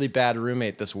a really bad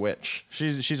roommate. This witch.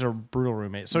 She's a brutal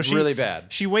roommate. So she really bad.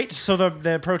 She waits. So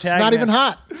the protagonist. She's not even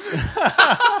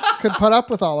hot. Could put up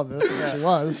with all of this if she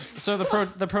was. So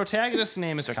the protagonist's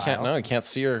name is Kyle. I can't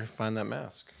see her find that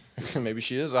mask. Maybe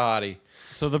she is a hottie.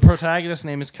 So the protagonist's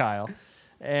name is Kyle.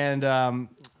 And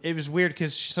it was weird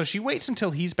because she waits until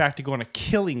he's back to go on a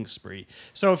killing spree.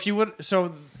 So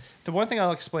the one thing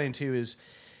I'll explain too is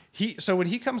when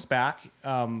he comes back,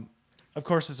 of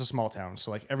course it's a small town,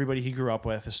 so like everybody he grew up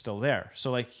with is still there.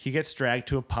 So like he gets dragged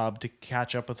to a pub to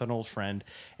catch up with an old friend,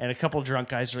 and a couple drunk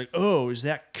guys are like, "Oh, is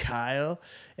that Kyle?"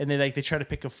 And they try to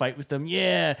pick a fight with them.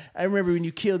 Yeah, I remember when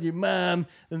you killed your mom.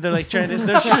 And they're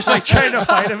just trying to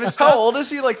fight him and stuff. How old is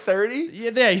he? Like 30?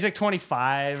 Yeah, he's like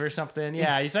 25 or something.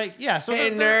 Yeah, he's like, yeah. So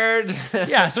hey, nerd.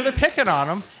 Yeah, so they're picking on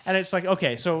him, and it's like,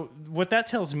 okay. So what that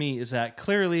tells me is that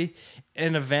clearly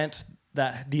an event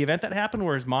that the event that happened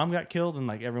where his mom got killed and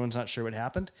like everyone's not sure what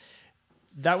happened.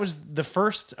 That was the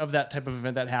first of that type of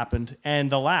event that happened and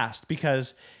the last,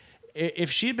 because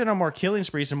if she'd been on more killing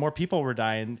sprees and more people were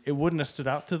dying, it wouldn't have stood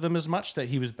out to them as much that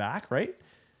he was back, right?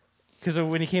 Because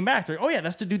when he came back, they're like, oh yeah,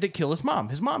 that's the dude that killed his mom.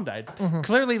 His mom died.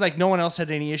 Clearly, like no one else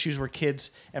had any issues where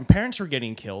kids and parents were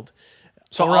getting killed.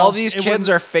 So Or all else these it kids wouldn't-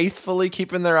 are faithfully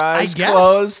keeping their eyes guess.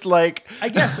 closed. Like, I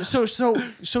guess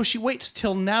so. She waits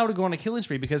till now to go on a killing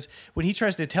spree because when he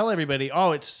tries to tell everybody,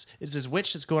 oh, it's this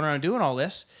witch that's going around doing all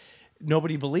this,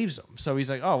 nobody believes him. So he's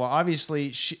like, oh, well,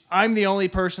 obviously I'm the only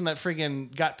person that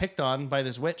friggin' got picked on by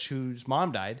this witch whose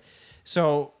mom died.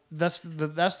 So that's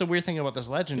the weird thing about this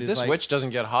legend is this like, witch doesn't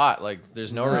get hot. Like,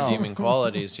 there's no redeeming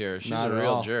qualities here. She's Not a at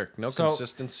real all. jerk. No So-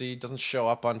 consistency. Doesn't show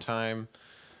up on time.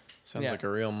 Sounds Yeah. like a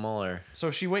real Mueller.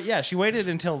 So she waited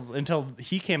until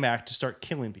he came back to start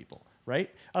killing people, right?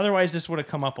 Otherwise, this would have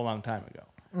come up a long time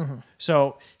ago.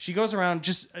 So she goes around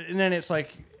and then it's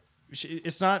like,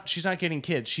 she's not getting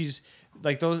kids. She's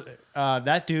like those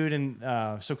that dude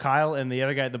and so Kyle and the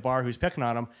other guy at the bar who's picking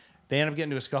on him. They end up getting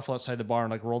into a scuffle outside the bar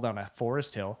and like roll down a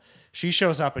forest hill. She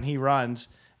shows up and he runs,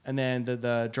 and then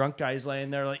the drunk guy's laying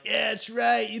there like, yeah, that's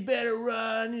right, you better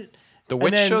run. The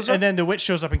witch shows up? And then the witch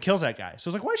shows up and kills that guy. So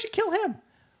it's like, why'd she kill him?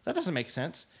 That doesn't make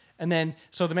sense. And then,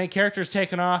 so the main character's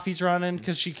taking off. He's running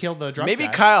because she killed the drunk Maybe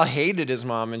guy. Kyle hated his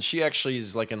mom, and she actually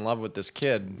is like in love with this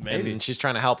kid, Maybe. and she's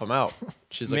trying to help him out.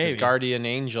 She's like his Maybe. guardian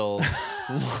angel,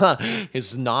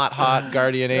 his not hot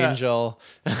guardian angel.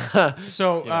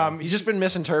 So He's just been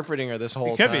misinterpreting her this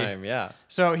whole could be. time. Yeah.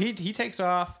 So he takes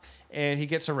off and he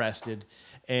gets arrested.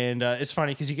 And it's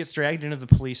funny because he gets dragged into the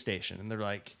police station. And they're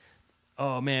like,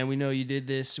 oh, man, we know you did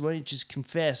this. Why don't you just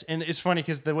confess? And it's funny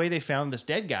because the way they found this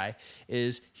dead guy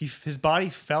is his body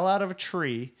fell out of a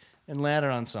tree and landed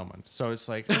on someone. So it's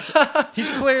like he's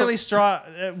clearly strong.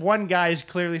 One guy is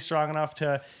clearly strong enough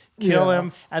to kill Yeah.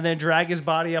 him and then drag his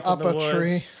body up Up in the a woods.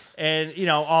 tree. And,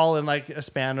 all in like a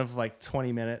span of like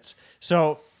 20 minutes.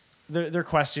 So they're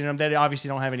questioning him. They obviously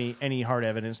don't have any hard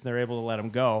evidence, and they're able to let him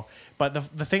go. But the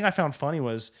thing I found funny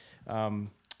was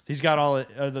he's got all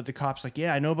the cops like,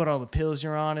 yeah, I know about all the pills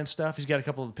you're on and stuff. He's got a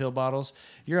couple of the pill bottles.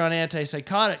 You're on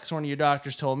antipsychotics, one of your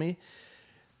doctors told me.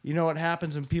 You know what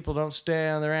happens when people don't stay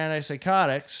on their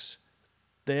antipsychotics?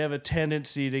 They have a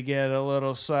tendency to get a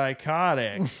little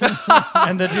psychotic.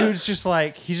 And the dude's just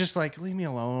like, leave me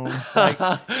alone. Like,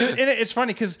 and it's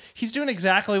funny because he's doing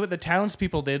exactly what the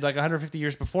townspeople did like 150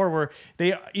 years before, where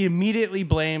they immediately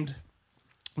blamed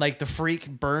like the freak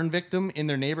burn victim in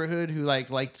their neighborhood who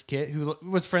who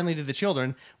was friendly to the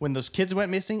children. When those kids went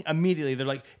missing, immediately they're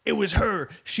like, it was her.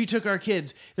 She took our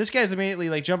kids. This guy's immediately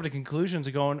like jumping to conclusions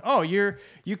and going, oh, you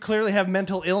clearly have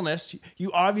mental illness.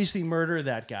 You obviously murdered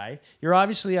that guy. You're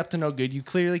obviously up to no good. You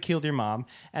clearly killed your mom.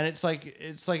 And it's like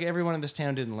everyone in this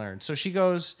town didn't learn. So she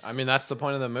goes, I mean, that's the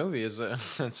point of the movie. It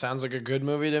sounds like a good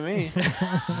movie to me.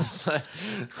 It's like,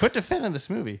 quit defending this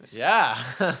movie. yeah.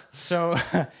 So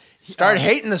Start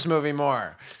hating this movie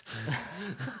more.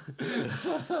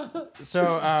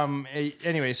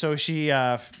 Anyway, so she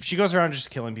goes around just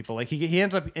killing people. Like he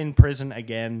ends up in prison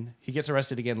again. He gets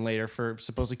arrested again later for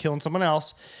supposedly killing someone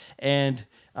else, and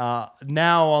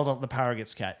now all the power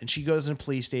gets cut. And she goes in a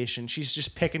police station. She's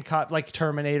just picking cops like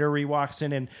Terminator. Where he walks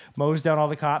in and mows down all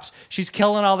the cops. She's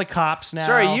killing all the cops now.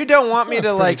 Sorry, you don't want me to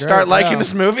Sounds like pretty start great, liking yeah.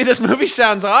 this movie? This movie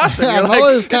sounds awesome. Yeah, You're like,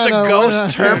 Muller's it's a kinda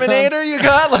ghost winning. Terminator you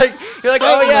got? Like, you're like,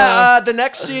 oh Straight yeah, the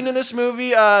next scene in this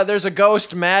movie, there's a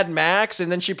ghost Mad Max, and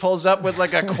then she pulls up with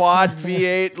like a quad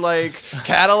V8 like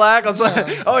Cadillac. I was like,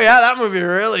 oh yeah, that movie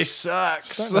really sucks.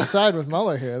 Starting to side with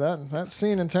Mueller here. That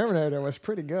scene in Terminator was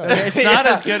pretty good. It's not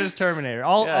Yeah. as good as Terminator.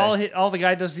 All Yeah. all the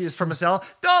guy does is from a cell.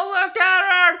 Don't look at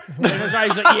her. And the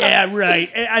guy's like, yeah, right.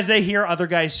 And as they hear other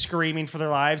guys screaming for their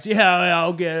lives, yeah,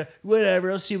 I'll get it.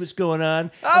 Whatever. I'll see what's going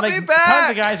on. I'll And, be Tons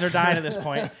back. of guys are dying at this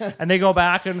point, and they go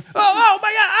back and oh my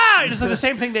god, ah! It's like the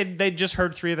same thing. They just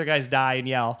heard three other guys die and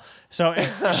yell. So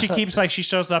she keeps she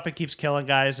shows up and keeps killing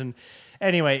guys and.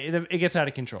 Anyway, it gets out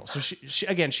of control. So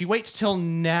she waits till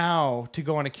now to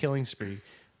go on a killing spree.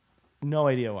 No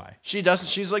idea why. She doesn't.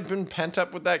 She's like been pent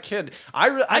up with that kid. I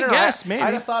don't know. guess, maybe.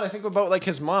 I thought. I think about like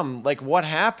his mom. Like what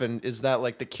happened is that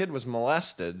like the kid was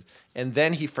molested, and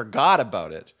then he forgot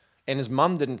about it, and his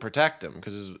mom didn't protect him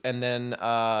and then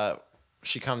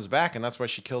she comes back, and that's why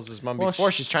she kills his mom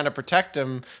before. She's trying to protect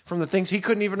him from the things he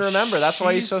couldn't even remember. That's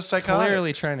why he's so She's psychotic.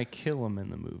 Clearly trying to kill him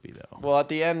in the movie, though. Well, at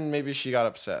the end, maybe she got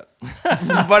upset,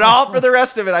 but all for the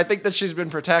rest of it, I think that she's been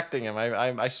protecting him.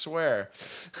 I swear.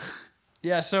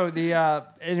 Yeah. So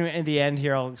anyway, in the end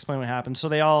here, I'll explain what happens. So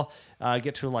they all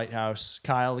get to a lighthouse.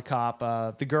 Kyle, the cop,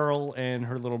 the girl, and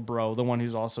her little bro, the one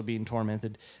who's also being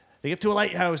tormented. they get to a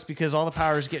lighthouse because all the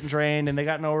power is getting drained and they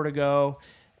got nowhere to go.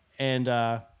 And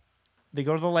they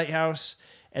go to the lighthouse,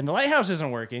 and the lighthouse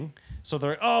isn't working. So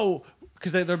they're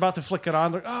because they're about to flick it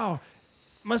on. They're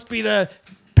must be the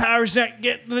power's not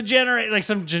get the generator, like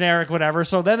some generic whatever.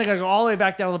 So then they gotta go all the way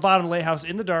back down to the bottom of the lighthouse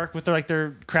in the dark with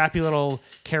their crappy little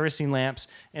kerosene lamps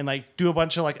and like do a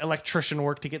bunch of like electrician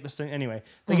work to get this thing. Anyway,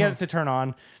 they get it to turn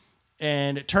on,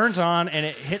 and it turns on and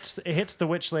it hits the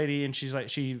witch lady, and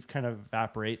she kind of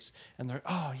evaporates, and they're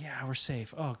we're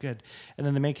safe, good. And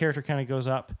then the main character kind of goes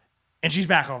up, and she's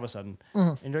back all of a sudden,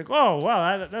 and you're like, oh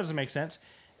wow, that doesn't make sense.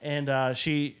 And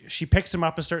she picks him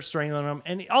up and starts strangling him.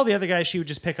 And all the other guys, she would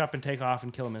just pick up and take off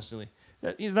and kill him instantly.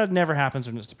 That never happens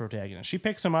when it's the protagonist. She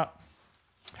picks him up.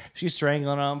 She's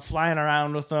strangling him, flying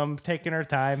around with him, taking her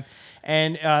time.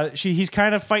 And he's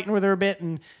kind of fighting with her a bit.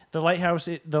 And the lighthouse,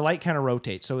 the light kind of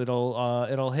rotates. So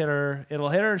it'll hit her.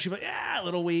 And she's like, a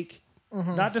little weak.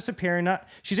 Mm-hmm. Not disappearing.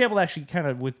 She's able to actually kind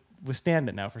of withstand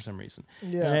it now for some reason.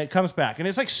 Yeah. And it comes back. And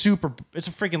it's like it's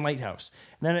a freaking lighthouse.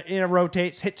 And then it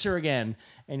rotates, hits her again.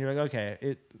 And you're like,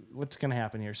 okay, what's going to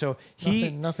happen here? So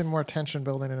nothing more tension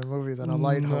building in a movie than a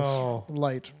lighthouse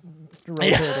light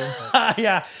rotating.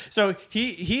 Yeah. So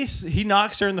he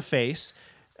knocks her in the face,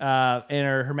 and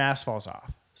her mask falls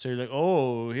off. So you're like,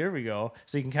 oh, here we go.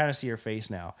 So you can kind of see her face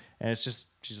now, and she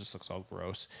just looks all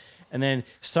gross. And then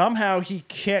somehow he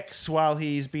kicks while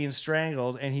he's being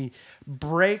strangled, and he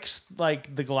breaks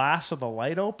like the glass of the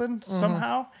light open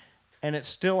somehow, and it's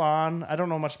still on. I don't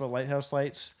know much about lighthouse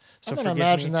lights. So I can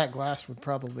imagine that glass would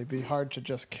probably be hard to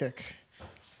just kick,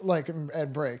 like,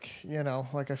 and break.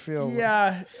 Like I feel.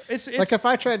 Yeah, it's like if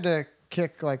I tried to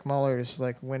kick like Muller's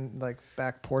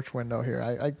back porch window here,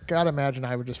 I gotta imagine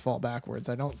I would just fall backwards.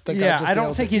 I don't think. Yeah, I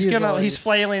don't think he's gonna. He's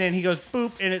flailing and he goes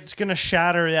boop, and it's gonna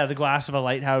shatter the glass of a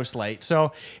lighthouse light.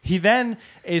 So he then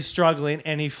is struggling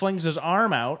and he flings his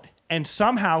arm out, and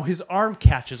somehow his arm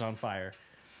catches on fire.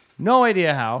 No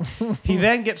idea how. He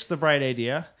then gets the bright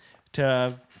idea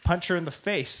to punch her in the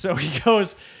face. So he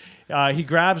goes, he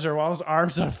grabs her while his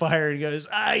arm's on fire and he goes,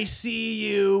 "I see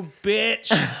you,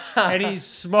 bitch." And he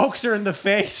smokes her in the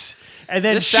face. And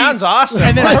then this sounds awesome.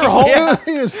 And then her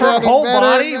whole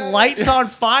body better. lights on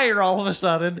fire all of a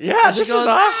sudden. Yeah, this is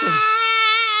awesome.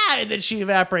 And then she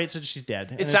evaporates and she's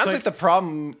dead. It sounds like the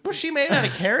problem. Was she made out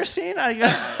of kerosene? All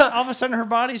of a sudden, her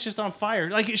body's just on fire.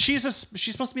 Like she's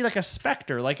supposed to be like a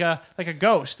specter, like a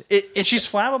ghost. She's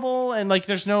flammable and like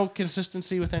there's no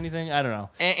consistency with anything. I don't know.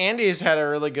 Andy has had a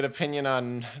really good opinion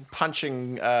on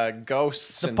punching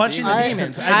ghosts. Punching the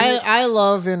demons. I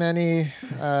love in any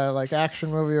like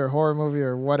action movie or horror movie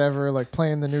or whatever, like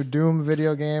playing the new Doom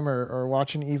video game or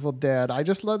watching Evil Dead. I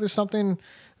just love there's something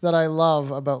that I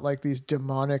love about like these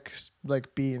demonic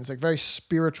like beings, like very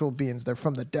spiritual beings. They're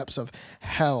from the depths of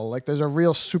hell. Like there's a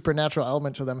real supernatural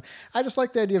element to them. I just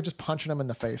like the idea of just punching them in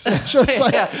the face. It's just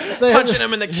like punching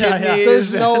them in the kidneys. Yeah.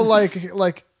 There's no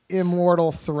like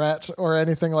immortal threat or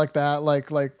anything like that.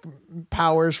 Like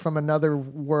powers from another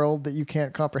world that you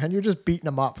can't comprehend. You're just beating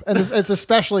them up, and it's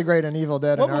especially great in Evil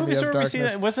Dead. What and Army movies of were we Darkness. seeing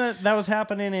that? Wasn't that was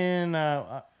happening in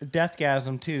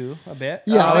Deathgasm too a bit?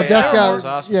 Yeah, Deathgasm.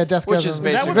 Awesome. Yeah, Deathgasm. Which is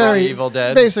basically very Evil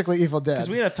Dead. Basically Evil Dead. Because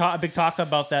we had a big talk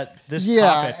about that.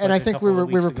 Yeah, and I like think we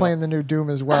were playing the new Doom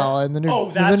as well. And the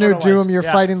new Doom, you're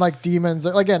fighting like demons.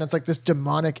 Again, it's like this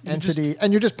demonic entity,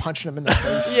 and you're just punching them in the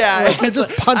face. Yeah, like, you're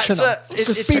just punching them.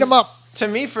 Just beat them up. To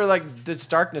me, for like this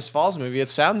Darkness Falls movie, it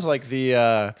sounds like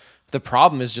the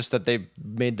problem is just that they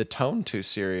made the tone too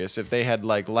serious. If they had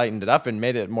like lightened it up and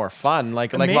made it more fun,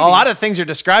 like a lot of things you're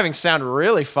describing sound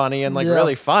really funny and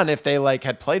really fun if they like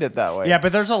had played it that way. Yeah,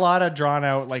 but there's a lot of drawn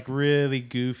out, like really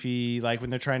goofy, like when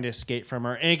they're trying to escape from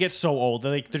her, and it gets so old.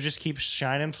 They just keep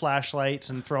shining flashlights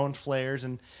and throwing flares,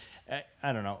 and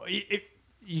I don't know.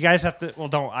 You guys have to. Well,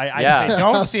 don't. I just say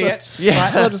don't see it. Yeah, I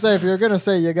was about to say if you're gonna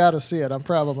say you got to see it, I'm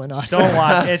probably not. Don't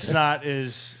watch. It's not.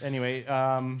 Anyway.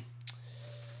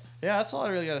 Yeah, that's all I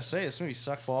really got to say. This movie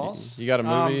sucked balls. You got a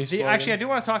movie? Actually, I do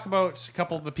want to talk about a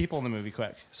couple of the people in the movie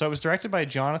quick. So it was directed by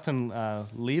Jonathan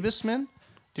Liebesman.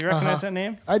 Do you recognize that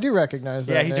name? I do recognize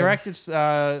that. Yeah, he directed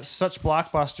such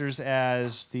blockbusters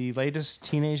as the latest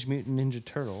Teenage Mutant Ninja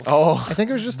Turtles. Oh, I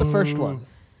think it was just the first one.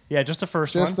 Yeah, just the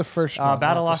first one. Just the first one.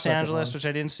 Battle Los Angeles, which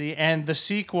I didn't see, and the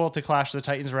sequel to Clash of the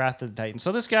Titans, Wrath of the Titans.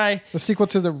 So this guy... The sequel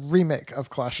to the remake of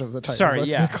Clash of the Titans. Sorry,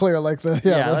 let's be clear.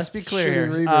 Let's be clear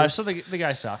here. So the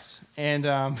guy sucks. And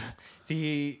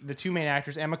the two main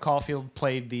actors, Emma Caulfield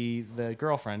played the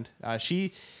girlfriend.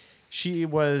 She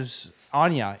was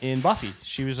Anya in Buffy.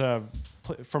 She was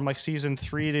from like season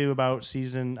 3 to about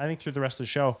season... I think through the rest of the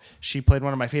show, she played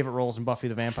one of my favorite roles in Buffy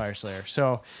the Vampire Slayer.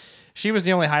 So... she was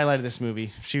the only highlight of this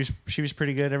movie. She was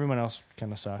pretty good. Everyone else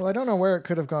kind of sucked. Well, I don't know where it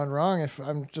could have gone wrong. If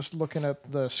I'm just looking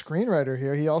at the screenwriter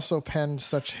here, he also penned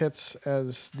such hits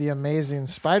as The Amazing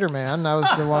Spider-Man. That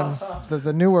was the one,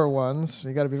 the newer ones.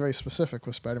 You got to be very specific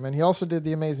with Spider-Man. He also did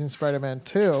The Amazing Spider-Man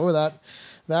 2,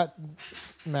 that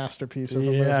masterpiece of a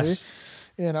movie. Yes.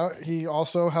 You know, he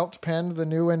also helped pen the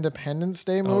new Independence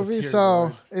Day movie. dear So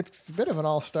Lord. it's a bit of an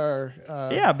all-star,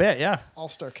 Yeah, I bet. Yeah.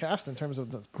 all-star cast in terms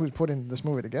of who's putting this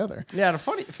movie together. Yeah, the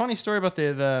funny story about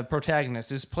the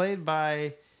protagonist is played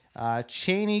by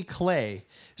Cheney Clay.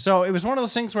 So it was one of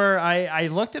those things where I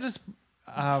looked at his.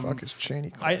 Fuck is Cheney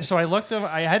Clay? I looked up.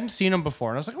 I hadn't seen him before,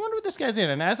 and I was like, I wonder what this guy's in.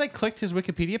 And as I clicked his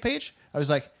Wikipedia page, I was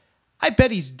like, I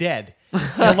bet he's dead.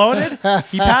 I loaded.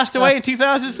 He passed away in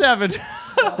 2007.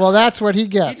 Well, that's what he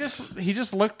gets. He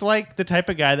just looked like the type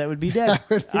of guy that would be dead.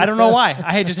 I don't know why.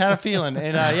 I just had a feeling.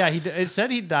 And it said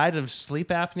he died of sleep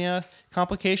apnea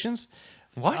complications.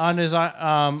 What? On his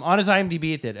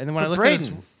IMDb it did. And then when I looked at his,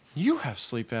 Braden, you have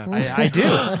sleep apnea. I do.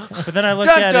 But then I looked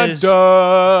Dun, at dun, his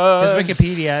dun.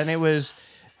 Wikipedia, and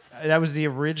that was the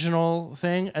original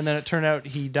thing. And then it turned out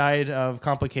he died of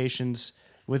complications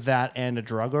with that and a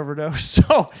drug overdose.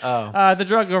 So the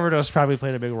drug overdose probably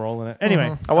played a big role in it.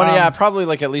 Anyway, I wonder, probably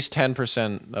like at least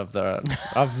 10% of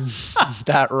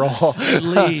that role. at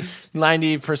least.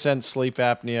 90% sleep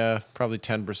apnea, probably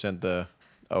 10% the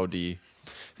OD. You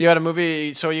got a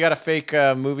movie, so you got a fake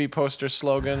movie poster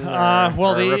slogan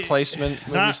or the replacement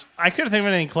movies? I couldn't think of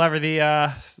anything clever.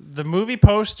 The movie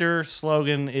poster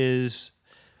slogan is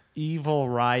 "Evil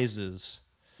Rises."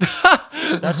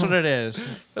 That's what it is.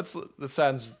 It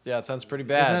sounds pretty Isn't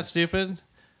bad. that stupid?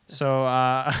 So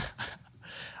I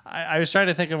was trying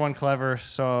to think of one clever,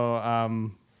 so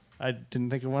I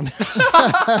didn't think of one. No,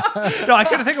 I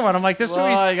couldn't think of one. I'm like, this Well,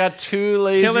 movie's I got two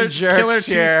lazy Killer jerks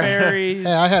Tooth here. Fairies.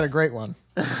 Hey, I had a great one.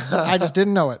 I just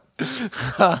didn't know it.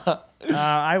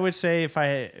 I would say if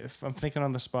I'm thinking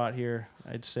on the spot here,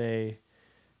 I'd say,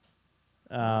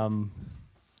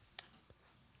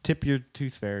 tip your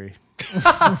tooth fairy.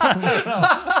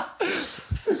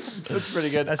 That's pretty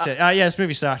good. That's it. Yeah, this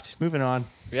movie sucked. Moving on.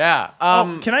 Yeah.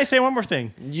 Can I say one more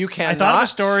thing? You cannot. I thought of a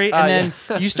story, and yeah.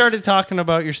 then you started talking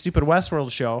about your stupid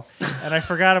Westworld show, and I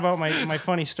forgot about my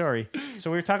funny story.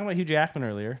 So we were talking about Hugh Jackman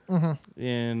earlier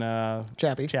in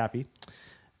Chappie.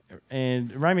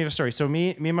 And remind me of a story. So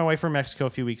me and my wife were in Mexico a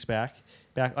few weeks back.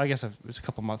 I guess it was a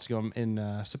couple months ago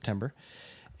in September.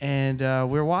 And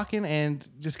we were walking, and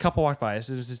this couple walked by us.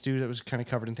 There was this dude that was kind of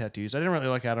covered in tattoos. I didn't really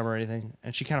look at him or anything.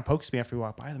 And she kind of pokes me after we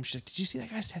walked by them. She's like, "Did you see that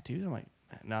guy's tattoo?" I'm like,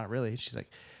 "Not really." She's like,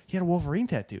 "He had a Wolverine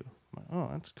tattoo." I'm like, "Oh,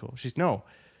 that's cool." She's no.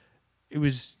 It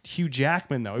was Hugh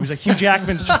Jackman, though. It was like Hugh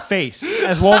Jackman's face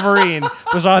as Wolverine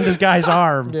was on this guy's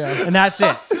arm. Yeah. And that's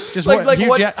it. Just Like Hugh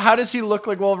what? How does he look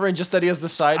like Wolverine? Just that he has the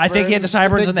sideburns? I think he had the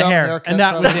sideburns big and the dumb hair. haircut, And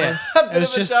that was probably. it. A It bit was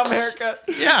of a just... dumb haircut.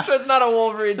 Yeah. So it's not a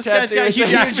Wolverine guy's tattoo. got It's Hugh a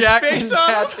Hugh Jackman's Jackman face on.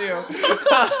 tattoo.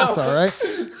 That's all right.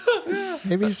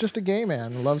 Maybe he's just a gay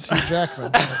man who loves Hugh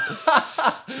Jackman.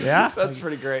 Yeah. That's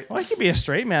pretty great. Well, he could be a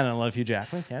straight man and love Hugh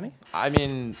Jackman, can he? I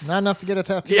mean, Not enough to get a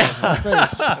tattoo Yeah. on his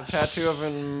face. a tattoo of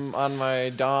him on my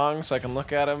dong so I can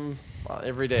look at him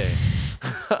every day.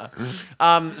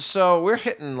 So we're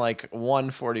hitting like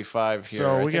 145 here.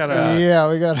 So I we think gotta-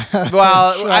 Yeah, we got.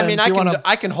 Well, Try I mean, and-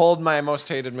 I can hold my most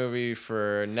hated movie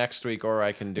for next week, or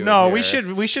I can do it. No,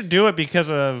 here. we should do it because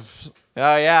of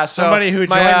Oh yeah, so Somebody who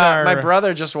my, joined our- my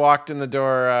brother just walked in the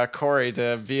door, Corey,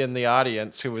 to be in the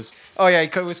audience. Who was? Oh yeah,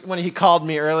 when he called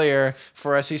me earlier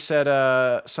for us, he said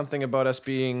something about us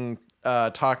being.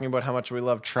 Talking about how much we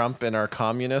love Trump and our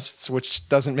communists, which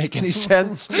doesn't make any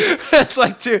sense. It's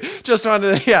like just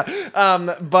wanted to, yeah.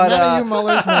 But None of you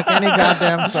Mullers make any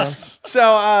goddamn sense.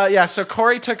 so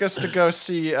Corey took us to go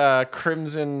see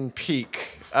Crimson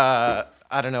Peak. I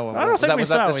don't know. I don't think we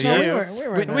saw it this with year? you. We weren't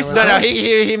there with No,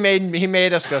 him. he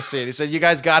made us go see it. He said, "You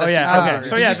guys got to Oh see yeah. Crimson Okay. Peak."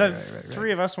 So Did yeah, you the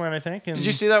three of us went, I think. And did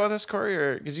you see that with us, Corey,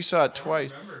 or because you saw it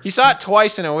twice? He saw it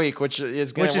twice in a week, which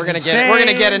is Which we're is gonna insane. we're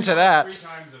gonna get into that.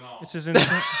 This is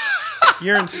insane.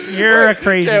 You're a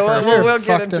crazy Okay, person. we'll get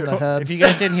Fucked into in the it. head. If you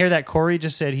guys didn't hear that, Corey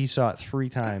just said he saw it 3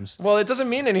 times Well, it doesn't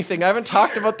mean anything. I haven't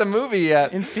talked about the movie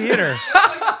yet. in theater.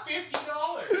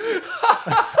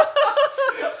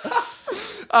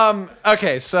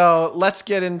 Okay, so let's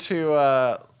get into.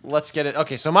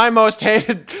 Okay, so my most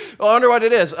hated. I wonder what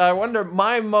it is. I wonder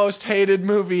my most hated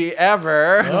movie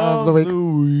ever Of the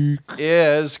week.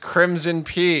 is Crimson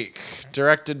Peak,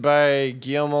 directed by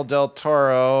Guillermo del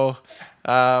Toro.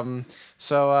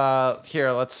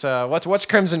 Here, let's. What's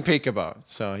Crimson Peak about?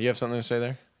 So you have something to say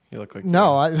there? You look like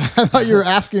No, I thought you were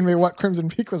asking me what Crimson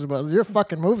Peak was about. It was your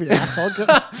fucking movie, asshole.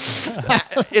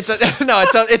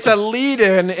 It's a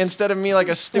lead-in instead of me like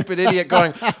a stupid idiot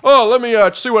going, oh, let me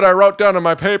see what I wrote down in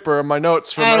my paper and my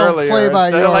notes from I don't earlier. play by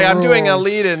Instead of, your like I'm doing a rules.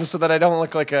 lead-in so that I don't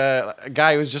look like a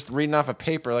guy who's just reading off a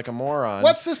paper like a moron.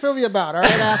 What's this movie about? All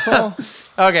right, asshole.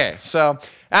 Okay, so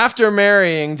after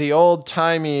marrying the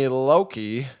old-timey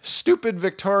Loki, stupid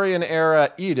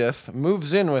Victorian-era Edith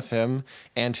moves in with him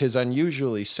and his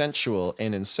unusually sensual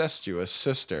and incestuous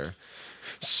sister.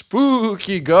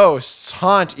 Spooky ghosts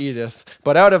haunt Edith,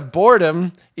 but out of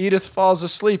boredom, Edith falls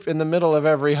asleep in the middle of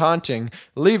every haunting,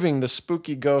 leaving the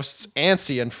spooky ghosts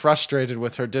antsy and frustrated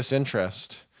with her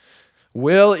disinterest.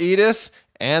 Will Edith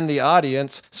and the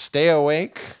audience stay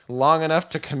awake long enough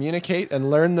to communicate and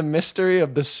learn the mystery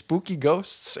of the spooky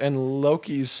ghosts and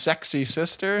Loki's sexy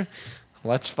sister?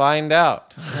 Let's find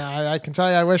out. Yeah, I can tell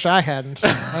you, I wish I hadn't.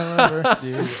 I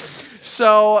remember.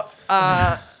 So,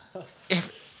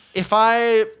 if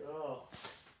I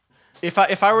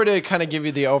were to kind of give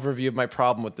you the overview of my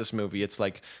problem with this movie, it's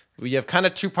like we have kind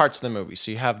of two parts of the movie.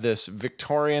 So you have this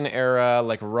Victorian era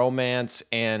like romance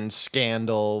and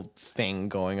scandal thing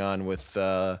going on with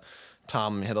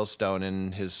Tom Hiddleston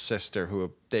and his sister,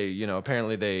 who they, you know,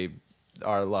 apparently they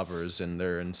are lovers and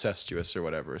they're incestuous or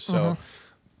whatever. So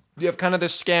you have kind of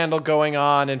this scandal going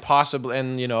on and possibly,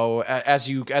 and you know, as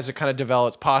it kind of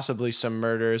develops, possibly some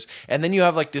murders. And then you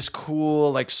have like this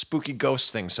cool, like spooky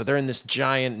ghost thing. So they're in this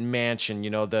giant mansion, you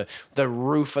know, the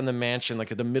roof on the mansion,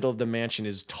 like at the middle of the mansion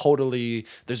is totally,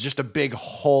 there's just a big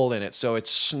hole in it. So it's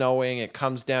snowing, it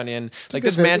comes down in like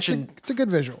this mansion. It's a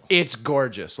good visual. It's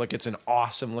gorgeous. Like it's an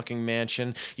awesome looking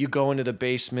mansion. You go into the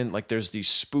basement, like there's these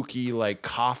spooky like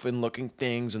coffin looking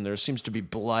things and there seems to be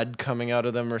blood coming out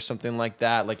of them or something like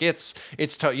that. Like it's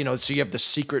you know, so you have the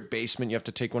secret basement. You have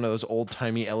to take one of those old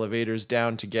timey elevators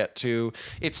down to get to.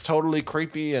 It's totally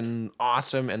creepy and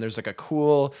awesome. And there's like a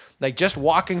cool, like just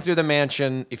walking through the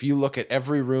mansion. If you look at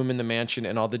every room in the mansion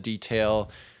and all the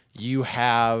detail, you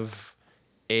have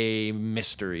a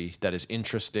mystery that is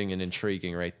interesting and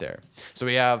intriguing right there. So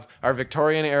we have our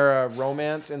Victorian era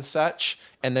romance and such,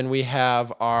 and then we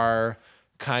have our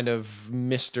kind of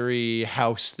mystery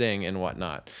house thing and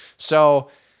whatnot. So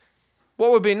what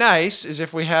would be nice is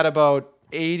if we had about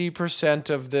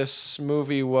 80% of this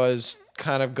movie was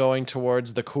kind of going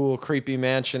towards the cool, creepy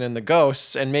mansion and the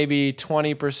ghosts, and maybe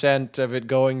 20% of it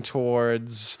going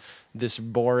towards this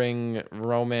boring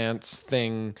romance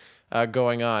thing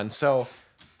going on. So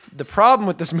the problem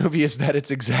with this movie is that it's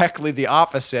exactly the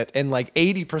opposite, and like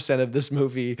 80% of this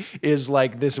movie is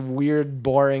like this weird,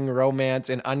 boring romance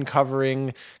and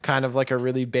uncovering kind of like a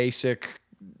really basic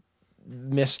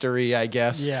mystery, I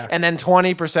guess. Yeah. And then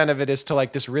 20% of it is to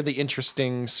like this really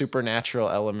interesting supernatural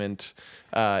element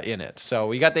in it. So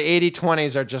we got the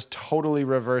 80-20s are just totally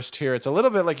reversed here. It's a little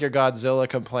bit like your Godzilla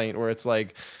complaint where it's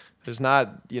like there's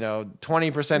not, you know,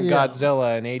 20%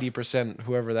 Godzilla and 80%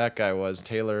 whoever that guy was,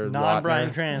 Taylor Not Lautner.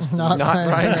 Bryan Cranston. Not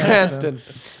Bryan Cranston.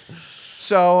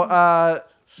 So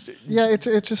Yeah,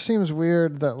 it just seems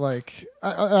weird that like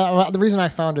the reason I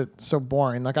found it so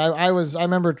boring. Like I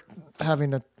remember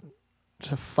having to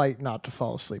fight not to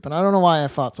fall asleep, and I don't know why I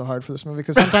fought so hard for this movie,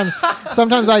 because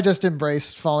sometimes I just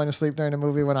embraced falling asleep during a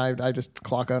movie when I just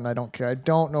clock out and I don't care. I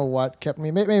don't know what kept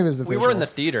me. Maybe it was the we were in the visuals.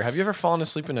 theater. Have you ever fallen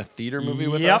asleep in a theater movie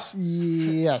with Yep. us?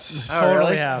 Yes. Oh, Totally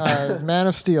really? have. Man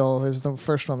of Steel is the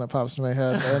first one that pops in my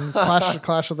head, and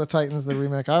Clash of the Titans, the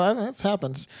remake. It's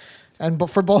happens,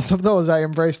 but for both of those, I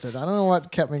embraced it. I don't know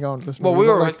what kept me going to this movie. Well, we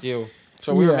but, were like, with you,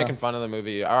 so we were Yeah. making fun of the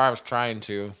movie, or I was trying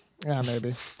to. Yeah,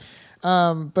 maybe.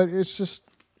 But it's just,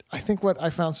 I think what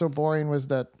I found so boring was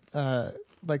that,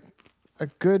 like, a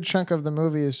good chunk of the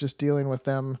movie is just dealing with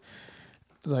them.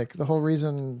 Like, the whole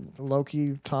reason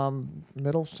Loki, Tom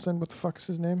Middleton, what the fuck is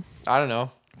his name? I don't know.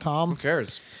 Tom. Who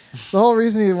cares? The whole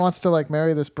reason he wants to like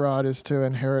marry this broad is to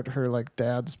inherit her like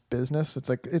dad's business. It's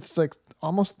like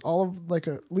almost all of like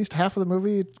at least half of the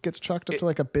movie gets chalked up to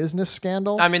like a business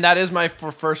scandal. I mean, that is my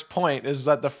first point, is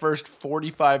that the first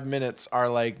 45 minutes are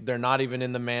like, they're not even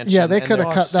in the mansion. Yeah, they and could have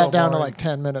they're- cut that so down to boring. like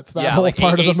 10 minutes. That Yeah, whole like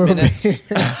part of eight the movie. minutes.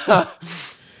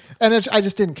 And I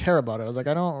just didn't care about it. I was like,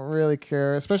 I don't really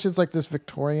care. Especially it's like this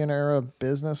Victorian era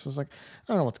business. It's like,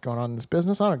 I don't know what's going on in this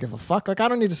business. I don't give a fuck. Like, I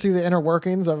don't need to see the inner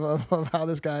workings of how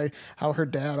this guy, how her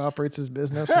dad operates his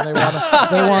business. And they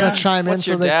want to chime What's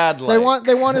in. your So dad they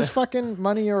like? want his fucking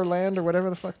money or land or whatever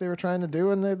the fuck they were trying to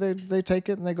do. And they take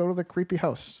it and they go to the creepy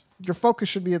house. Your focus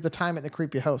should be at the time at the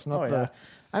creepy house, not Oh, yeah.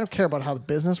 I don't care about how the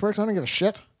business works. I don't give a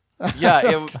shit.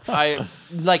 Yeah, I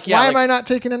like. Yeah, Why like, am I not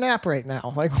taking a nap right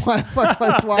now? Like, why am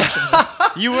I watching this?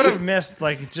 You would have missed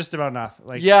like just about nothing.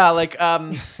 Like Yeah, like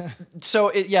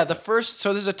the first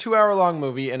so this is a 2-hour long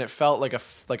movie and it felt like a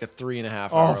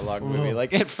 3.5 hour long movie.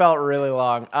 Like it felt really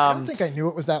long. I don't think I knew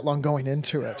it was that long going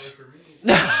into it.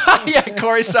 Yeah,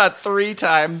 Corey saw it 3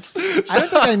 times. I don't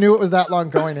think I knew it was that long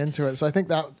going into it. So I think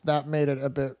that made it a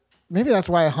bit. Maybe that's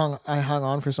why I hung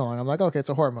on for so long. I'm like, okay, it's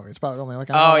a horror movie. It's probably only like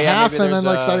an hour and a half, and then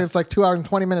like suddenly it's like 2 hours and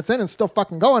 20 minutes in and still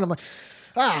fucking going. I'm like,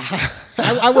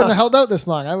 I wouldn't have held out this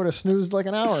long. I would have snoozed like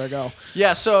an hour ago.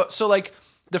 Yeah, so like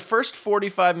the first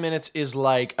 45 minutes is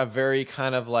like a very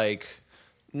kind of like,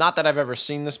 not that I've ever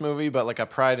seen this movie, but like a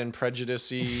Pride and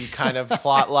Prejudice-y kind of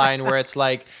plot line where it's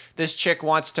like this chick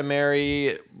wants to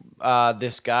marry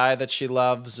this guy that she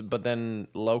loves, but then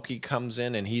Loki comes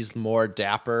in and he's more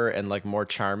dapper and like more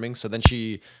charming. So then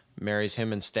she marries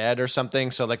him instead or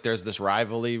something. So like there's this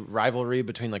rivalry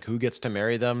between like who gets to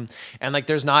marry them. And like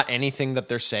there's not anything that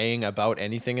they're saying about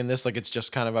anything in this. Like it's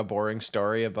just kind of a boring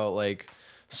story about like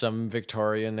some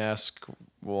Victorian-esque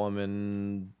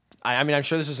woman. I mean, I'm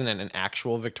sure this isn't an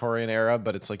actual Victorian era,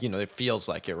 but it's like, you know, it feels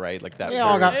like it, right? Like that. They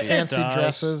all got It fancy does.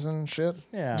 dresses and shit.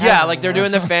 Yeah, like they're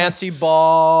doing the fancy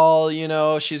ball, you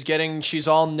know, she's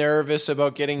all nervous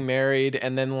about getting married,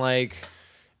 and then like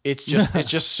it's just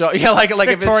so like if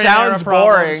it Victorian sounds era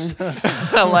boring,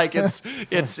 problems. like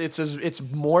it's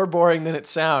more boring than it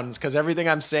sounds, because everything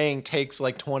I'm saying takes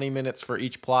like 20 minutes for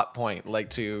each plot point like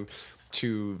to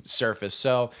surface.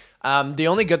 So the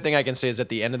only good thing I can say is at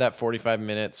the end of that 45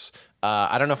 minutes,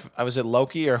 I don't know if was it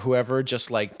Loki or whoever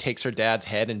just like takes her dad's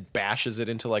head and bashes it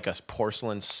into like a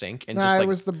porcelain sink and just like it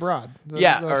was the broad.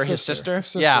 or his sister.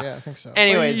 Yeah, I think so.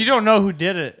 Anyways, you don't know who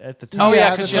did it at the time. oh yeah,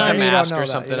 at because the she has a time you don't mask know or that.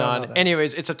 something You don't on. know that.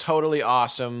 Anyways, it's a totally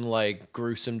awesome like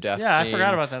gruesome death Yeah, I scene.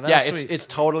 forgot about that. That Yeah, was sweet. it's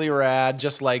totally rad.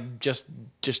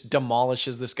 Just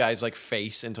demolishes this guy's like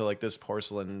face into like this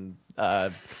porcelain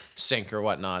sink or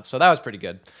whatnot. So that was pretty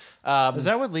good. Is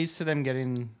that what leads to them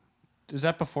getting? Is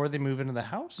that before they move into the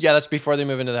house? Yeah, that's before they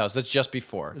move into the house. That's just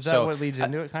before. Is that what leads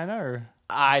into it, kind of? Or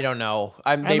I don't know.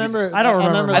 I don't remember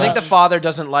I think that. the father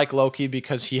doesn't like Loki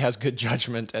because he has good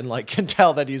judgment and like can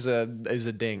tell that he's a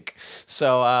dink.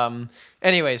 So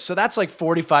anyways, so that's like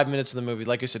 45 minutes of the movie.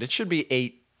 Like I said, it should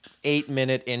be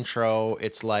 8-minute intro.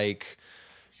 It's like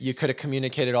you could have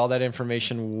communicated all that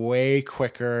information way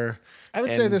quicker. I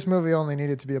would say this movie only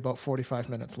needed to be about 45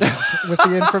 minutes long with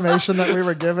the information that we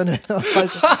were given. Like,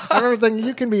 I remember thinking,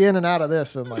 you can be in and out of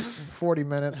this in like 40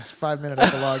 minutes, 5-minute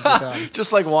epilogue. You're done.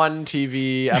 Just like one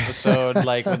TV episode,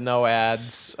 like with no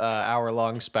ads,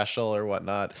 hour-long special or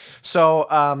whatnot. So,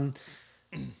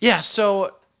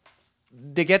 so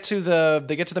they get to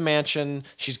the mansion.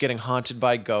 She's getting haunted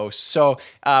by ghosts. So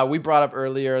we brought up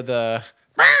earlier the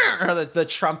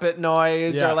trumpet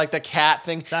noise or like the cat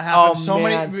thing. that happened so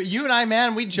man. many. You and I,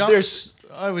 man, we jumped.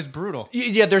 It was brutal.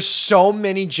 Yeah, there's so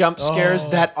many jump scares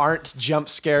that aren't jump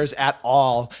scares at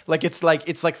all. Like it's like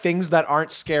things that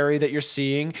aren't scary that you're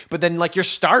seeing, but then like you're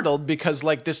startled because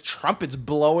like this trumpet's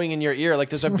blowing in your ear. Like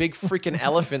there's a big freaking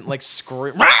elephant like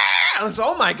scream. It's,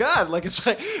 oh my god! Like it's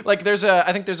like there's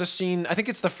a scene. I think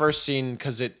it's the first scene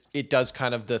because it does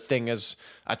kind of the thing as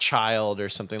a child or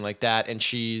something like that, and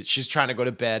she's trying to go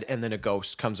to bed, and then a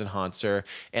ghost comes and haunts her,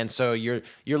 and so you're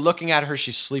looking at her.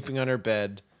 She's sleeping on her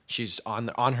bed. She's on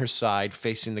her side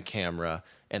facing the camera,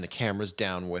 and the camera's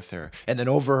down with her. And then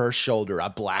over her shoulder, a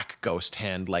black ghost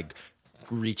hand like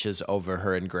reaches over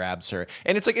her and grabs her.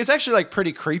 And it's actually like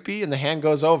pretty creepy. And the hand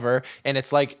goes over, and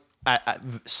it's like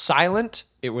silent.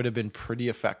 It would have been pretty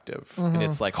effective. Mm-hmm. And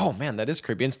it's like, oh man, that is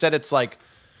creepy. Instead, it's like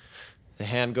the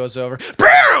hand goes over,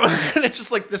 and it's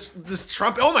just like this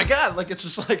trumpet. Oh my god! Like it's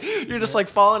just like you're just like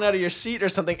falling out of your seat or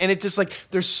something. And it just like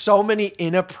there's so many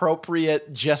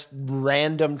inappropriate, just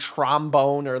random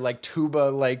trombone or like tuba,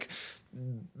 like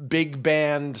big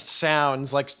band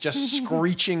sounds, like just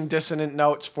screeching dissonant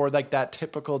notes for like that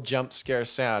typical jump scare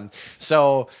sound.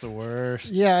 So It's the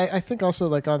worst. Yeah, I think also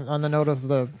like on the note of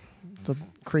the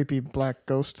creepy black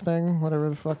ghost thing, whatever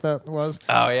the fuck that was.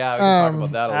 Oh yeah, we can talk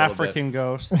about that a little bit. African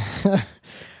ghost.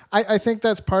 I think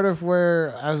that's part of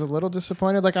where I was a little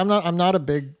disappointed. Like I'm not a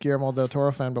big Guillermo del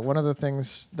Toro fan, but one of the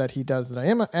things that he does that I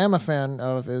am a fan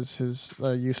of is his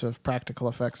use of practical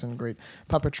effects and great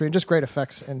puppetry and just great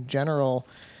effects in general.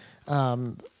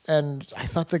 And I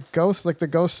thought the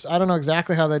ghosts, I don't know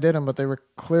exactly how they did them, but they were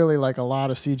clearly like a lot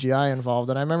of CGI involved.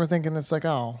 And I remember thinking it's like,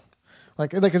 oh,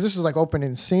 like, cause this was like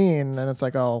opening scene and it's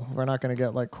like, oh, we're not going to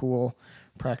get like cool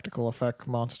practical effect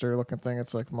monster looking thing.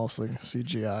 It's like mostly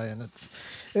CGI, and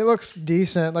it looks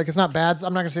decent. Like it's not bad.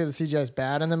 I'm not gonna say the CGI is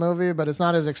bad in the movie, but it's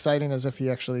not as exciting as if he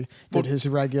actually did his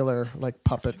regular like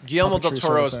puppet. Guillermo del puppetry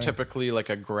Toro sort is of thing. typically like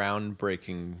a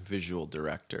groundbreaking visual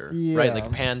director, Yeah. right?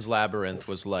 Like Pan's Labyrinth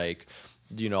was like,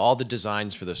 all the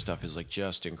designs for this stuff is like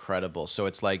just incredible. So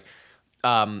it's like,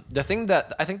 the thing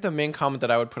that I think the main comment that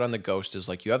I would put on the ghost is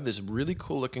like you have this really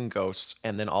cool looking ghosts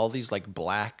and then all these like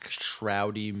black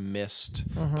shroudy mist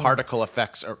particle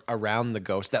effects around the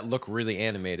ghost that look really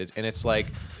animated, and it's like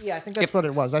Yeah, I think that's what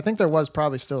it was. I think there was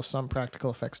probably still some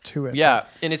practical effects to it. yeah,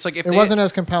 and it's like if It wasn't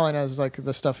as compelling as like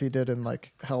the stuff he did in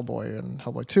like Hellboy and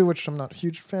Hellboy 2, which I'm not a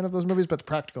huge fan of those movies, but the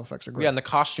practical effects are great. yeah, and the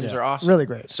costumes are awesome, Really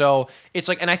great. So it's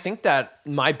like, and I think that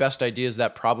my best idea is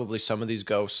that probably some of these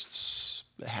ghosts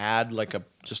had like a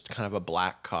just kind of a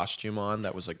black costume on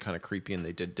that was like kind of creepy, and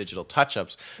they did digital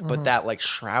touch-ups, but that like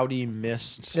shroudy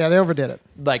mist, Yeah, they overdid it.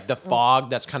 like the fog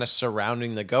that's kind of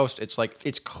surrounding the ghost, it's like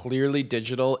it's clearly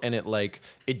digital, and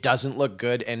it doesn't look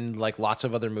good, and like lots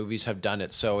of other movies have done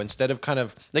it. So instead of kind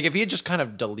of like if he had just kind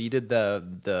of deleted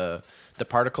the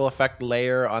particle effect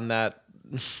layer on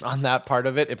that part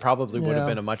of it probably would have Yeah.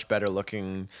 been a much better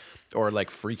looking or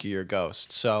like freakier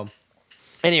ghost. So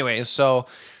anyways, so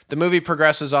the movie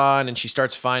progresses on, and she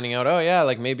starts finding out, oh yeah,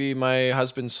 like maybe my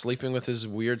husband's sleeping with his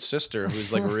weird sister,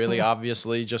 who's like really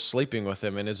obviously just sleeping with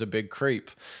him and is a big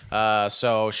creep.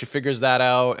 So she figures that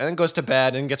out, and then goes to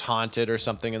bed and gets haunted or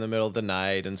something in the middle of the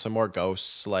night, and some more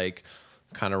ghosts like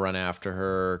kind of run after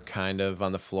her kind of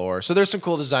on the floor. So there's some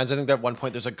cool designs. I think that at one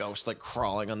point there's a ghost like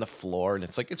crawling on the floor, and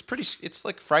it's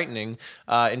like frightening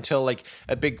until like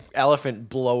a big elephant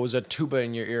blows a tuba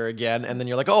in your ear again, and then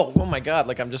you're like, oh my god,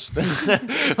 like I'm just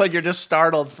like you're just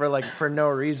startled for no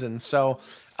reason. So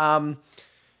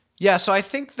yeah, so I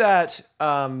think that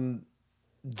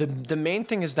the main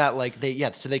thing is that like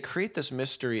so they create this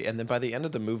mystery, and then by the end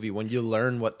of the movie, when you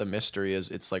learn what the mystery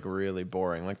is, it's like really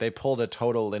boring. Like they pulled a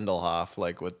total Lindelof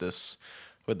like with this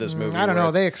movie. I don't where know.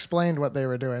 it's- They explained what they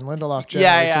were doing. Lindelof generally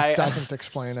Yeah, just yeah. doesn't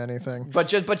explain anything. But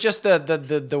just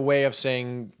the way of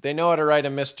saying they know how to write a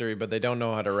mystery, but they don't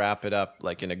know how to wrap it up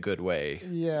like in a good way.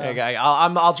 Yeah. Like,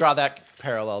 I'll draw that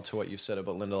parallel to what you said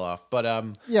about Lindelof. But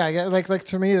Yeah, like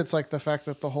to me, it's like the fact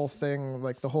that the whole thing,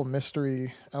 like the whole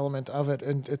mystery element of it,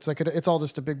 and it's like it's all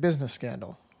just a big business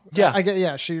scandal. Yeah. I get.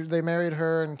 Yeah, they married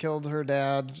her and killed her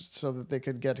dad so that they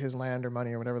could get his land or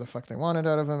money or whatever the fuck they wanted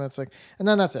out of him. It's like, and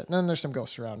then that's it. And then there's some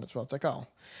ghosts around as well. It's like, oh,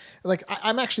 like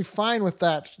I'm actually fine with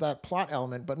that plot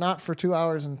element, but not for 2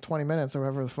 hours and 20 minutes or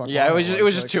whatever the fuck. yeah, long it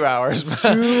was just like, 2 hours.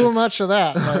 too much of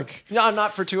that. Like, No,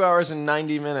 not for 2 hours and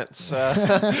 90 minutes.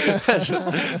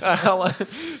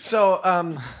 So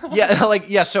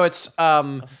it's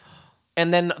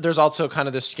and then there's also kind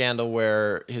of this scandal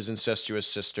where his incestuous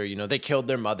sister, they killed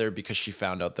their mother because she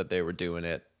found out that they were doing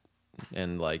it,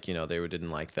 and like they didn't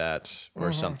like that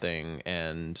or something,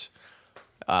 and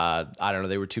I don't know,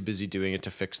 they were too busy doing it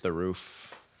to fix the roof.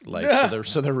 Like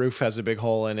so the roof has a big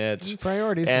hole in it.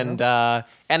 Priorities, And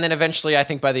then eventually I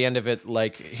think by the end of it,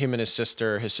 like him and his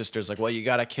sister's like, well, you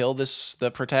gotta kill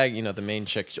the protagonist, the main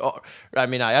chick. Oh, I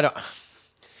mean, I don't.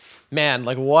 Man,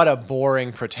 like what a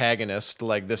boring protagonist!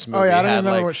 Like this movie. oh yeah, I don't had, even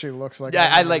remember like, what she looks like. Yeah,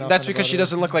 I I know like that's nothing because about she her.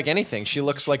 doesn't look like anything. She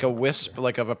looks like a wisp,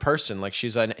 like of a person. Like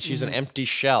she's an empty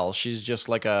shell. She's just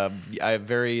like a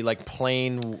very like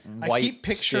plain white. I keep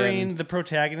picturing skinned- the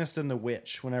protagonist and the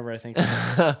witch whenever I think of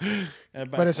her.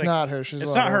 But it's not her. She's a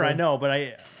it's lot not her. older. I know, but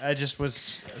I just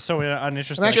was so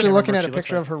uninterested. I'm actually to looking remember at a what she looks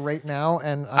picture like. of her right now,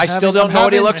 and I still don't know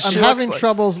what I'm she looks having like.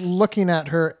 troubles looking at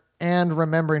her and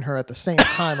remembering her at the same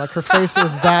time. Like her face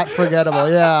is that forgettable.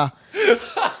 Yeah.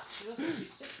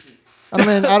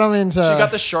 I don't mean to. She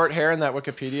got the short hair in that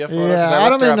Wikipedia photo. 'cause Yeah, I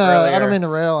don't looked her mean up I earlier. don't mean to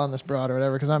rail on this broad or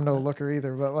whatever because I'm no looker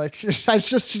either. But like,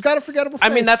 she's got a forgettable face.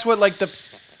 I mean, that's what like the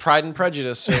Pride and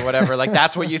Prejudice or whatever. Like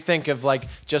that's what you think of, like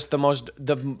just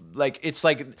it's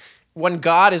like when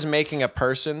God is making a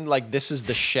person, like this is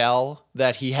the shell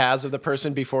that he has of the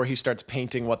person before he starts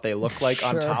painting what they look like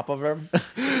on Sure. top of him.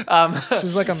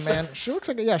 She's like a man. She looks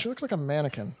like a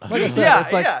mannequin. Like I said, Yeah,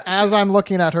 it's like yeah. as I'm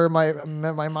looking at her, my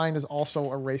mind is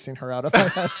also erasing her out of my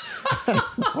head.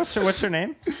 What's her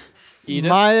name? Edith.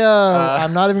 Maya,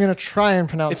 I'm not even gonna try and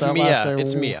pronounce It's that Mia. last name.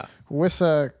 It's Mia.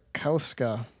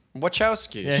 Wisakowska.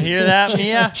 Wachowski. You hear that,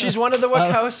 Mia? She's one of the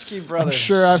Wachowski brothers. I'm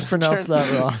sure I've pronounced that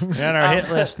wrong. You're on our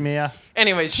hit list, Mia.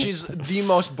 Anyways, she's the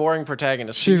most boring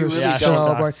protagonist. She You was really Yeah, she so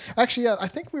sucked. boring. Actually, yeah, I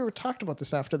think we were talked about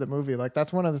this after the movie. Like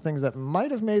that's one of the things that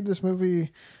might have made this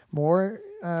movie more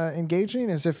engaging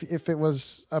is if it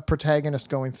was a protagonist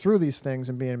going through these things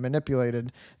and being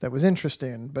manipulated that was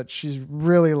interesting. But she's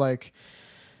really like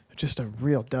just a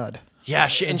real dud. Yeah,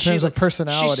 in terms of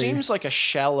personality. She seems like a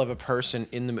shell of a person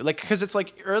in the movie. Like, because it's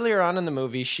like earlier on in the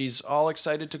movie, she's all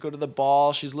excited to go to the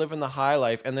ball. She's living the high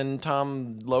life. And then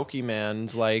Tom Loki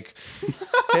man's like,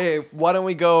 hey, why don't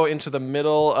we go into the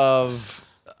middle of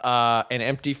an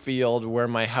empty field where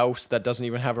my house that doesn't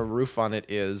even have a roof on it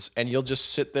is, and you'll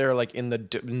just sit there like in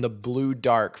the blue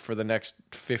dark for the next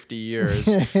 50 years.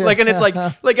 Like, and it's like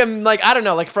I'm like, I don't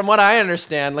know, like from what I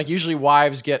understand, like usually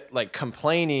wives get like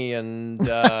complainy and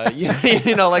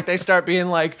you know, like they start being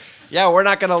like, yeah, we're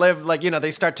not gonna live, like, you know,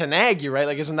 they start to nag you, right?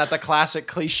 Like, isn't that the classic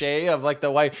cliche of like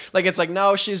the wife? Like, it's like,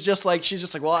 no, she's just like,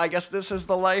 well, I guess this is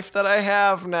the life that I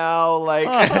have now. Like,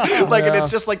 like, and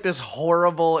it's just like this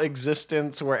horrible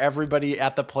existence where everybody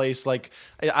at the place, like,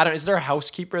 I don't, is there a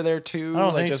housekeeper there too? I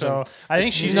don't like, think so. I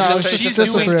think she's No, just, it's she's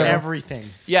just doing Cinderella. everything.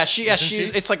 Yeah, she's she?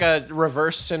 it's like a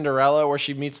reverse Cinderella where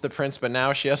she meets the prince, but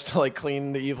now she has to like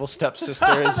clean the evil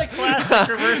stepsisters. The classic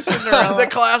reverse Cinderella. The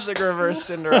classic reverse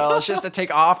Cinderella. She has to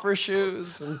take off her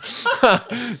shoes. And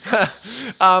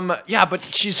yeah, but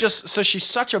she's just, so she's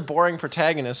such a boring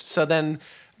protagonist. So then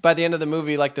by the end of the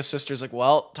movie, like the sister's like,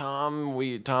 well, Tom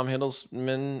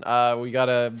Hiddleston, we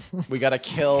gotta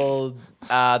kill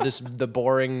the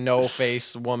boring no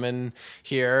face woman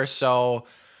here. So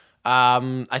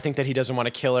I think that he doesn't want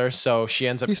to kill her, so she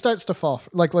ends up. He starts to fall,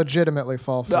 like legitimately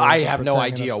fall for I the have no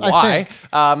idea protagonist, why. I think.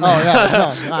 Oh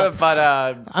yeah, no, But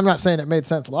I'm not saying it made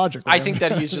sense logically. I think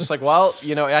that he's just like, well,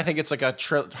 you know, I think it's like a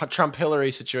Trump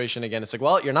Hillary situation again. It's like,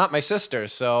 well, you're not my sister,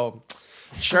 so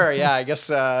sure, yeah, I guess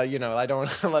you know, I don't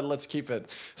let's keep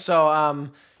it.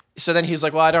 So then he's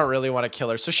like, well, I don't really want to kill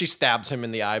her. So she stabs him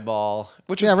in the eyeball,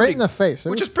 which is right pretty, in the face,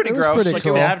 which was, is pretty it was gross. Pretty Like,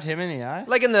 cool. Stabbed him in the eye.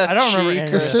 like in the I don't remember cheek.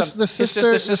 any or of this. The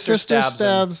something. sister stabs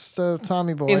him. stabs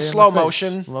Tommy Boy In the slow face.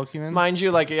 motion, Loki man? mind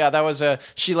you. Like, yeah, that was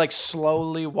she like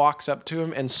slowly walks up to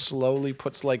him and slowly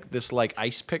puts like this like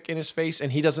ice pick in his face, and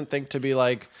he doesn't think to be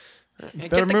like,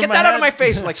 get move my that out of head." my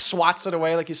face, and like swats it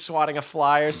away like he's swatting a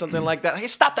fly or something like that. Hey,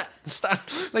 stop that! Stop!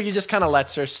 Like he just kind of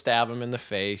lets her stab him in the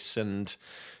face, and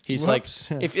he's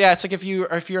Whoops. like, it's like if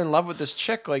you're in love with this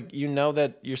chick, like you know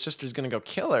that your sister's gonna go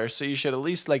kill her, so you should at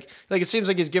least like it seems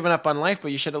like he's given up on life,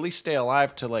 but you should at least stay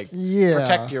alive to like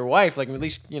protect your wife, like at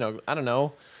least, you know, I don't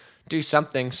know, do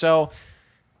something. So.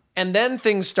 And then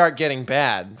things start getting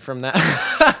bad from that.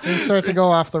 Things start to go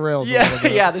off the rails. a little Yeah,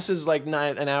 bit. yeah. This is like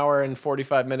an hour and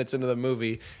 45 minutes into the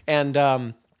movie, and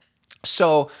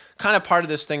so kind of part of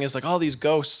this thing is like all these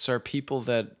ghosts are people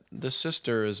that the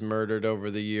sister has murdered over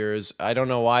the years. I don't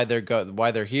know why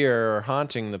they're here or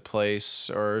haunting the place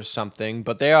or something,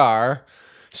 but they are.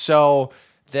 So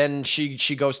then she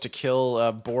goes to kill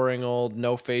boring old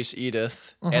no face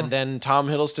Edith, and then Tom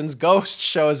Hiddleston's ghost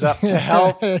shows up to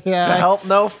help to help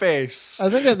No Face. I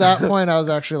think at that point I was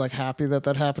actually like happy that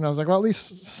happened. I was like, well, at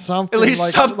least something. At least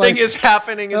like, something is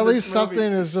happening. At in least this movie.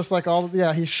 something is just like all.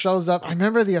 Yeah, he shows up. I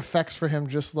remember the effects for him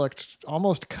just looked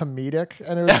almost comedic,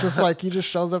 and it was just like he just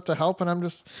shows up to help, and I'm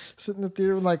just sitting in the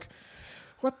theater like,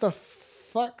 what the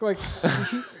fuck? Like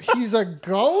he's a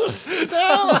ghost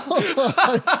now.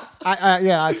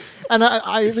 I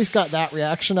at least got that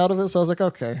reaction out of it, so I was like,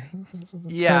 okay.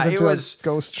 Yeah, Turns it into was. a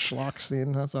ghost schlock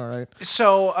scene. That's all right.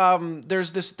 So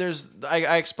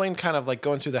I explained kind of like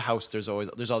going through the house. There's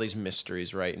all these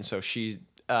mysteries, right? And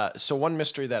so one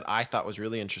mystery that I thought was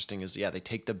really interesting is, they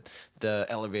take the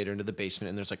elevator into the basement,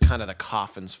 and there's like kind of the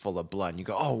coffins full of blood. And you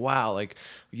go, oh wow, like,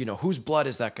 you know, whose blood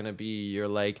is that going to be? You're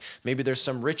like, maybe there's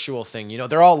some ritual thing. You know,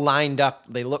 they're all lined up.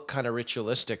 They look kind of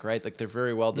ritualistic, right? Like they're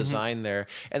very well designed there.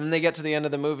 And then they get to the end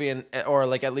of the movie, or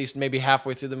like at least maybe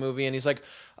halfway through the movie, and he's like,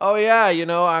 oh yeah, you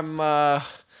know, I'm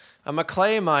a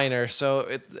clay miner,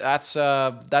 so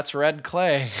that's red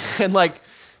clay,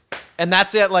 and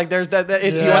that's it. Like there's that. He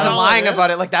wasn't lying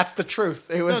about it. Like that's the truth.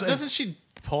 It was. Doesn't she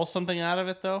pull something out of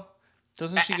it though?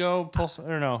 Doesn't she go pull? I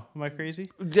don't know. Am I crazy?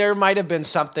 There might have been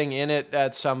something in it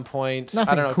at some point.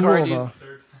 Nothing I don't know. cool Corey, though.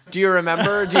 do you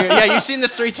remember? You've seen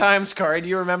this 3 times, Corey. Do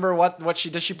you remember what she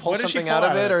does? She pull What did she something pull out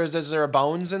of out it, of it? or is there a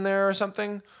bones in there or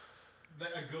something?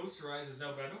 A ghost rises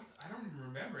out, but I don't even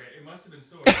remember it. It must have been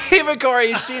so. Even Corey,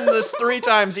 he's seen this 3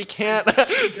 times. He can't.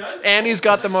 does? And he's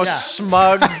got the most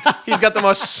smug. He's got the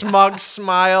most smug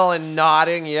smile and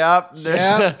nodding. Yep.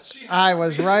 Yep, I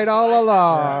was right all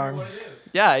along. What it is.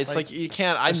 Yeah, it's like you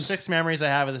can't. I'm There's 6 memories I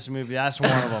have of this movie. That's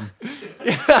one of them.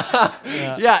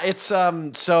 Yeah, it's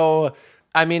so.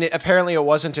 I mean, apparently it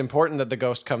wasn't important that the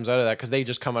ghost comes out of that because they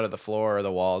just come out of the floor or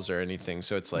the walls or anything.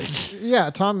 So it's like, Yeah,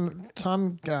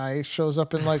 Tom guy shows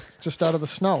up in like just out of the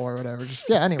snow or whatever. Just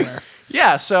anywhere.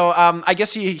 yeah. So I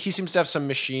guess he seems to have some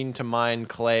machine to mine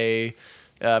clay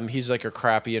He's like a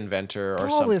crappy inventor or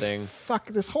All something.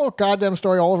 this whole goddamn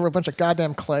story all over a bunch of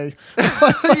goddamn clay.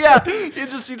 Yeah, he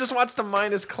just wants to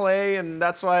mine his clay, and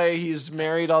that's why he's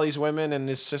married all these women, and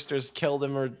his sisters killed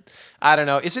him, or I don't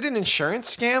know. Is it an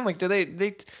insurance scam? Like, do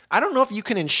they? I don't know if you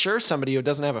can insure somebody who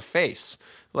doesn't have a face.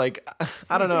 Like,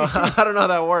 I don't know. I don't know how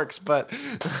that works, but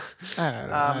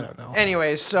I don't know.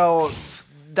 anyways, so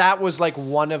that was like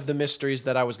one of the mysteries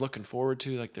that I was looking forward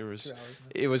to. Like, it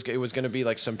was going to be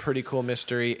like some pretty cool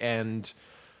mystery, and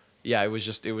yeah, it was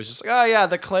just like, oh yeah,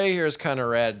 the clay here is kind of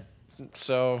red.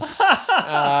 So,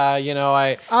 I'll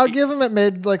give him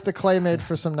the clay made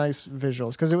for some nice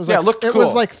visuals because it was Yeah, like, it looked it was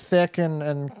cool. like thick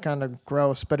and kind of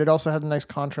gross, but it also had a nice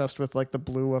contrast with like the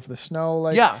blue of the snow.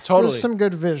 Like, Yeah, totally. There's some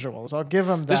good visuals. I'll give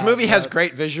him that. This movie has but-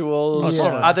 great visuals,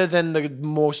 Yeah. other than the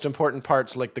most important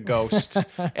parts, like the ghost,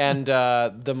 and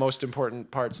the most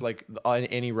important parts, like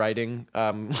any writing.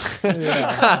 I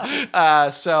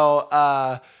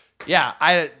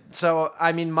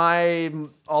mean, my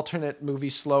alternate movie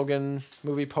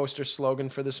poster slogan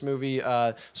for this movie.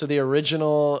 So the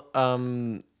original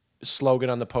slogan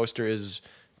on the poster is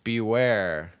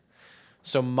 "Beware."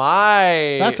 So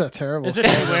That's a terrible. Is it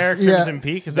Beware Yeah. Crimson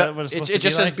Peak? Is that what it's supposed it to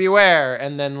just be says like? beware,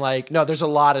 and then no, there's a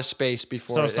lot of space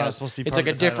before So it. it's not supposed to be It's part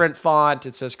like a of the title. different font.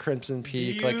 It says Crimson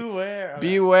Peak. Beware. Like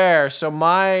beware. So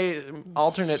my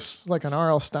alternates. like an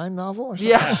R.L. Stein novel or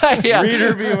something. Yeah.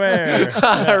 Reader beware.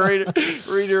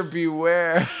 reader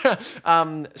beware.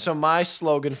 So my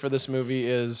slogan for this movie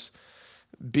is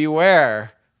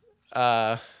beware.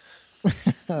 Yeah.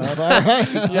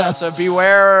 So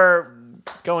beware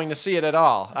going to see it at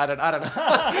all. I don't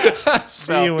know.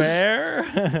 So, Beware.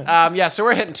 yeah, so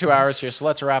we're hitting 2 hours here, so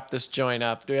let's wrap this joint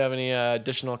up. Do we have any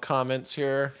additional comments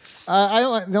here? I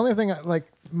don't like the only thing like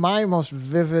my most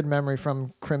vivid memory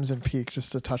from Crimson Peak,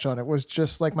 just to touch on it, was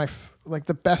just like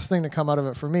the best thing to come out of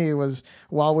it for me was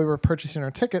while we were purchasing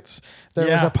our tickets, there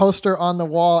was Yeah. a poster on the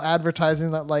wall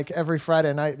advertising that like every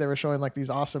Friday night they were showing like these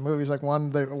awesome movies. Like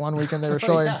one weekend they were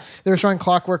showing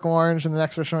Clockwork Orange, and the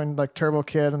next were showing like Turbo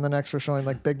Kid, and the next were showing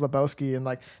like Big Lebowski, and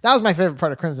like that was my favorite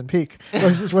part of Crimson Peak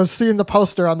was seeing the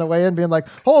poster on the way in, being like,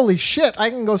 holy shit, I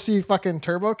can go see fucking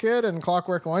Turbo Kid and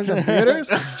Clockwork Orange in theaters.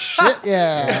 Shit,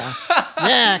 yeah.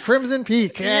 Yeah, Crimson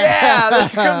Peak. Yeah, the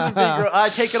Crimson Peak. I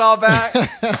take it all back.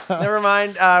 Never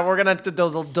mind. We're going to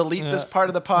delete this part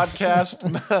of the podcast.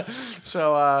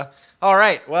 So, all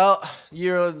right. Well,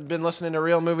 you've been listening to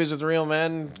Real Movies with Real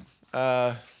Men.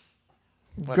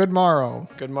 Good morrow.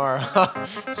 Good morrow.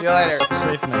 See you later.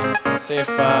 Safe night. Safe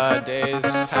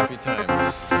days. Happy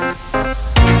times.